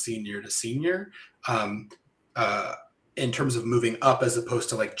non-senior to senior, in terms of moving up as opposed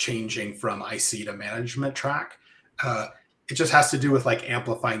to like changing from IC to management track, it just has to do with like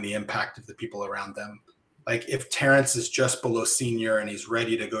amplifying the impact of the people around them. Like if Terrence is just below senior and he's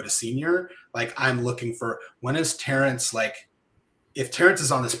ready to go to senior, like I'm looking for when is Terrence like, if Terrence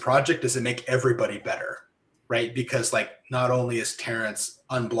is on this project, does it make everybody better? Right? Because like not only is Terrence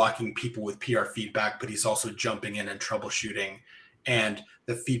unblocking people with PR feedback, but he's also jumping in and troubleshooting. And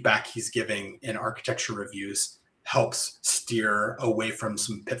the feedback he's giving in architecture reviews helps steer away from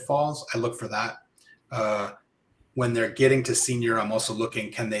some pitfalls. I look for that. When they're getting to senior, I'm also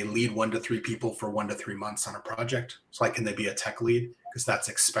looking, can they lead 1 to 3 people for 1 to 3 months on a project? So like, can they be a tech lead? Because that's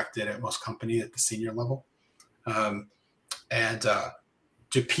expected at most companies at the senior level. Do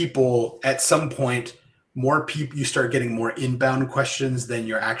people at some point, more people, you start getting more inbound questions than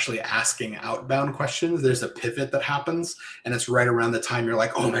you're actually asking outbound questions. There's a pivot that happens, and it's right around the time you're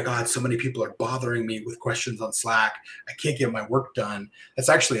like, oh my God, so many people are bothering me with questions on Slack. I can't get my work done. That's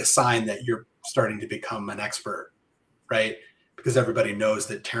actually a sign that you're starting to become an expert, right? Because everybody knows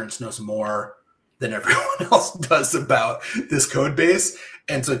that Terrence knows more than everyone else does about this code base.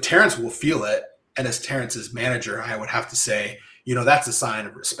 And so Terrence will feel it. And as Terrence's manager, I would have to say, you know, that's a sign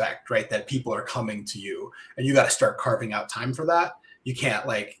of respect, right? That people are coming to you, and you got to start carving out time for that. You can't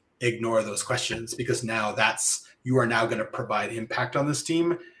like ignore those questions, because now you are now going to provide impact on this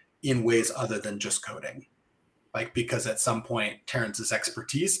team in ways other than just coding. Like, because at some point, Terrence's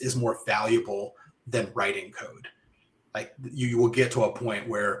expertise is more valuable than writing code. Like you will get to a point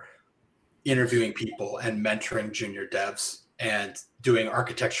where interviewing people and mentoring junior devs and doing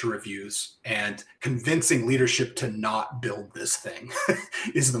architecture reviews and convincing leadership to not build this thing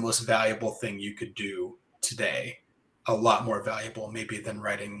is the most valuable thing you could do today. A lot more valuable maybe than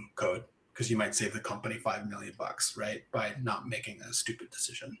writing code, because you might save the company $5 million, right? By not making a stupid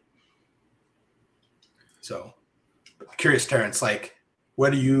decision. So curious, Terrence, like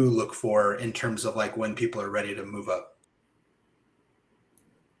what do you look for in terms of like when people are ready to move up?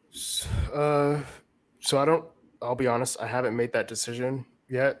 So I'll be honest, I haven't made that decision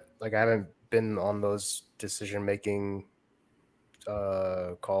yet. Like I haven't been on those decision-making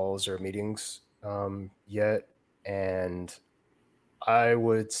calls or meetings yet. And I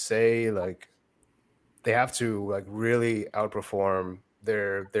would say like they have to like really outperform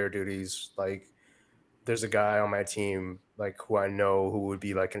their duties. Like there's a guy on my team like who I know who would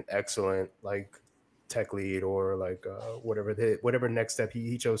be like an excellent like tech lead or like whatever next step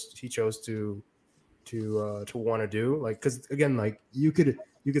he chose to want to do. Like because again, like you could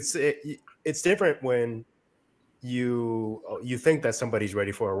say it's different when you think that somebody's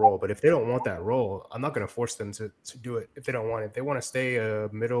ready for a role, but if they don't want that role, I'm not going to force them to do it. If they don't want it, if they want to stay a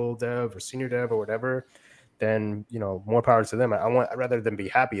middle dev or senior dev or whatever, then you know, more power to them. I'd rather them be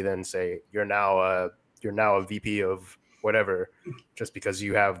happy than say you're now a VP of whatever just because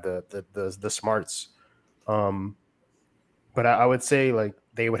you have the smarts. But I would say like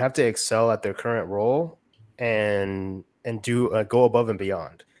they would have to excel at their current role and do go above and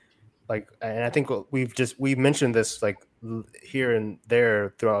beyond. Like, and I think we've mentioned this like here and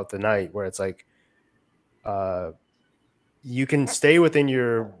there throughout the night, where it's like, you can stay within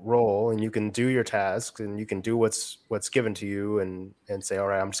your role and you can do your tasks and you can do what's given to you and say, all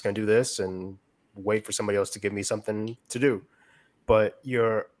right, I'm just going to do this and wait for somebody else to give me something to do. But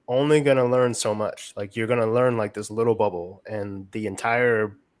you're only going to learn so much. Like you're going to learn like this little bubble, and the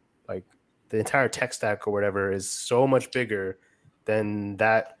entire tech stack or whatever is so much bigger than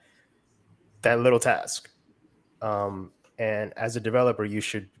that little task. And as a developer, you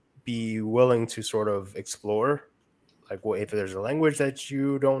should be willing to sort of explore, like, well, if there's a language that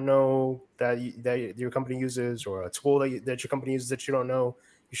you don't know that your company uses, or a tool that your company uses that you don't know,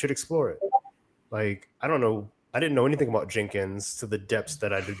 you should explore it. Like, I didn't know anything about Jenkins to the depths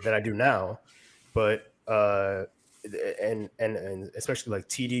that I do now, but and especially like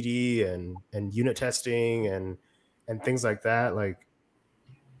TDD and unit testing and things like that. Like,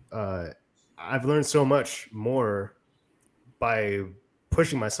 I've learned so much more by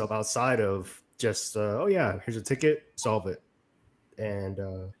pushing myself outside of just, oh yeah, here's a ticket, solve it. And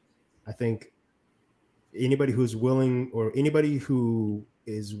I think anybody who's willing, or anybody who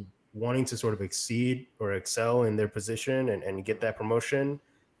is wanting to sort of exceed or excel in their position and get that promotion,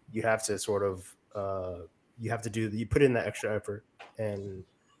 you have to sort of you have to you put in that extra effort and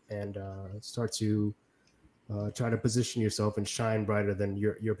start to try to position yourself and shine brighter than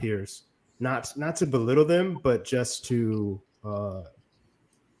your peers. Not to belittle them, but just to how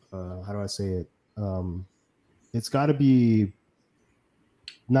do I say it? It's got to be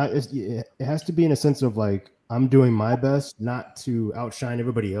it has to be in a sense of like, I'm doing my best, not to outshine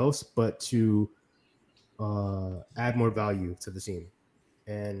everybody else, but to add more value to the team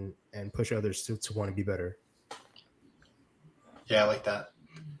and push others to want to be better. Yeah, I like that.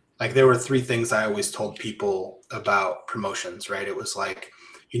 Like, there were 3 things I always told people about promotions, right? It was like,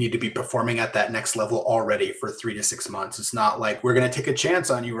 you need to be performing at that next level already for 3 to 6 months. It's not like, we're going to take a chance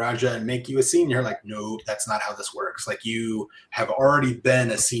on you, Raja, and make you a senior. Like, no, that's not how this works. Like, you have already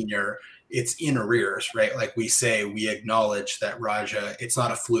been a senior. It's in arrears, right? Like we say, we acknowledge that Raja, it's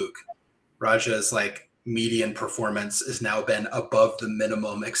not a fluke. Raja's like median performance has now been above the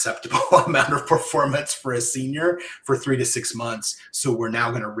minimum acceptable amount of performance for a senior for 3 to 6 months. So we're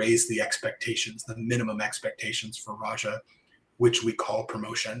now going to raise the expectations, the minimum expectations for Raja, which we call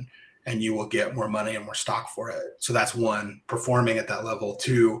promotion, and you will get more money and more stock for it. So that's 1, performing at that level.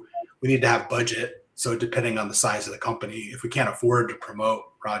 2, we need to have budget. So depending on the size of the company, if we can't afford to promote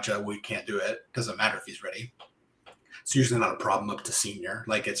Raja, we can't do it. Doesn't matter if he's ready. It's usually not a problem up to senior.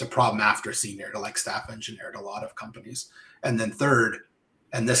 Like, it's a problem after senior to like staff engineer at a lot of companies. And then 3rd,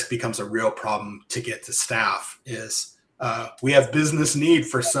 and this becomes a real problem to get to staff, is we have business need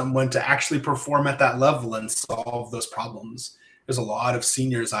for someone to actually perform at that level and solve those problems. There's a lot of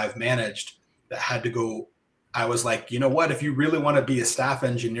seniors I've managed that had to go. I was like, you know what, if you really want to be a staff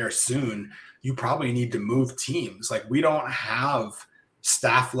engineer soon, you probably need to move teams. Like, we don't have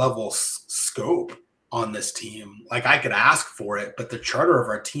staff level scope on this team. Like, I could ask for it, but the charter of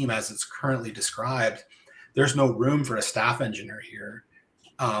our team as it's currently described, there's no room for a staff engineer here.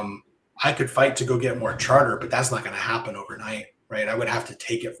 I could fight to go get more charter, but that's not going to happen overnight, right? I would have to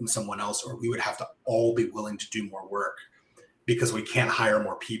take it from someone else, or we would have to all be willing to do more work because we can't hire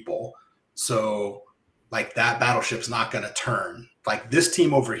more people. So like, that battleship's not going to turn. Like, this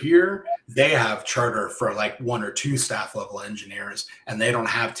team over here, they have charter for like 1 or 2 staff level engineers, and they don't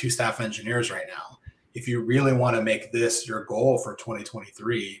have 2 staff engineers right now. If you really want to make this your goal for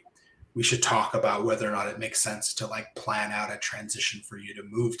 2023, we should talk about whether or not it makes sense to like plan out a transition for you to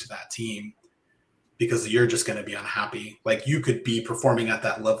move to that team, because you're just going to be unhappy. Like, you could be performing at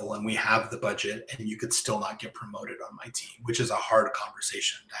that level and we have the budget, and you could still not get promoted on my team, which is a hard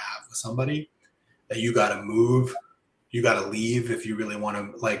conversation to have with somebody. That you got to move, you got to leave if you really want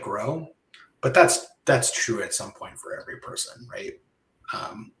to like grow. But that's true at some point for every person, right?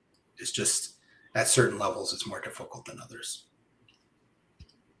 It's just at certain levels, it's more difficult than others.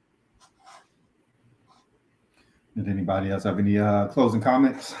 Did anybody else have any closing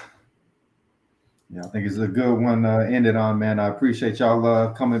comments? Yeah, I think it's a good one to end it on, man. I appreciate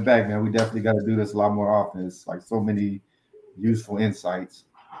y'all coming back, man. We definitely got to do this a lot more often. It's like so many useful insights.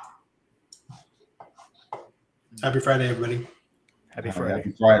 Happy Friday, everybody. Happy Friday.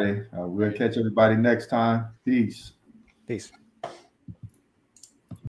 Happy Friday. We'll catch everybody next time. Peace. Peace.